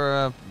 They're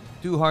a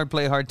do hard,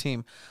 play hard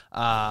team. You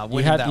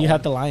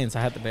had the Lions.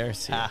 I had the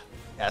Bears here.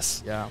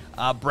 Yes. Yeah.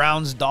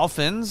 Browns,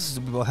 Dolphins.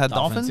 We both had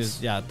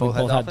Dolphins. We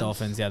both had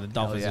Dolphins. Yeah, the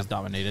Dolphins just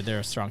dominated. They're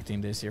a strong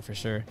team this year for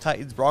sure.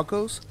 Titans,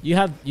 Broncos. You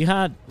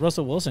had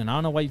Russell Wilson. I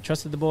don't know why you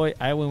trusted the boy.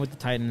 I went with the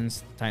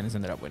Titans. Titans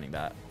ended up winning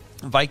that.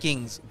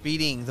 Vikings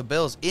beating the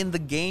Bills in the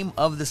game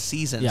of the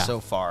season so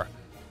far.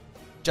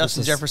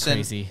 Justin This is Jefferson.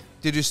 crazy.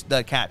 Did you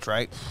the catch,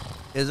 right?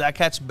 Is that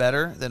catch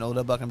better than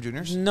Odell Beckham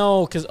Jr.'s?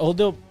 No, because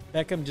Odell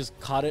Beckham just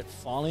caught it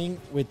falling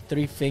with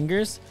 3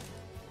 fingers.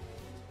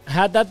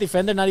 Had that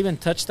defender not even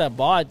touched that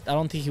ball, I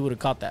don't think he would have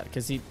caught that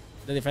because the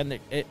defender.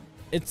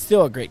 It's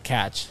still a great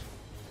catch,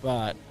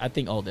 but I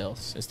think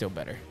Odell's is still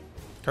better.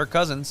 Kirk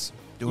Cousins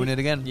doing it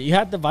again. You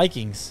had the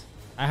Vikings.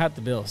 I had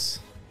the Bills.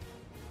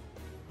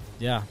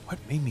 Yeah. What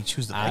made me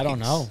choose the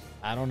Vikings?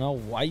 I don't know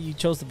why you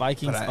chose the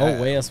Vikings. But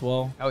way as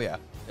well. Hell yeah.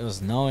 It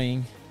was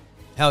knowing.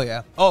 Hell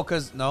yeah. Oh,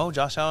 because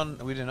Josh Allen.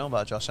 We didn't know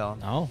about Josh Allen.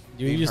 No,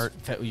 you were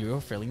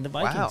feeling the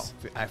Vikings.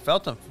 Wow, I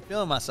felt him,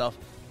 feeling myself.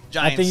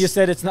 Giants. I think you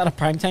said it's not a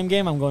primetime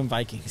game. I'm going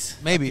Vikings.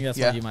 Maybe. I think that's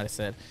what you might have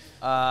said.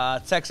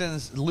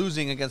 Texans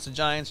losing against the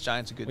Giants.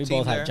 Giants a good We team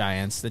both there. had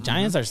Giants. The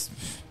Giants are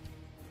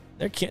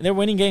they're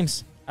winning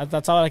games.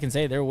 That's all I can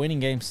say. They're winning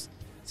games.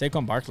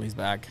 Saquon Barkley's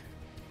back.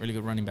 Really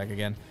good running back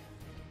again.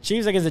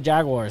 Chiefs against the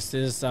Jaguars.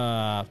 This is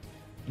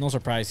no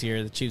surprise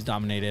here. The Chiefs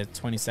dominated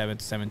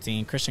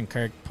 27-17. Christian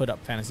Kirk put up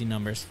fantasy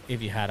numbers.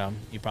 If you had him,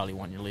 you probably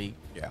won your league.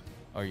 Yeah.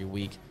 Or your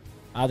week.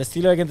 The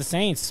Steelers against the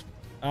Saints.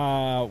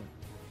 Oh,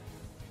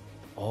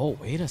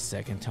 wait a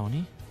second,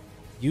 Tony.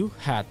 You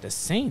had the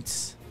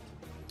Saints.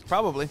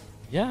 Probably.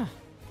 Yeah.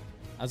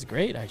 That's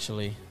great,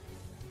 actually.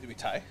 Did we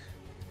tie?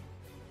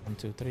 1,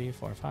 2, 3,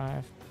 4,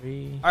 5,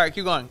 3. All right,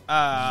 keep going.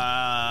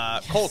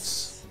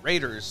 Colts,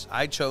 Raiders.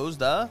 I chose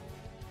the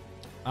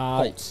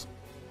Colts.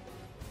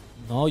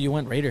 No, you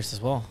went Raiders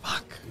as well.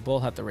 Fuck. We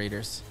both had the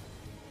Raiders.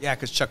 Yeah,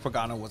 because Chuck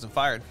Pagano wasn't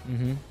fired.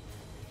 Mm-hmm.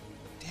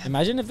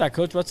 Imagine if that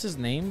coach, what's his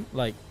name?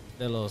 Like,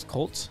 those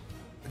Colts?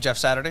 Jeff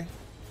Saturday.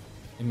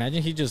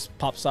 Imagine he just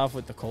pops off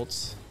with the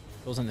Colts,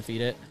 goes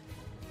undefeated.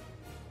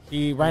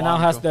 He right now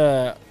has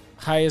the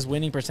highest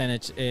winning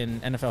percentage in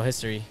NFL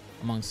history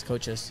amongst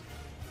coaches,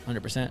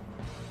 100%.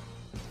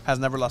 Has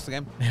never lost a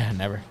game? Yeah,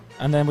 never.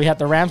 And then we had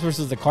the Rams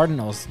versus the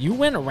Cardinals. You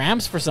went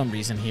Rams for some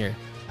reason here.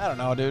 I don't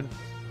know, dude.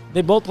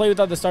 They both play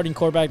without the starting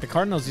quarterback. The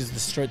Cardinals just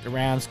destroyed the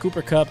Rams.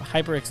 Cooper Kupp,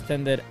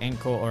 hyperextended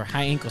ankle or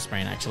high ankle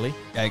sprain, actually.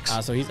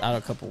 Yikes. So he's out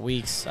a couple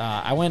weeks.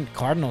 I went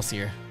Cardinals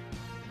here.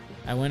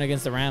 I went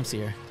against the Rams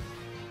here.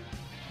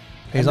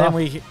 Pays and off.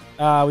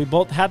 then we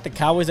both had the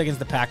Cowboys against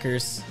the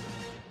Packers.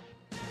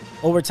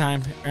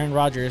 Overtime, Aaron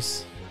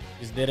Rodgers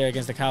just did it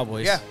against the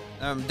Cowboys. Yeah.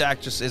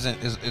 Dak just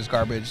is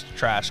garbage,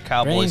 trash.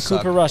 Cowboys Bring suck.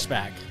 Cooper Rush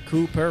back.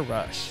 Cooper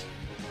Rush.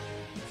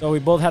 So we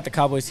both had the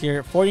Cowboys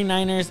here.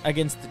 49ers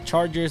against the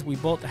Chargers. We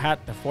both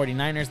had the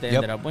 49ers. They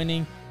ended up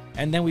winning.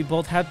 And then we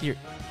both had the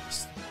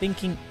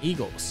stinking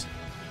Eagles.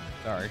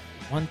 Sorry.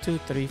 1, 2,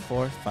 3,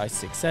 4, 5,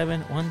 6,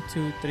 7. 1,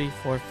 2, 3,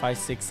 4, 5,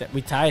 6, 7.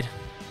 We tied.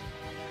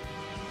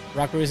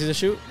 Rock, paper, scissors,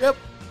 shoot? Yep.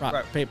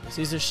 Rock, paper,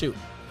 scissors, shoot.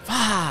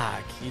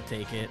 Fuck. You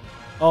take it.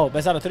 Oh,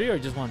 best out of 3 or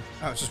just 1?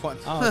 Oh, it's just 1.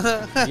 Oh,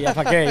 yeah,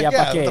 pa' qué, What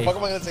qué. the fuck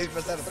am I going to say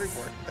best out of 3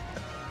 for?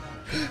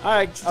 All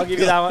right, I'll give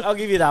you that one. I'll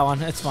give you that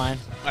one. It's fine.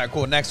 All right,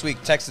 cool. Next week,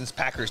 Texans,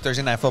 Packers,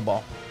 Thursday Night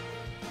Football.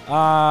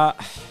 Man,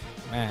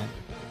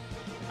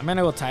 I'm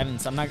gonna go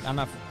Titans. I'm not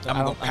buying. Go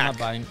I'm not Pack,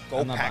 buying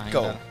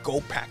go. that.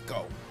 Go Pack,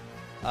 go.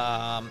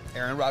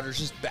 Aaron Rodgers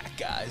is back,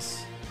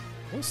 guys.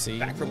 We'll see.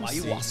 Back from We'll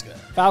see. ayahuasca.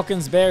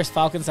 Falcons, Bears.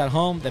 Falcons at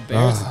home. The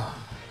Bears.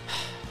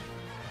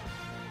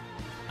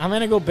 I'm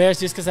gonna go Bears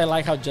just because I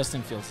like how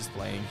Justin Fields is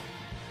playing.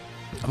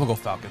 I'm gonna go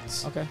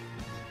Falcons. Okay.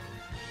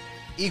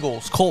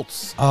 Eagles,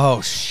 Colts.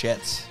 Oh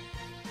shit.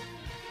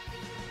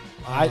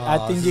 I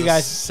think this you is a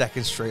guys.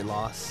 second straight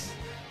loss.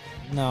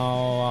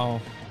 No,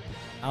 I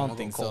I'm don't gonna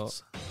think go so.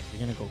 Colts.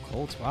 You're gonna go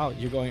Colts. Wow,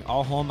 you're going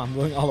all home. I'm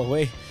going all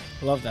away.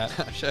 Love that.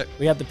 Shit.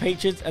 We have the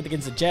Patriots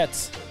against the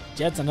Jets.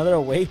 Jets, another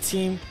away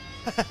team.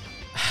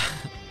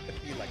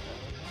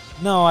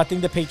 No, I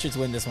think the Patriots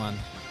win this one.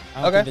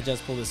 I don't think the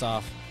Jets pull this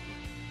off.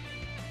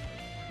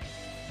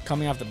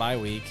 Coming off the bye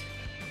week,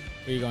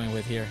 who are you going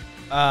with here?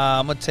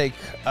 I'm gonna take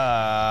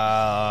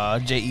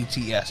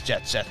Jets.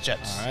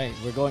 Jets. All right,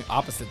 we're going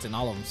opposites in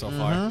all of them so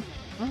far.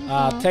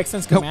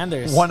 Texans, Nope.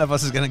 Commanders. One of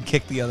us is gonna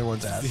kick the other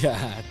one's ass.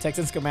 Yeah,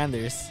 Texans,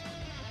 Commanders.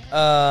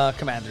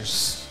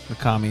 Commanders. The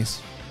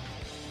commies.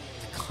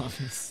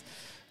 Commies.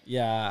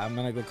 Yeah, I'm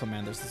gonna go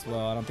Commanders as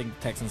well. I don't think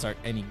the Texans are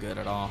any good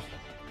at all.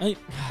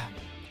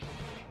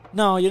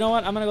 No, you know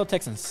what? I'm gonna go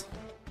Texans.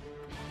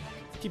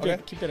 Keep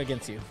it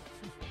against you.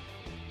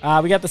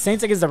 We got the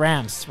Saints against the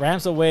Rams.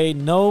 Rams away.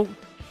 No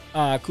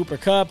Cooper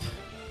Kupp.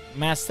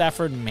 Matt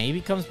Stafford maybe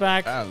comes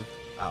back. I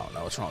don't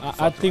know what's wrong.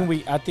 With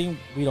I think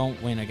we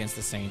don't win against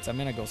the Saints. I'm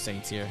gonna go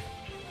Saints here.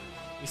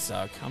 We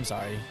suck. I'm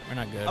sorry. We're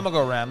not good. I'm gonna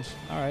go Rams.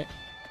 All right.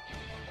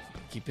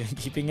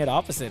 Keeping it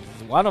opposite.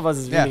 One of us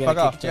is really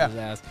gonna kick each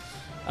other's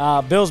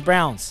ass. Bills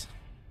Browns.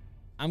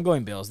 I'm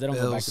going Bills. They don't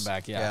go back to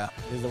back. Yeah.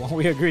 This is the one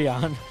we agree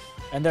on,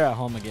 and they're at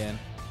home again.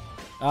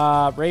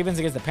 Ravens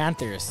against the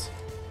Panthers.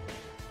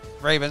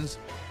 Ravens.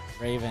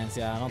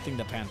 Yeah. I don't think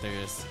the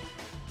Panthers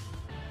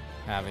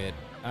have it.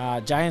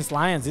 Giants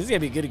Lions. This is gonna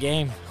be a good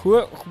game.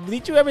 Who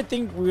did you ever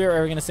think we were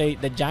ever gonna say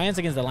the Giants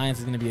against the Lions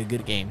is gonna be a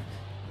good game?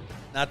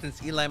 Not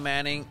since Eli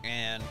Manning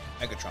and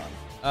Megatron.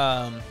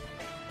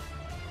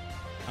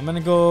 I'm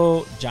gonna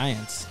go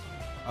Giants.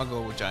 I'll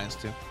go with Giants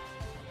too.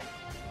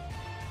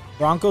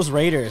 Broncos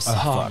Raiders.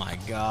 Oh My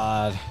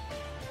god.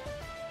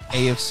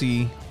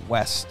 AFC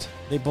West.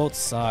 They both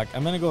suck.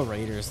 I'm gonna go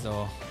Raiders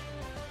though.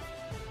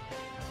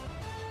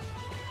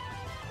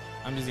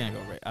 I'm just gonna go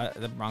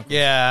the Broncos.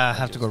 Yeah, I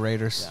have to go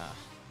Raiders. Yeah.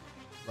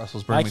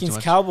 Russell's burning me too Vikings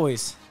much.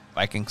 Cowboys.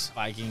 Vikings.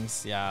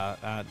 Yeah.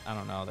 I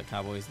don't know the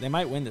Cowboys. They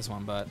might win this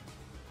one, but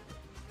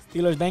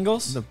Steelers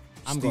Bengals. The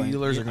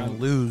Steelers are going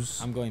to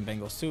lose. I'm going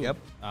Bengals too. Yep.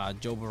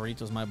 Joe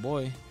Burrito's my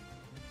boy.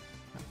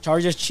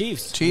 Chargers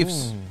Chiefs.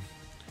 Chiefs. Ooh.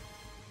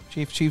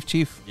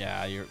 Chief.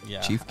 Yeah.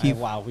 Chief Keef.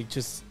 Wow. We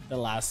just the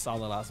last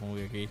one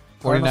we agreed.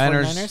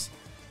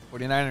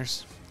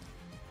 49ers.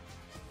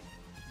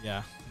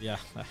 Yeah.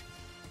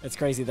 It's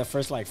crazy. The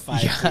first like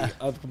 5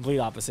 a complete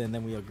opposite, and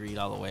then we agreed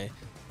all the way.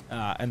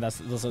 And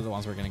those are the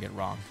ones we're gonna get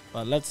wrong.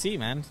 But let's see,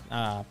 man.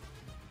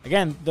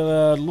 Again,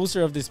 the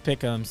loser of this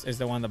pick'ems is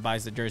the one that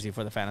buys the jersey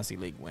for the fantasy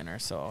league winner.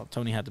 So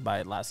Tony had to buy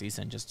it last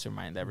season just to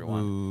remind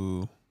everyone.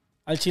 Ooh.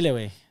 Al Chile,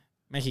 güey.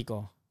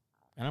 México.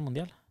 ¿Gana el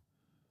mundial?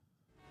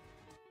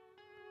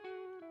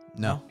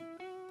 No.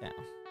 Damn.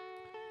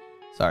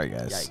 Sorry,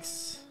 guys.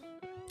 Yikes.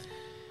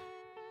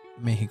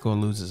 Mexico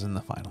loses in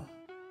the final.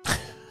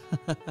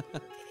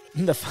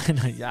 In the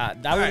final, yeah.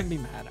 I wouldn't be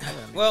mad.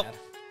 Well,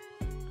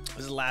 this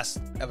is the last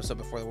episode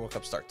before the World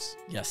Cup starts.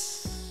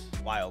 Yes.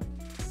 Wild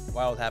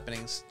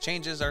happenings.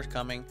 Changes are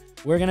coming.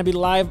 We're going to be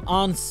live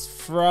on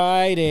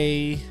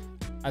Friday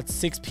at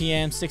 6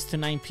 p.m., 6 to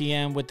 9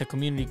 p.m. with the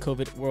Community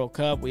COVID World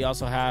Cup. We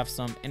also have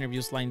some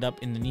interviews lined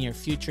up in the near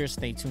future.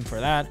 Stay tuned for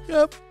that.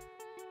 Yep.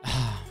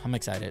 I'm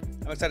excited.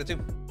 I'm excited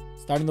too.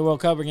 Starting the World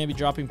Cup, we're going to be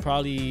dropping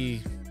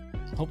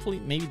hopefully,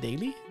 maybe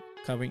daily,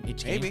 covering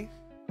each game.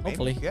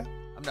 Hopefully. Yeah,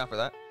 I'm down for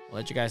that. We'll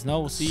let you guys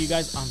know. We'll see you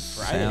guys on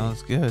Friday.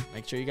 Sounds good.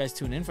 Make sure you guys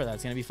tune in for that.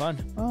 It's going to be fun.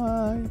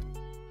 Bye.